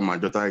assure you that my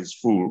daughter is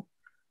full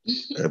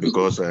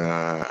because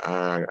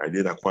I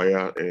did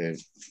acquire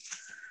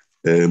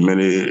a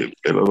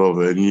lot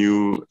of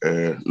new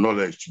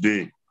knowledge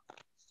today.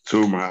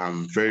 So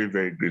I'm very,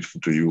 very grateful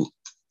to you.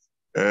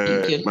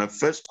 My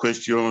first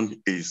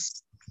question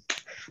is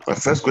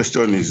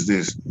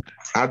this: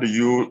 how do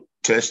you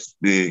test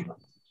the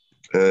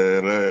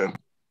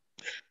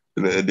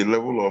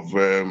level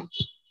of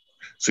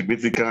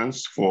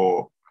significance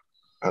for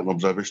an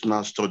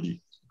observational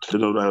study? I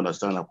don't know if I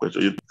understand that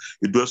question.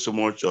 You do so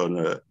much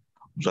on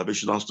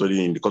observational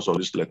study in the course of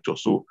this lecture.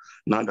 So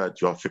now that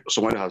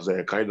someone has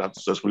carried out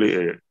successfully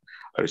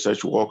a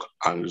research work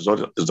and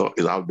result is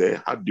out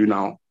there, how do you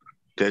now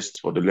test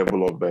for the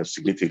level of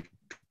significance?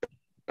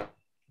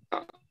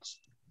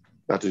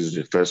 That is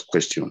the first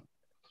question.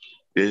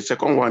 The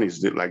second one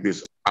is like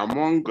this: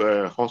 among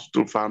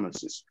hospital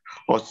pharmacists,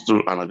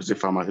 hospital and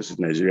administrative pharmacists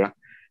in Nigeria,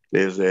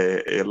 there's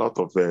a lot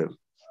of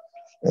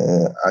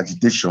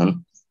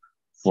agitation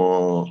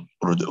for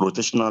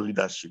rotational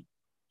leadership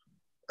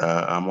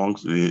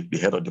amongst the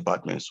head of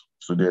departments.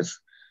 So there's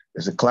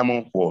a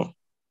clamor for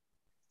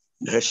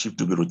the headship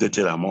to be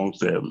rotated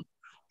amongst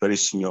very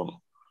senior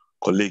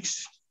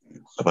colleagues,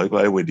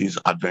 particularly with this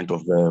advent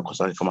of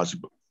consulting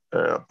pharmacy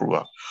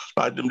approval.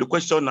 But the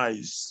question now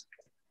is,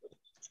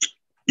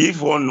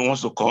 if one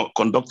wants to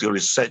conduct a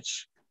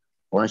research,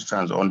 for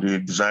instance, on the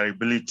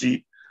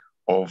desirability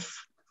of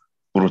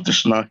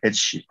rotational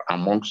headship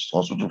amongst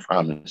hospital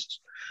pharmacists,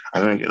 I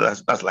think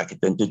that's like a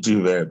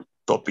tentative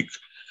topic,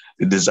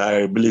 the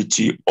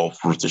desirability of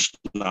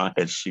rotational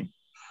headship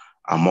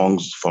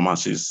amongst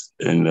pharmacists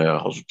in the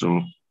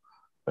hospital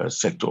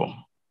sector.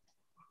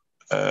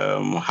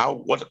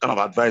 What kind of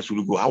advice will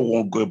you go? How will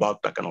one go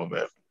about that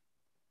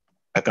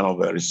kind of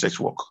research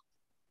work?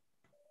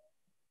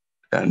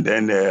 And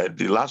then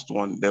the last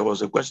one, there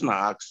was a question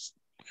I asked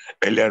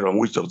earlier on,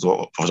 which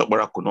Professor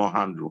Bora could not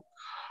handle.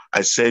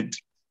 I said,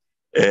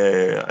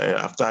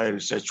 after a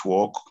research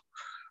work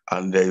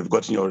and you've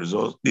gotten your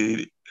results,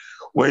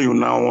 when you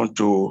now want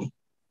to,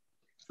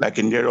 like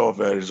in the area of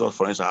results,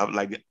 for instance, have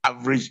like the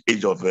average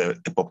age of a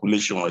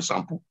population or a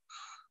sample.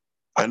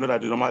 I know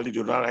that they normally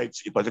do not write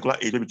a particular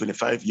age, maybe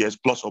 25 years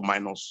plus or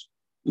minus,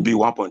 be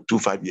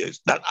 1.25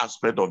 years. That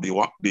aspect of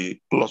the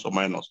plus or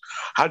minus.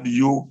 How do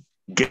you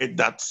get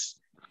that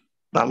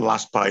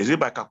last part? Is it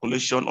by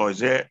calculation, or is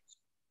there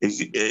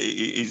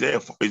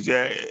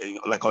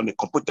like on the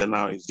computer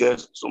now? Is there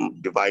some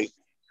device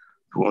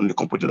on the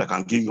computer that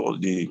can give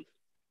you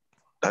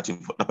that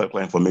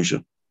particular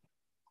information?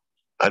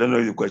 I don't know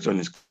if the question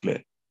is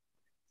clear.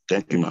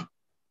 Thank you, ma'am.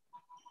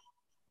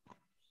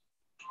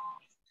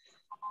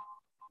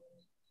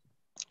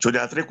 So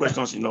there are three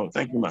questions,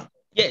 Thank you, ma'am.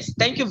 Yes,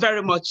 thank you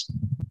very much.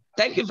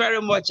 Thank you very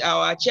much,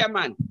 our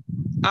chairman.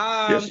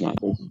 Yes, ma'am.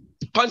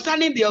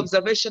 Concerning the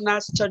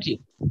observational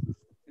study,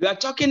 we are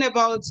talking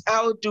about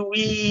how do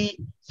we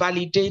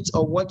validate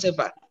or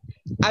whatever.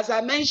 As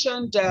I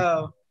mentioned,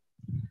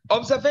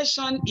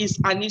 observation is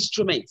an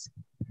instrument,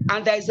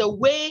 and there is a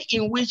way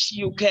in which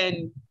you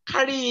can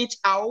carry it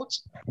out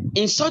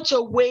in such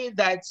a way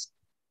that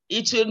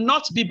it will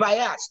not be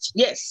biased.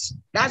 Yes,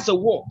 that's the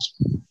word.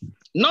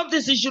 Not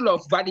this issue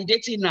of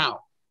validating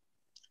now.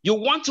 You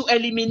want to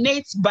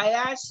eliminate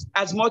bias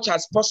as much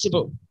as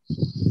possible.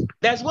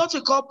 There's what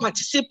we call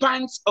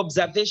participant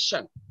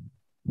observation.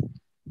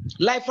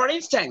 Like, for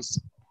instance,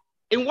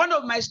 in one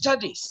of my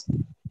studies,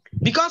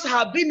 because I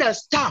have been a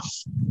staff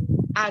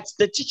at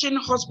the teaching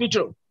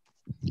hospital,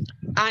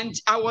 and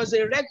I was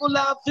a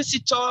regular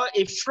visitor,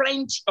 a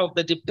friend of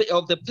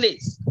the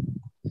place.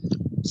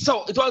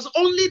 So it was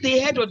only the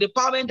head of the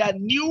department that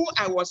knew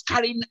I was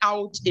carrying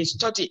out a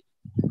study.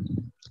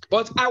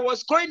 But I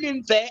was going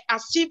in there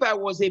as if I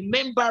was a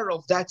member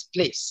of that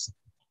place.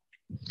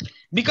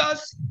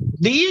 Because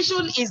the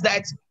issue is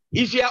that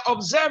if you are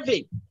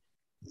observing,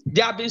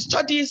 there have been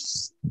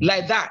studies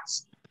like that,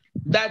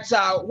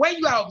 when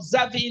you are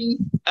observing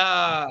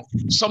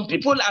some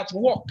people at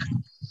work,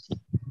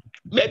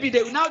 maybe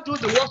they will now do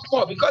the work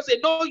more because they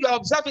know you are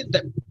observing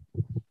them.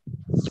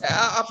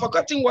 I've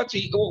forgotten what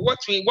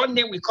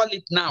name we call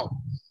it now.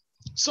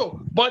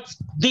 So, but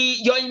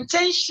your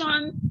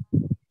intention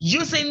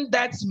using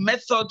that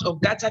method of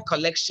data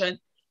collection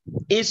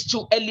is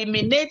to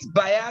eliminate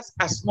bias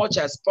as much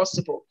as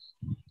possible.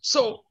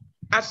 So,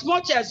 as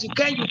much as you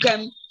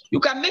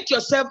can make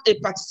yourself a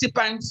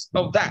participant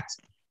of that.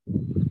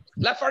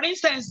 Like, for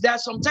instance, there are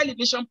some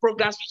television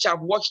programs which I've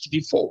watched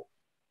before,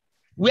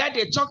 where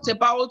they talked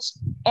about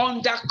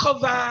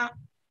undercover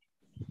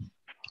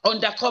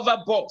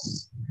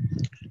boss.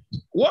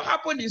 What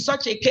happened in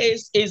such a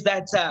case is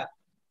that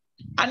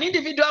an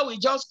individual will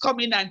just come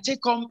in and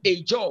take on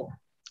a job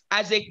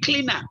as a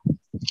cleaner,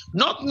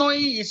 not knowing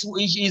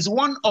he's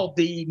one of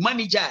the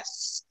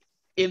managers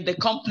in the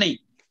company.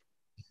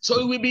 So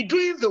he will be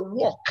doing the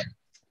work.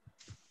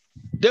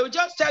 They will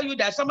just tell you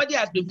that somebody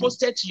has been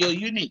posted to your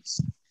unit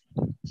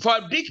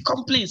for big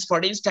complaints,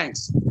 for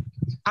instance,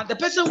 and the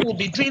person will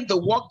be doing the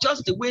work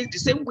just the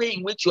same way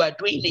in which you are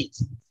doing it.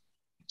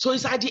 So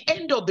it's at the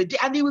end of the day,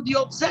 and he will be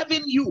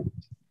observing you.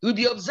 He will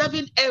be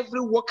observing every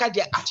worker,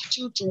 their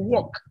attitude to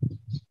work.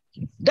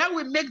 That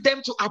will make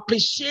them to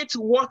appreciate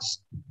what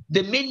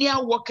the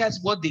menial workers,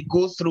 what they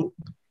go through.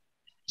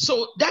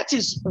 So that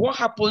is what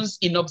happens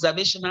in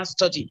observational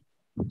study.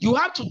 You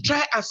have to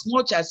try as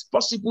much as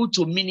possible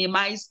to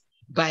minimize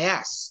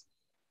bias.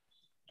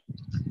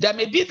 There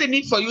may be the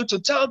need for you to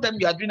tell them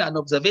you are doing an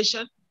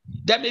observation.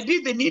 There may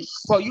be the need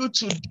for you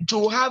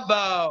to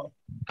have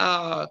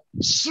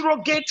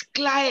surrogate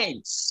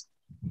clients.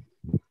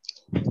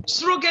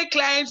 Surrogate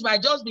clients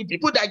might just be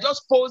people that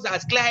just pose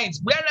as clients,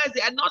 whereas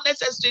they are not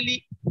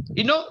necessarily,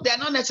 they are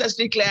not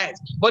necessarily clients,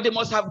 but they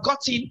must have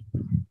gotten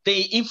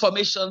the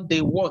information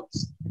they want.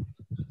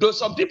 Though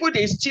some people,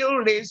 they still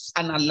raise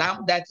an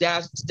alarm that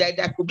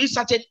there could be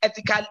certain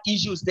ethical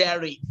issues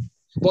therein,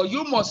 but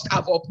you must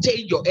have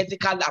obtained your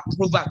ethical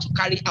approval to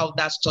carry out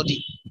that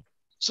study.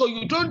 So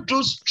you don't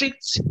do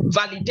strict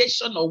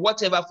validation or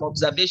whatever for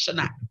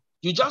observational.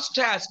 You just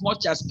try as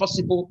much as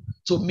possible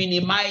to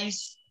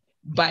minimize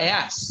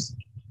bias.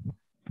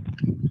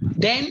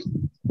 Then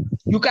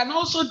you can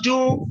also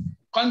do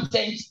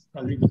content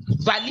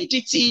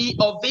validity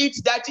of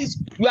it. That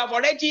is, you have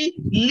already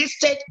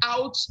listed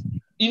out.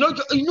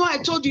 I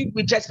told you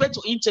with respect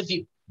to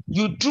interview,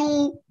 you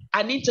do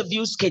an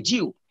interview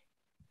schedule.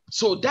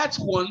 So that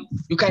one,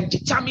 you can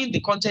determine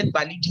the content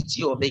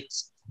validity of it.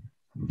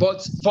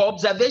 But for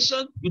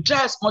observation, you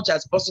try as much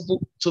as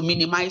possible to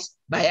minimize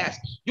bias.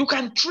 You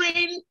can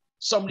train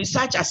some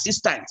research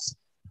assistants.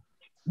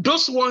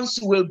 Those ones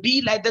will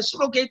be like the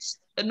surrogates,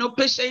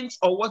 patients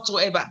or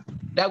whatsoever,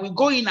 that will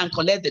go in and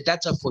collect the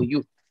data for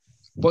you.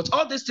 But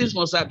all these things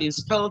must have been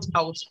spelled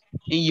out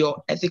in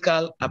your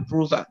ethical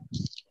approval.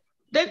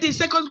 Then the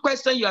second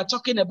question, you are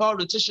talking about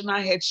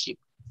rotational headship.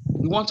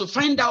 You want to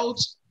find out,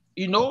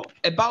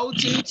 about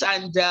it.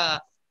 And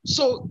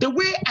so the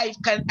way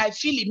I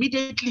feel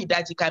immediately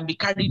that it can be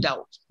carried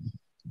out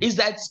is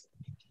that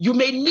you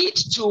may need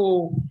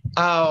to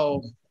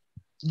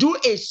do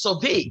a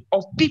survey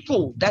of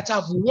people that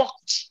have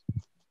worked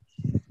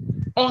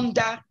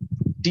under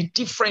the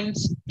different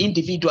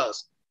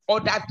individuals, or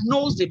that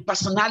knows the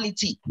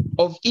personality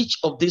of each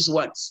of these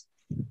ones.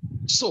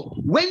 So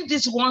when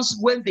these ones,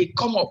 when they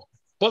come up,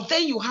 but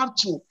then you have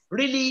to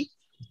really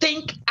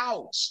think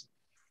out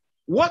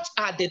what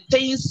are the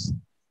things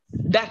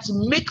that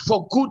make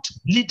for good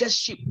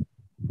leadership.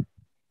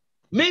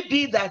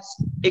 Maybe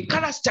that's a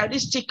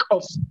characteristic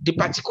of the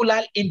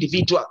particular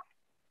individual.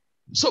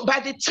 So by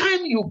the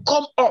time you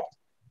come up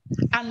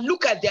and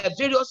look at their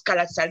various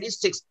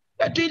characteristics,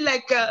 you're doing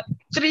like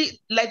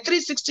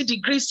 360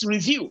 degrees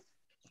review.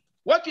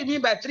 What we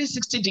mean by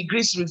 360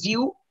 degrees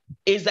review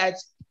is that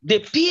the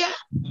peer,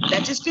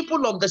 that is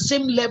people on the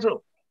same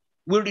level,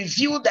 will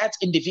review that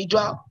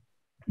individual.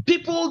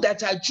 People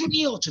that are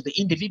junior to the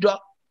individual,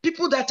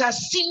 people that are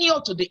senior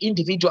to the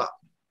individual.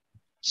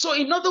 So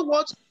in other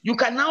words, you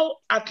can now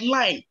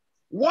outline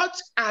what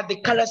are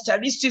the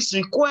characteristics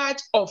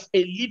required of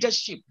a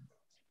leadership,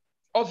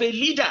 of a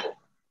leader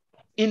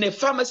in a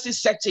pharmacy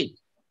setting.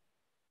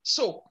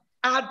 So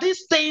are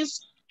these things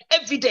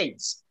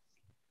evident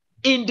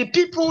in the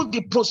people,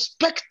 the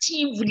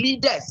prospective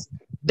leaders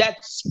that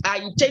are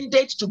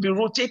intended to be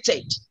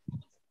rotated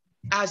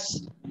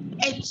as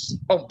heads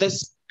of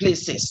these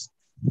places?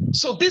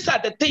 So these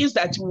are the things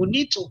that you will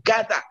need to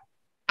gather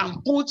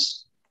and put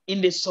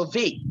in the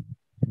survey.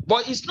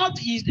 But it's not,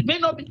 it may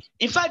not be,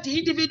 in fact, the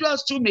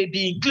individuals too may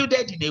be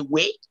included in a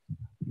way.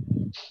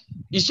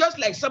 It's just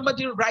like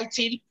somebody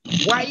writing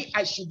why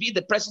I should be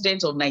the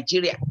president of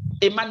Nigeria,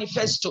 a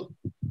manifesto.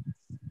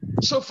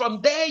 So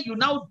from there, you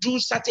now do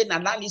certain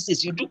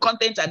analysis, you do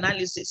content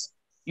analysis.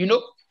 You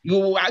know,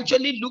 you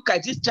actually look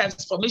at this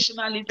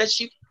transformational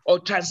leadership or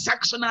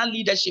transactional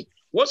leadership.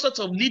 What sort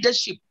of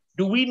leadership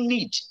do we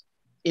need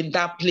in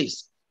that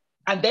place?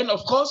 And then,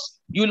 of course,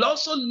 you'll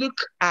also look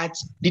at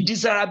the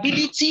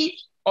desirability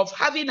of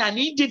having an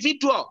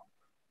individual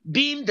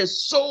being the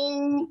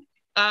sole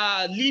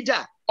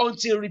leader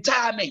until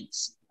retirement.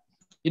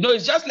 You know,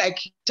 it's just like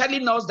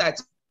telling us that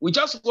we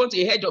just want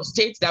a head of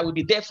state that will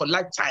be there for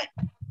lifetime.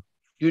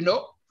 You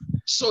know,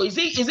 so is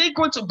it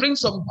going to bring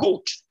some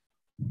good,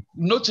 you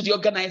know, to the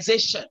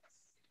organization?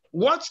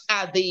 What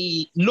are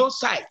the low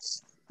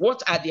sides?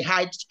 What are the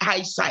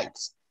high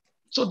sides?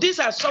 So these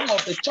are some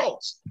of the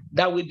thoughts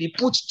that will be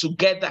put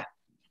together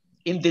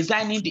in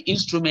designing the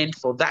instrument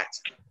for that.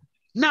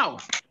 Now,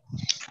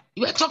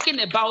 you are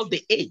talking about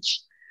the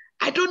age.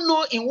 I don't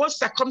know in what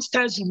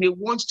circumstance you may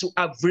want to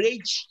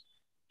average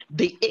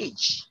the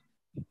age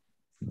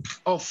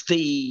of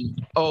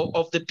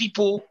the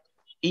people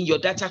in your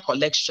data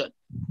collection.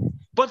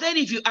 But then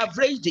if you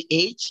average the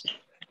age,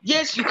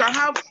 yes, you can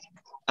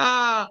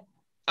have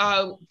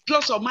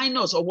plus or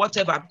minus or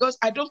whatever, because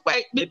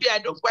maybe I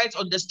don't quite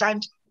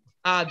understand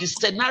the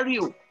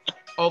scenario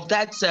of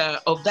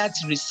that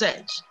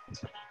research.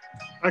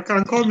 I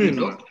can come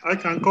in. I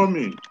can come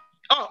in.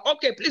 Oh,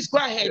 okay. Please go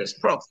ahead, yes.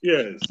 Prof.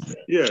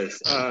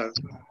 Yes.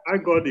 I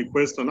got the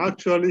question.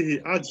 Actually, he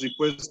asked the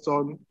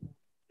question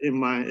in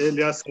my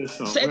earlier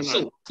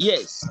session.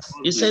 Yes,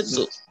 he said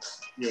so.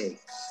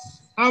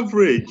 Yes.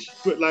 Average,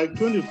 like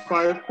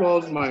 25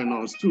 plus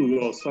minus 2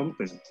 or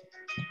something.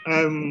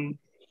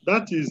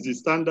 That is the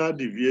standard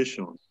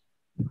deviation.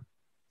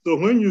 So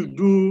when you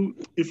do,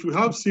 if you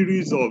have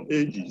series of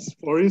ages,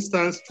 for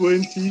instance,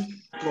 20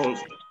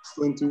 plus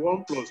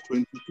 21 plus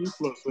 22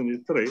 plus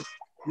 23,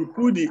 you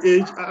put the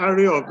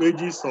array of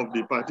ages of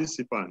the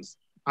participants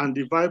and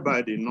divide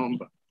by the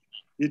number.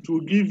 It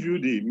will give you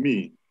the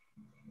mean.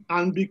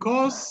 And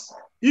because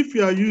if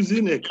you are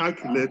using a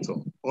calculator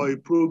or a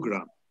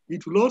program,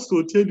 it will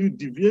also tell you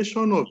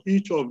deviation of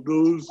each of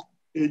those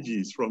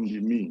ages from the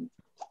mean.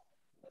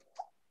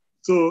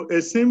 So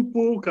a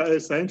simple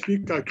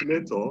scientific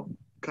calculator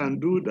can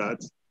do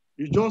that.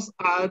 You just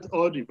add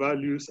all the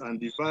values and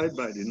divide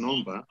by the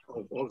number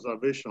of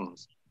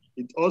observations.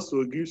 It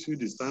also gives you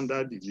the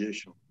standard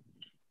deviation.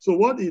 So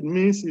what it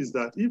means is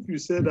that if you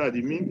say that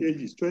the mean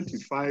age is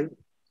 25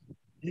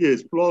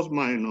 years plus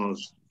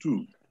minus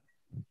 2,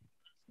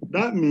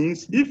 that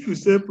means if you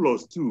say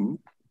plus 2,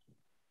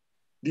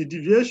 the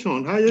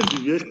deviation, highest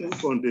deviation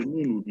from the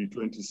mean will be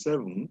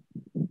 27,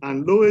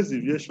 and lowest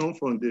deviation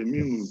from the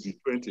mean will be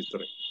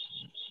 23.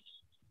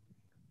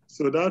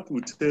 So that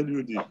will tell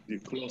you the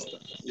cluster.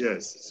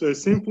 Yes, so a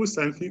simple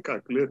scientific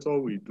calculator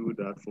will do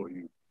that for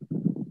you.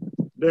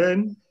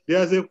 Then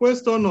there's a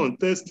question on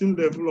testing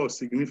level of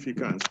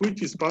significance,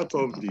 which is part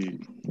of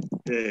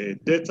the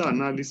data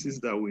analysis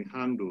that we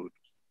handled.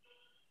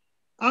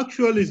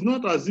 Actually, it's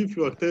not as if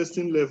you're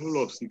testing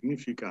level of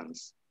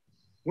significance.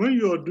 When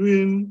you're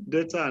doing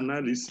data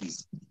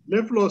analysis,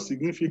 level of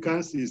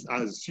significance is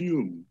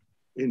assumed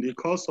in the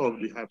course of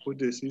the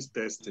hypothesis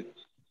testing.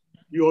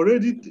 You're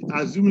already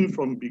assuming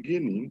from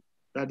beginning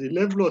that the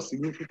level of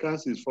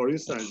significance is, for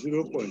instance,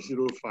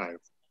 0.05,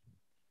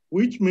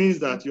 which means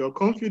that your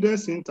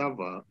confidence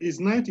interval is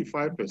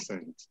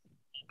 95%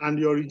 and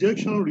your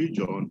rejection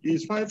region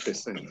is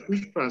 5%,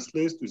 which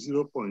translates to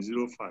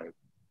 0.05.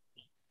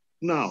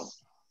 Now,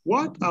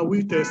 what are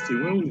we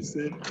testing when we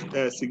say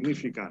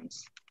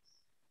significance?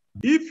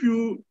 If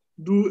you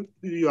do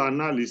your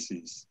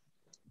analysis,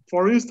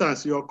 for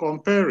instance, you're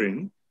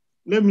comparing,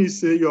 let me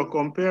say you're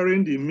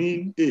comparing the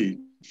mean age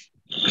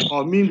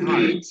or mean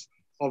height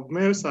of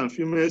males and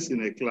females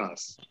in a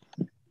class.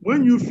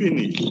 When you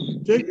finish,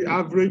 take the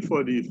average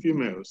for the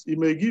females. It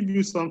may give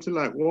you something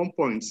like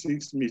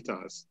 1.6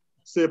 meters,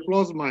 say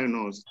plus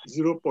minus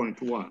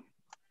 0.1.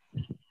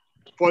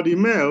 For the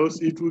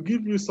males, it will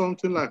give you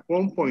something like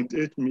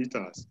 1.8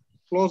 meters,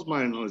 plus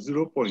minus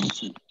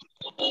 0.2.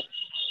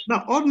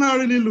 Now,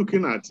 ordinarily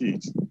looking at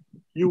it,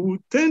 you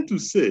would tend to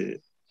say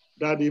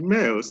that the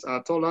males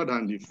are taller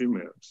than the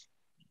females.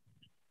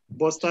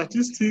 But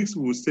statistics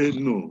will say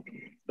no,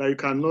 that you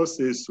cannot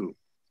say so.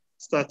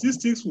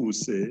 Statistics will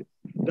say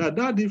that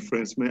that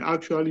difference may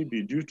actually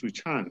be due to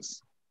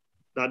chance,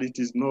 that it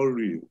is not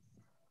real.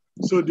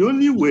 So the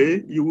only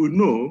way you will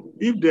know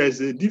if there's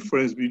a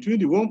difference between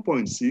the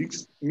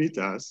 1.6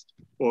 meters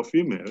for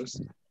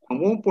females and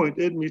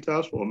 1.8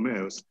 meters for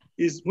males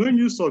is when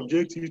you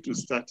subject it to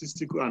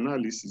statistical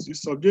analysis, you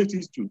subject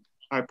it to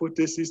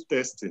hypothesis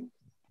testing.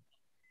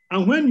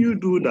 And when you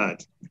do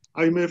that,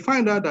 you may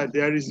find out that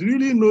there is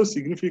really no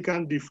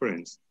significant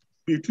difference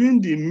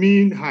between the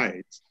mean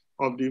height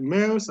of the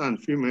males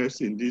and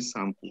females in this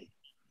sample,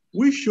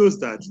 which shows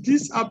that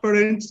this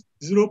apparent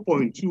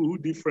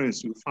 0.2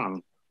 difference you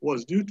found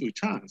was due to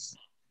chance.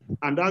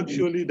 and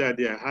actually that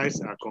their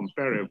heights are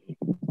comparable.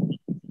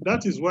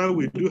 That is why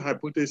we do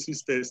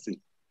hypothesis testing,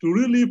 to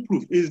really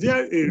prove, is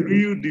there a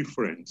real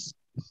difference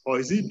or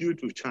is it due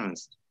to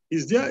chance?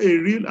 Is there a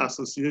real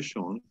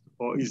association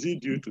or is it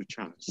due to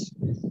chance?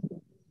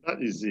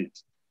 That is it.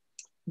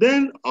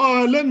 Then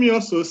let me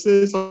also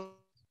say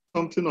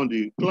something on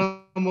the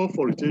clamor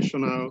for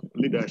rotational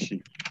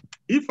leadership.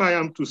 If I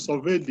am to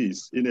survey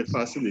this in a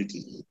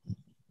facility,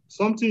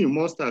 something you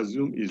must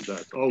assume is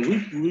that, or we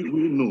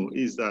know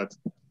is that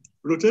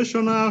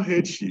rotational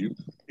headship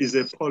is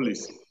a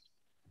policy.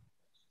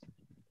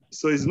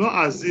 So it's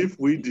not as if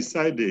we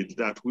decided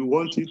that we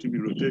want it to be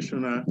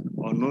rotational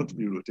or not to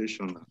be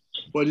rotational,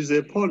 but it's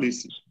a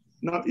policy.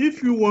 Now,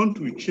 if you want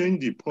to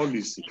change the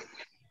policy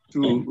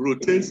to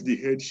rotate the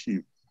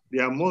headship,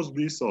 there must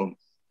be some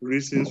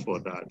reasons for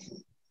that.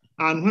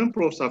 And when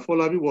Professor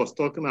Folabi was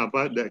talking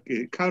about like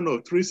a kind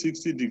of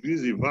 360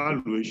 degrees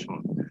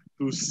evaluation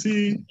to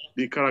see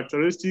the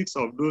characteristics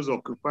of those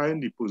occupying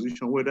the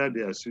position, whether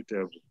they are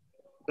suitable,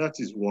 that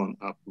is one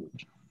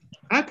approach.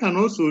 I can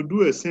also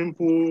do a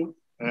simple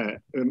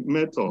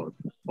method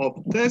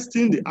of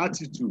testing the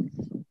attitude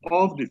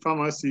of the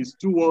pharmacist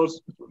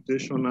towards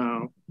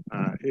rotational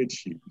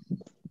headship.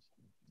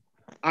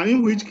 And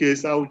in which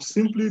case, I would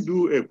simply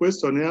do a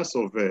questionnaire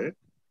survey,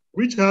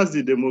 which has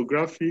the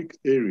demographic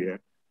area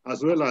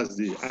as well as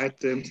the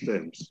item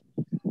terms.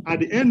 At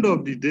the end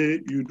of the day,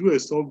 you do a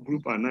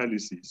subgroup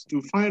analysis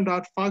to find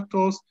out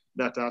factors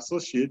that are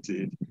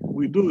associated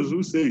with those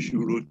who say you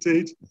should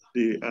rotate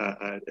the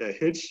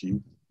headship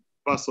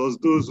versus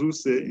those who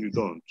say you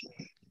don't.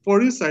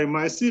 For instance, you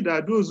might see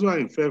that those who are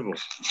in favor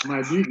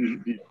might be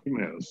the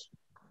females.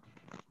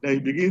 Then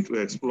you begin to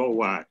explore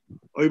why.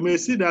 Or you may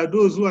see that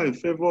those who are in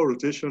favor of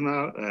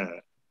rotational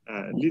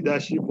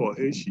leadership or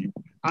headship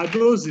are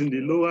those in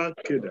the lower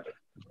cadre.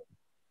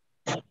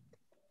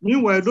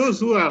 Meanwhile, those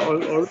who are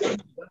already in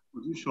that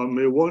position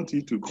may want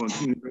it to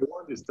continue, may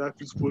want the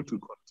status quo to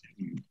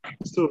continue.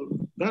 So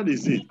that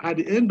is it. At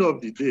the end of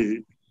the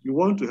day, you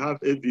want to have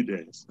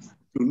evidence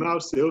to now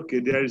say, okay,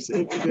 there is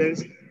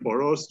evidence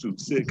for us to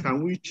say,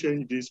 can we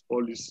change this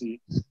policy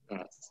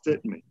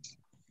statement?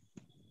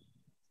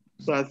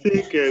 So I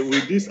think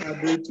with this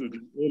added to the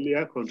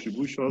earlier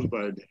contributions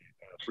by the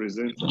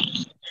presenter,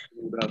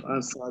 we would have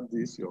answered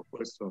your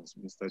questions,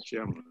 Mr.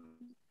 Chairman.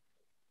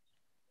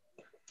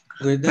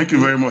 Great, thank you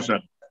very much, sir.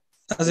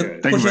 As a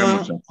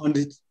question on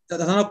there's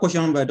another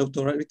question by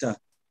Dr. Rita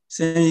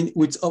saying,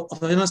 with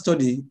observational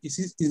study,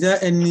 is there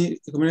any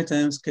recommended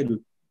time schedule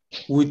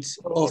with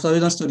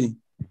observational study?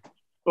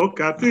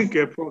 Okay, I think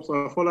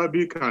Professor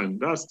Folabi can.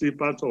 That's the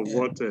part of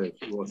what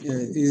he was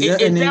saying. Is there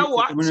any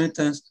recommended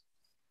times?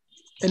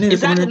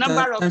 Is that the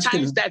number of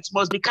times that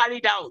must be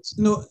carried out?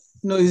 No.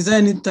 Is there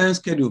any time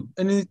schedule?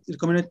 Any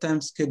recommended time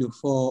schedule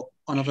for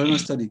an observational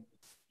study?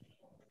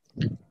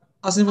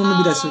 Asking for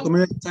maybe that's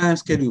recommended time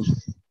schedule.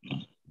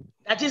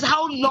 That is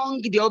how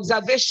long the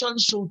observation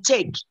should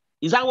take.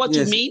 Is that what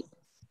you mean?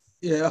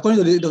 Yeah,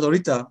 according to Dr.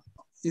 Rita,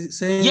 it's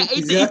saying. Yeah,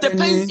 it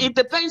depends.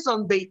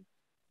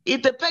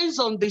 It depends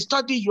on the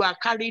study you are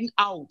carrying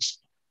out.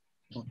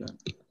 Okay.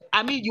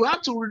 I mean, you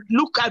have to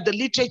look at the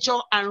literature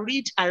and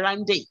read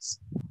around it.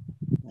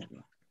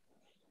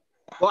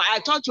 Well, I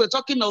thought you were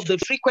talking of the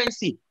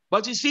frequency,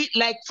 but you see,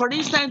 like for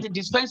instance, the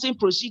dispensing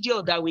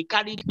procedure that we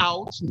carried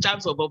out in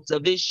terms of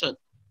observation,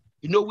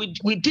 you know,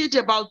 we did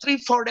about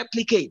 3-4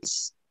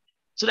 replicates,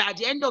 so that at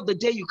the end of the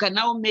day, you can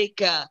now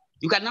take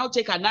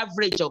an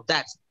average of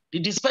that, the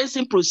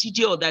dispensing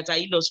procedure that I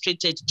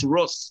illustrated to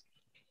us.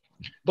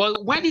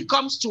 But when it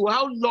comes to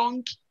how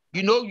long,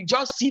 you know, you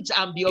just sit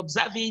and be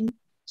observing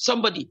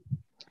somebody,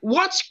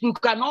 what you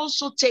can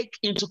also take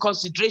into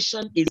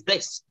consideration is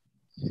this.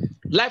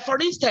 Like for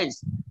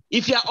instance,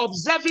 if you're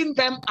observing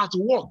them at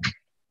work,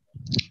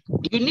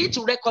 you need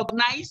to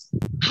recognize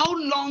how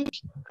long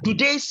do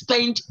they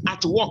spend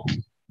at work.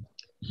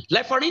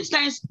 Like for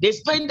instance, they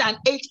spend an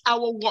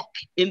 8-hour work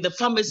in the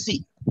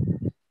pharmacy.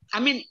 I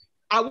mean,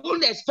 I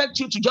wouldn't expect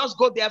you to just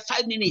go there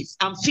 5 minutes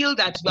and feel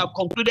that you have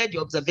concluded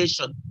your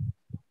observation.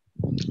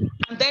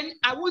 And then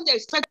I wouldn't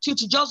expect you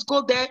to just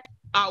go there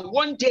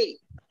one day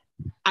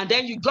and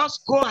then you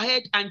just go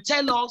ahead and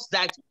tell us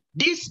that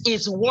this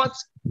is what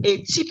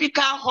a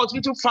typical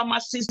hospital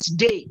pharmacist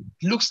day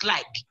looks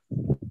like.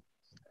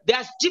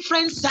 There's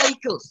different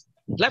cycles.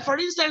 Like for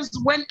instance,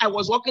 when I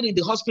was working in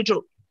the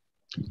hospital,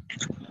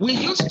 we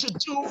used to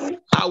do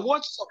our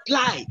watch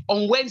supply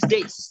on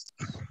Wednesdays.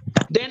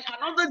 Then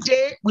another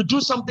day we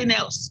do something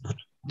else.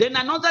 Then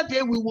another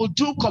day we will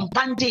do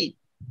compounding.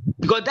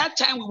 Because that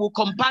time we will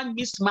compound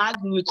Miss-Mag,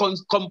 we will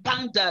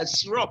compound the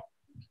syrup.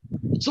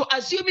 So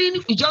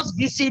assuming we just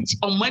visit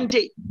on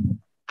Monday,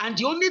 and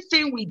the only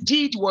thing we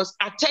did was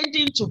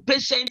attending to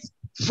patients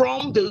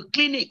from the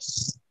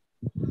clinics.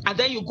 And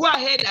then you go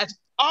ahead and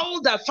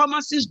all the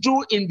pharmacists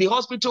do in the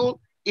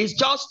hospital is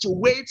just to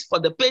wait for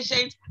the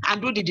patient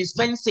and do the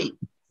dispensing.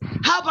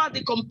 How about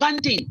the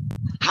compounding?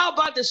 How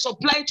about the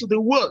supply to the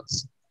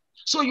wards?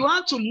 So you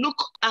have to look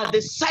at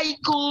the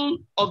cycle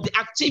of the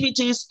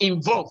activities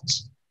involved.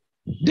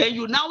 then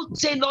you now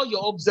tailor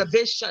your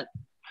observation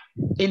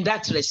in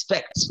that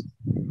respect.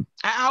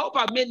 I hope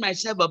I've made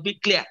myself a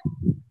bit clear.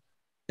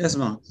 Yes,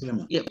 ma'am.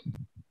 Yeah.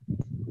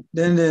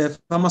 Then the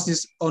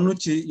pharmacist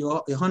Onuchi,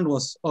 your hand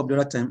was up the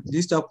other time. Do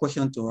you still have a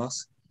question to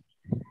ask?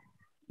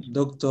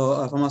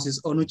 Dr.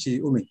 Pharmacist Onuchi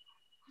Umi.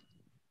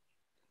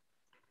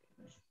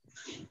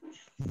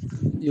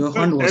 Your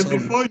hand was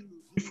up.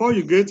 Before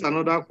you get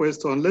another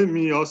question, let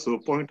me also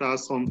point out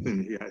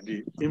something here,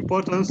 the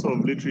importance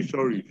of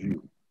literature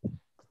review.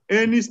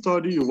 Any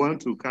study you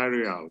want to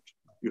carry out,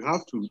 you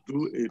have to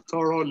do a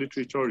thorough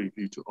literature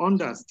review to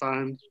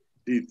understand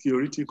the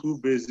theoretical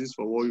basis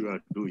for what you are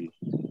doing.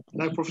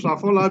 Like Professor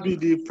Folabi,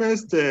 the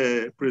first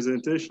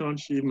presentation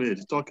she made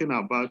talking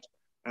about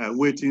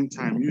waiting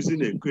time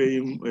using a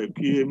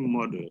QM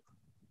model,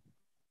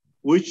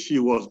 which she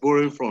was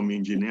borrowing from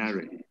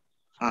engineering.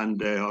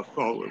 And of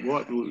course,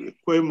 what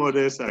QM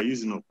models are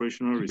used in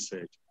operational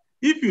research.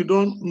 If you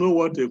don't know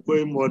what a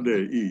QM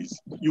model is,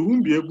 you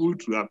won't be able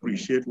to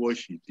appreciate what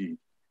she did.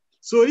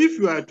 So if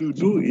you are to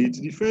do it,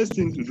 the first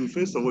thing to do,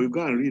 first of all, you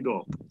go and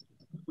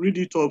read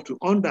it up to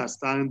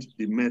understand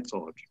the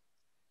method.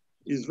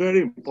 It's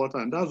very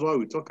important. That's why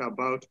we talk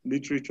about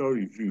literature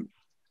review.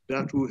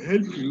 That will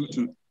help you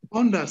to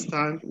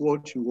understand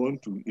what you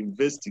want to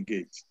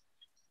investigate.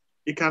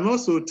 It can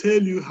also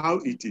tell you how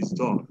it is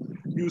done.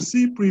 You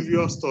see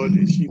previous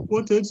studies. She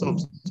quoted some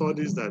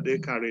studies that they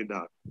carried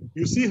out.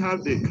 You see how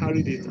they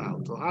carried it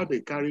out or how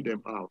they carried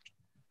them out.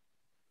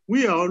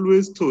 We are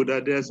always told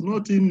that there's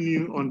nothing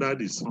new under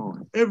the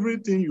sun.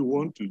 Everything you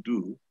want to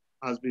do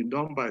has been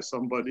done by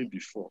somebody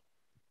before.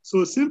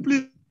 So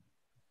simply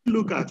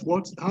look at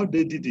how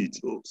they did it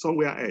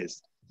somewhere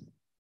else,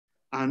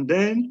 and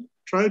then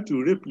try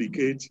to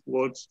replicate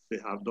what they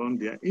have done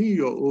there in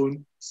your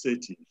own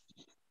setting.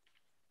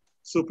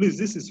 So please,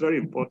 this is very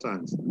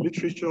important.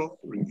 Literature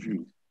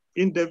review,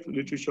 in-depth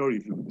literature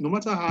review. No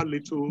matter how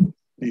little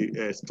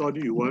the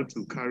study you want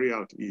to carry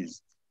out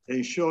is,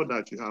 ensure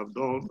that you have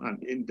done an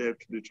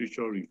in-depth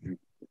literature review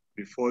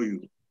before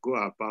you go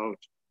about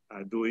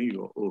doing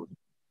your own.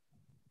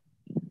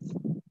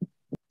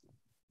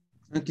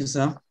 Thank you,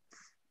 sir.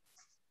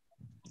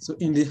 So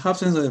in the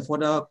absence of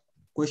further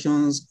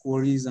questions,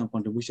 queries, and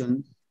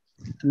contribution,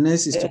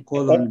 next is to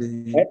call on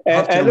the...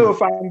 Hello,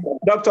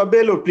 Dr.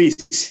 Bello,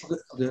 please.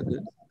 Okay.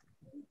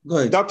 Go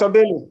ahead. Dr.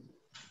 Bello.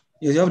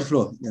 Yes, you have the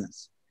floor,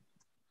 yes.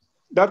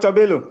 Dr.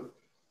 Bello.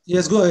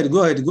 Yes, go ahead.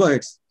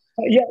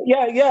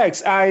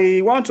 Yes.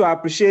 I want to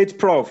appreciate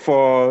Prof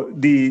for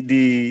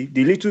the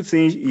little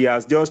things he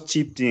has just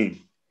chipped in.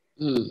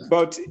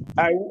 But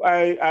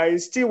I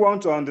still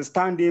want to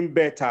understand him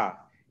better.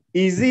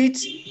 Is it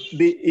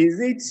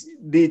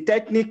the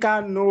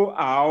technical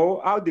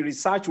know-how, how the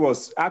research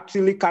was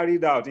actually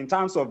carried out in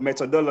terms of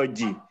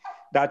methodology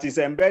that is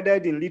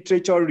embedded in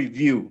literature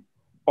review,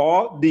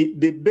 or the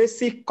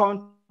basic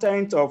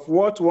content of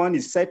what one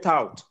is set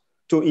out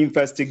to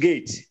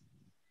investigate?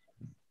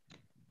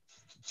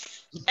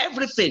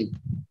 Everything.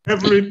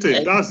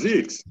 That's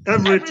it.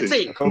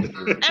 Everything.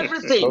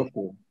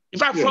 Okay. In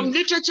fact, from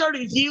literature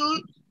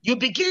review, you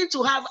begin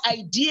to have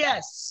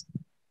ideas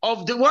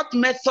of what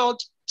method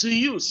to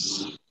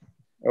use.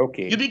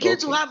 Okay. You begin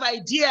to have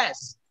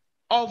ideas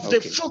of the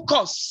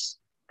focus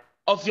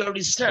of your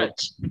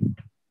research,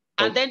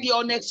 and then the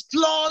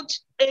unexplored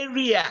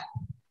area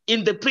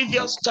in the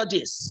previous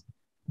studies.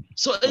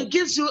 So it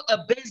gives you a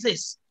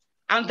basis.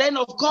 And then,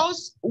 of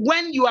course,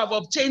 when you have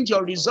obtained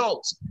your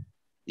results,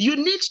 you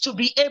need to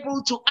be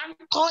able to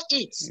anchor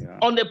it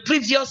on the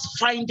previous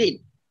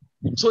finding.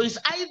 So it's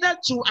either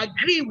to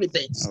agree with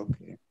it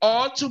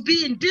or to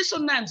be in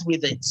dissonance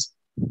with it.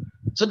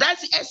 So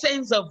that's the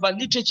essence of a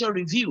literature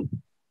review.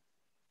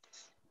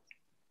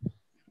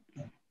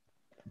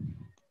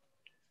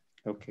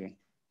 Okay.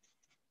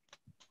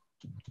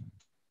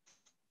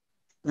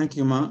 Thank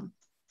you, ma'am.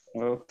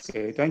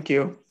 Okay, thank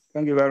you.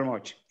 Thank you very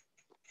much.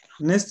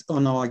 Next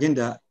on our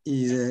agenda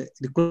is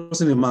the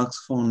closing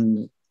remarks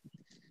from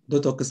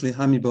Dr. Kingsley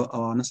Hamibo,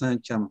 our national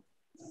chairman.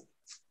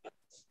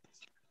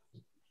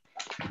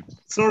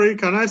 Sorry,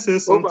 can I say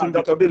something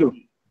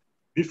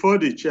before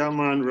the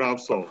chairman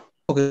wraps up?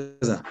 Okay,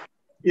 sir.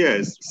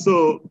 Yes,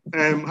 so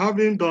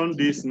having done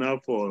this now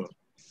for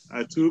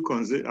 2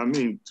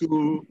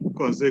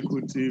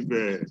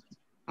 consecutive,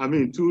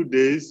 2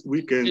 days,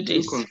 weekend,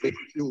 2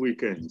 consecutive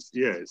weekends,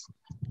 yes.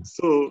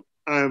 So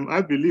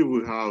I believe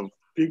we have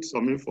picked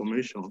some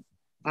information.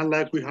 And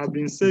like we have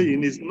been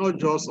saying, it's not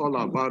just all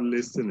about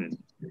listening,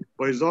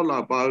 but it's all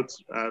about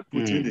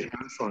putting the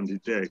hands on the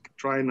deck,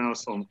 trying out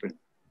something.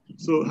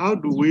 So how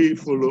do we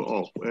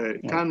follow up?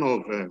 Kind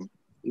of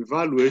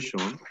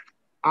evaluation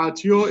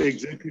at your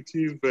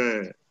executive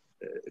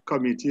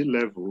committee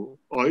level,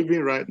 or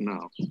even right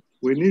now,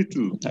 we need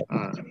to,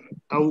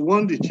 I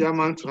want the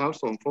chairman to have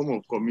some form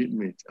of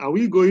commitment. Are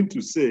we going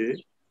to say,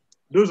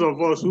 those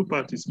of us who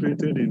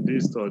participated in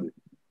this study,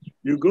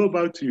 you go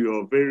back to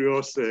your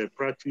various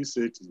practice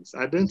settings,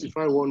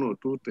 identify 1 or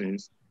 2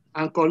 things,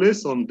 and collect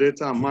some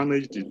data and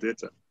manage the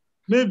data.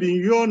 Maybe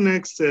in your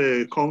next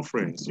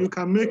conference, you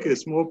can make a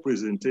small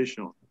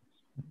presentation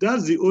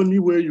That's the only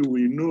way you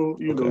will know,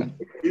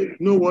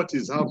 know what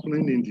is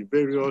happening in the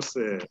various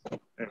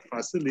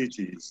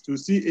facilities, to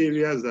see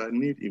areas that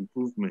need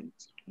improvement.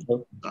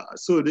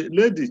 So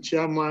let the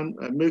chairman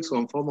make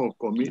some form of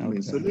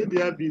commitment. So let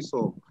there be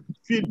some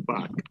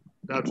feedback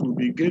that we'll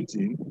be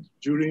getting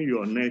during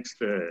your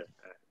next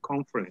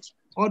conference.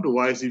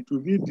 Otherwise, it will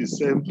be the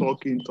same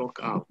talk in, talk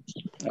out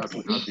that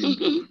we have been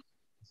doing.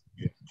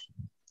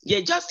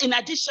 Yeah, just in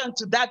addition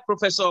to that,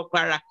 Professor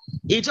Okpara,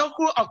 it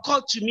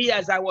occurred to me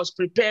as I was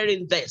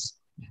preparing this,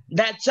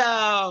 that,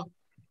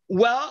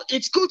 well,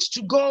 it's good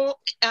to go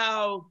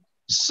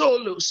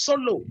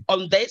solo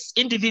on this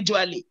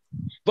individually,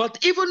 but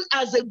even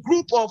as a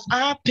group of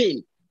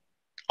ARPANE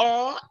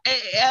or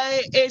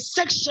a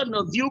section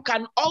of you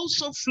can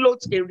also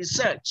float a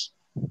research,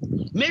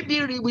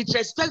 maybe with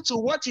respect to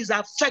what is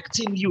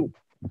affecting you,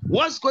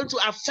 what's going to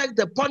affect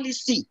the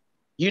policy,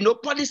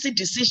 policy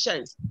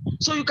decisions.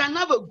 So you can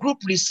have a group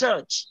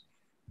research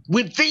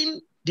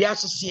within the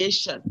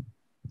association,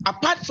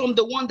 apart from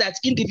the one that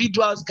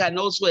individuals can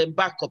also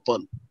embark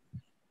upon.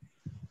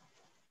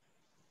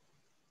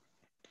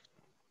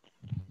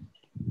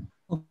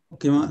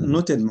 Okay,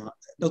 noted, ma.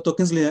 Dr.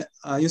 Kingsley,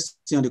 are you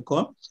still on the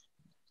call?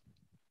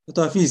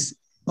 Dr. Hafiz,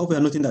 hope you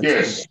are noting that.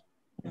 Yes.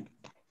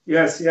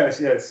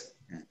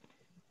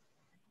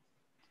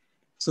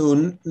 So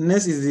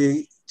next is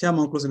the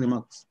chairman closing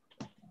remarks.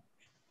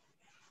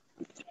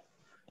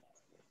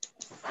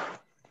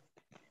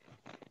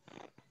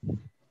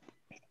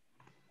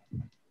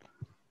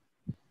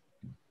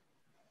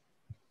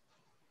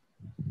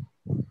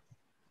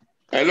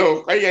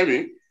 Hello, can you hear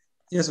me?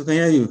 Yes, we can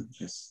hear you.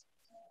 Yes.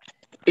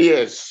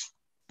 Yes.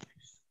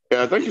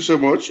 Thank you so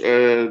much,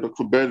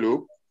 Dr.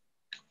 Bello.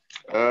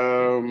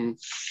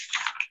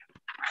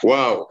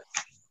 Wow.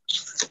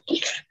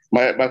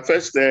 My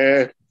first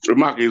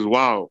remark is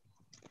wow.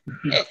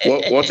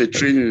 What a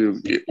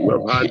training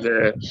we've had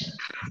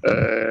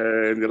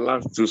in the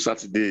last 2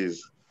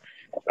 Saturdays.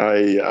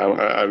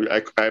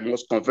 I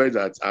must confess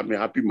that I'm a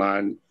happy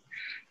man.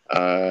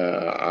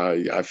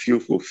 I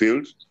feel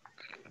fulfilled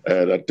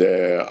that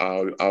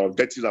our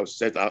objectives I've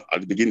set at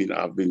the beginning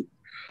have been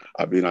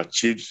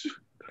achieved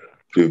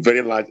to a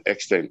very large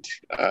extent.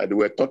 They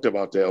were talked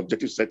about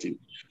objective setting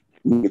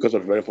because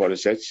of very for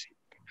research,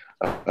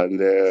 and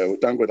we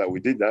thank God that we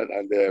did that,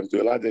 and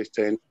to a large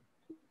extent,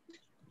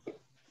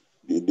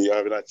 they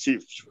have been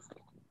achieved.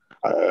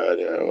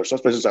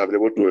 Such persons have been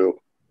able to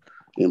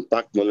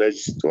impact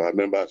knowledge to our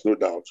members, no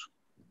doubt.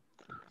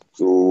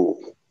 So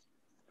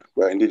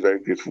we are indeed very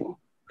grateful.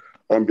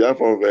 On behalf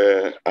of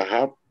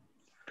AHAP,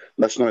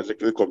 National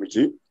Executive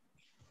Committee,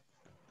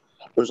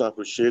 we also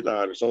appreciate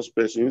our resource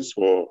persons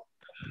for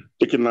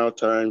taking our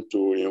time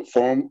to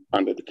inform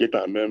and educate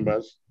our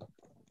members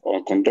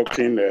on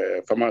conducting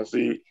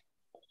pharmacy-based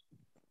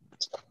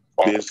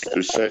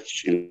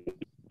research in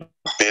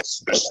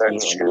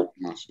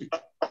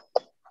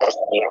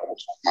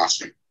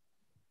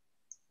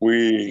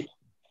we,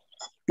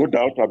 no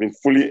doubt, have been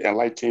fully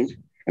enlightened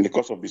in the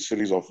course of this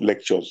series of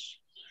lectures.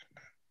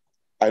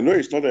 I know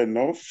it's not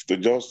enough to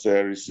just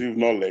receive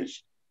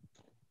knowledge,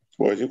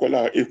 but it's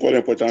equally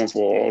important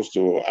for us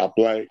to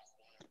apply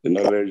the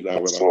knowledge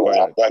that we've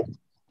acquired.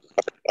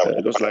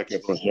 Just like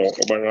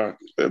Professor Okpara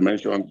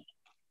mentioned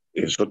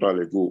a short while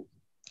ago.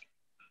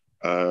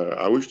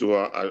 I wish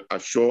to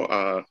assure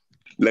our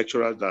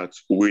lecturers that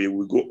we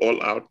will go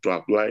all out to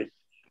apply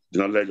the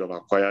knowledge we've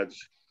acquired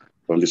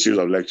from the series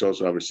of lectures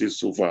we have received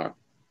so far.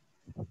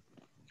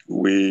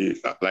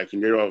 We, like in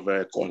the area of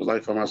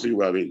consultant pharmacy,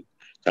 we have been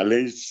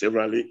challenged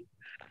severally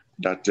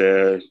that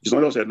it's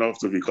not just enough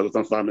to be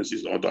consultant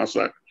pharmacists or to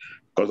answer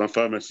consultant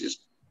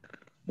pharmacists,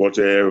 but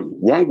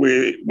one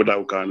way that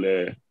we can,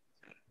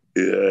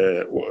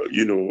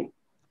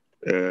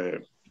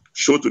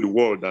 show to the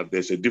world that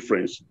there's a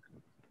difference.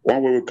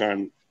 One way we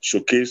can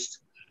showcase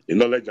the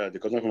knowledge that the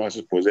consultant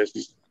pharmacist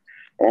possesses,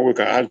 one way we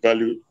can add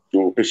value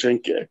to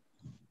patient care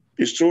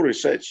is through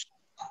research.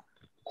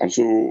 And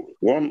so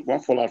one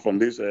fallout from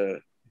this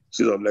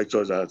series of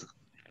lectures that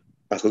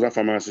as consultant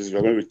pharmacists,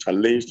 we're going to be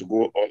challenged to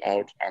go all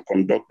out and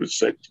conduct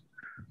research,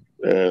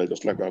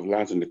 just like I've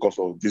learned in the course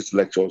of these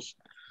lectures,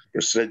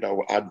 research that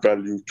will add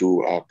value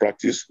to our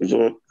practice,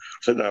 so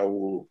that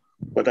will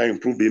better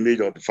improve the image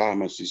of the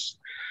pharmacists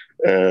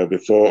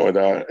before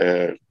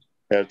other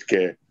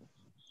healthcare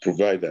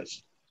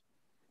providers.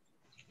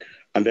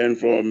 And then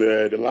from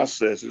the last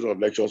series of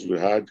lectures we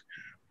had,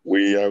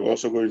 we are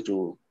also going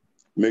to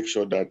make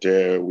sure that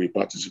we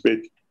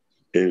participate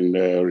in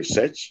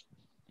research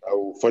that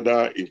will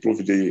further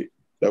improve the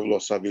level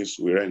of service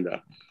we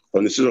render.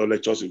 On the series of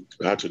lectures we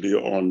had today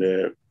on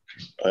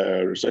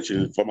research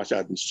in pharmacy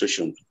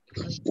administration,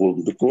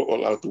 we'll go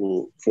all out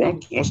to,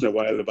 once in a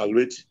while,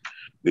 evaluate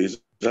the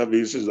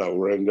services that we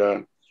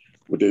render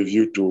with a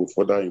view to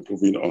further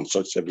improving on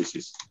such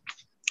services.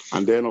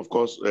 And then, of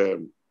course, I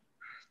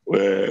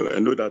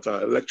know that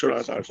our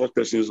lecturers, our research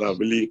persons have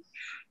really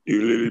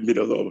made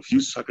a lot of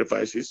huge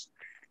sacrifices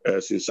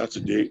since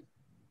Saturday,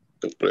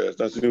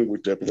 starting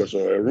with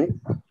Professor Eru.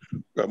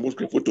 We are most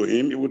grateful to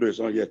him, even though he's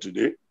not here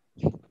today.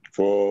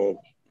 for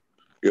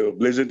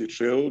blazing the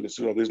trail in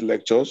of these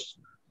lectures.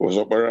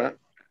 Professor Okpara,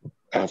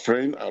 our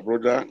friend, our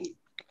brother.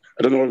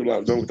 I don't know what we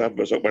have done without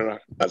Professor Okpara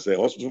as a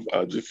hospital,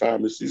 as a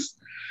pharmacist.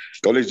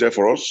 You're always there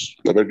for us.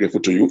 We're very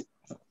grateful to you.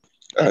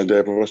 And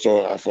Professor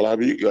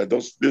Afolabi,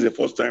 this is the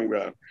first time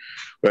we're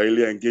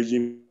really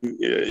engaging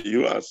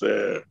you as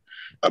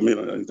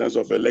in terms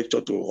of a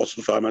lecture to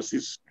hospital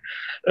pharmacists.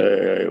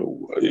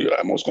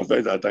 I must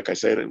confess that, like I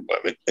said,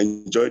 I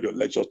enjoyed your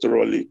lecture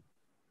thoroughly.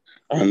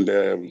 And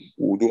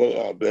we'll do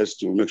our best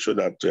to make sure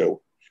that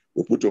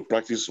we put to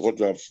practice what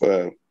we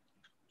have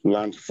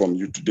learned from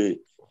you today.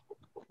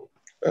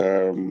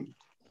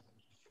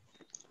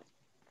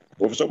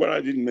 Professor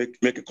Okpara did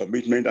make a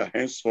commitment that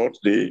henceforth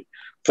the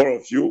four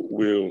of you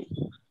will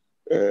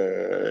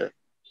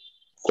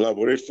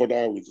collaborate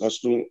further with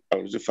hospital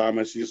and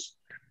pharmacists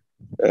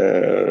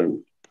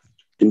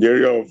in the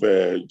area of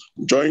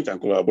joint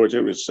and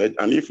collaborative research,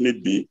 and if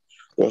need be,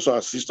 also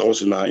assist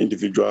us in our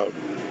individual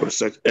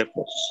research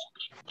efforts.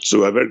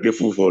 So we're very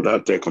grateful for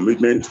that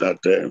commitment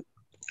that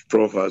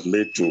Prof has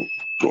made to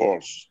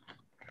us.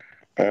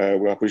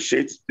 We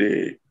appreciate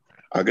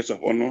our guest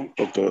of honor,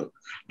 Dr.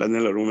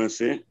 Daniel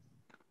Arumense,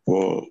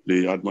 for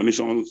the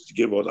admonitions he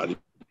gave us at the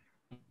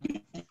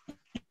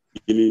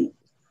beginning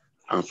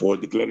and for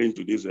declaring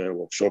today's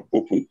workshop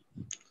open.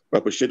 We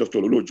appreciate Dr.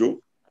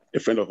 Lolojo, a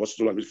friend of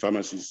hospital and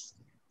pharmacists,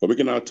 for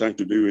making our time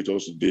to be with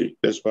us today,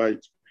 despite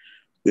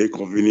the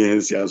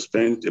inconvenience he has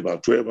spent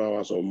about 12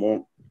 hours or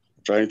more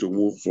trying to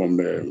move from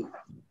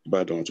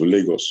Ibadan to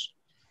Lagos.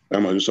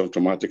 That must be some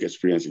traumatic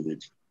experience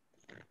indeed.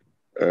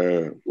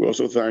 We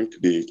also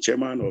thank the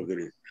chairman of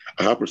the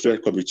AHAP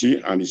Research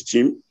Committee and his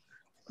team.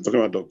 I'm talking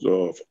about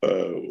Dr.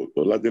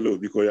 Oladele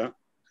Obikoya,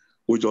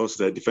 who just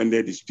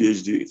defended his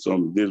PhD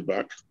some days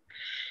back.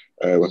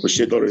 We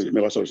appreciate all the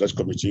members of the Research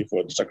Committee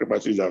for the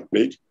sacrifices they have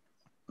made.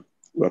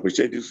 We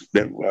appreciate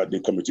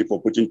the committee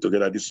for putting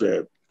together this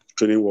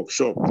training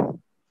workshop.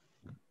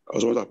 I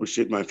also want to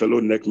appreciate my fellow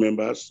NEC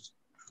members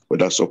for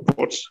their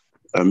support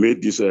and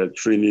made this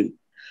training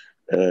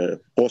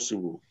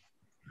possible.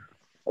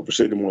 I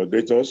appreciate the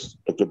moderators,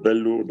 Dr.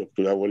 Bello,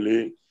 Dr.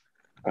 Yawole,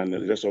 and the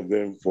rest of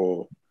them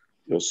for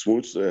your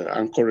smooth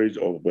anchorage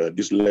of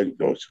this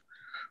lectures.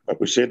 I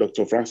appreciate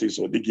Dr. Francis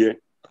Odigie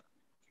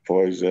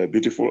for his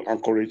beautiful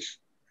anchorage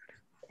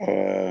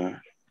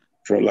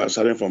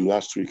starting from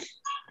last week.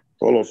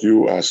 All of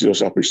you are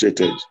seriously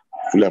appreciated,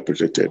 fully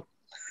appreciated.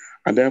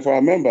 And then for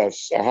our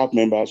members, our HAP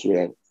members,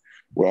 we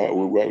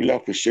really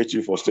appreciate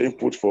you for staying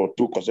put for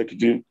 2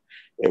 consecutive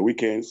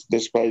weekends,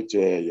 despite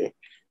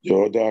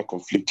your other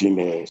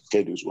conflicting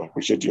schedules. We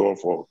appreciate you all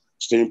for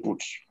staying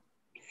put.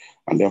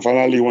 And then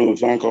finally, we want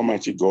to thank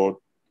Almighty God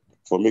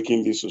for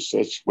making this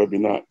research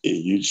webinar a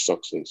huge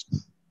success.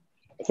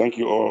 Thank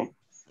you all.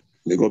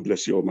 May God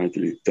bless you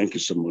almightily. Thank you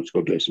so much.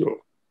 God bless you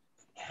all.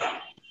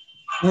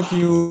 Thank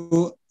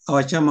you,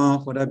 our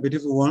chairman, for that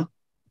beautiful one.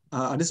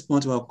 At this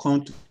point, we have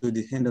come to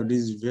the end of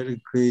this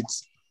very great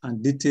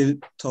and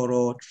detailed,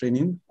 thorough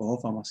training for all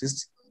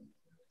pharmacists.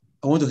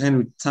 I want to end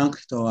with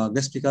thanks to our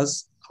guest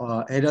speakers,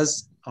 our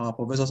elders, our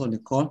professors on the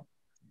call,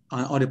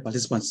 and all the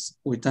participants.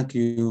 We thank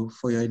you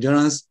for your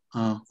endurance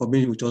for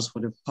being with us for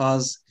the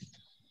past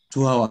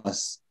 2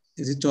 hours.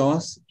 Is it 2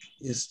 hours?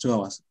 Yes, 2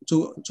 hours.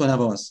 2.5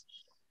 hours.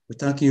 We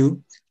thank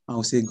you, and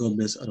we say God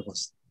bless all of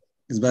us.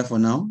 It's bye for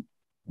now.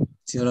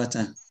 Till other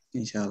time,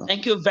 inshallah.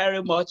 Thank you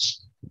very much.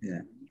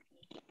 Yeah.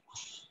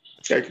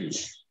 Thank you.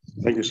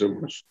 Thank you so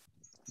much.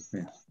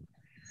 Yeah.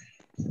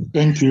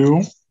 Thank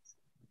you.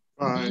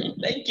 Bye.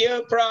 Thank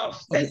you,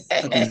 Prof. Okay,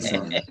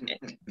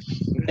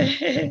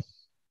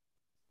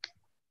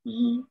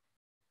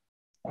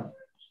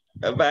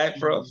 Bye-bye,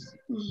 Prof.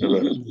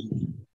 Bye-bye.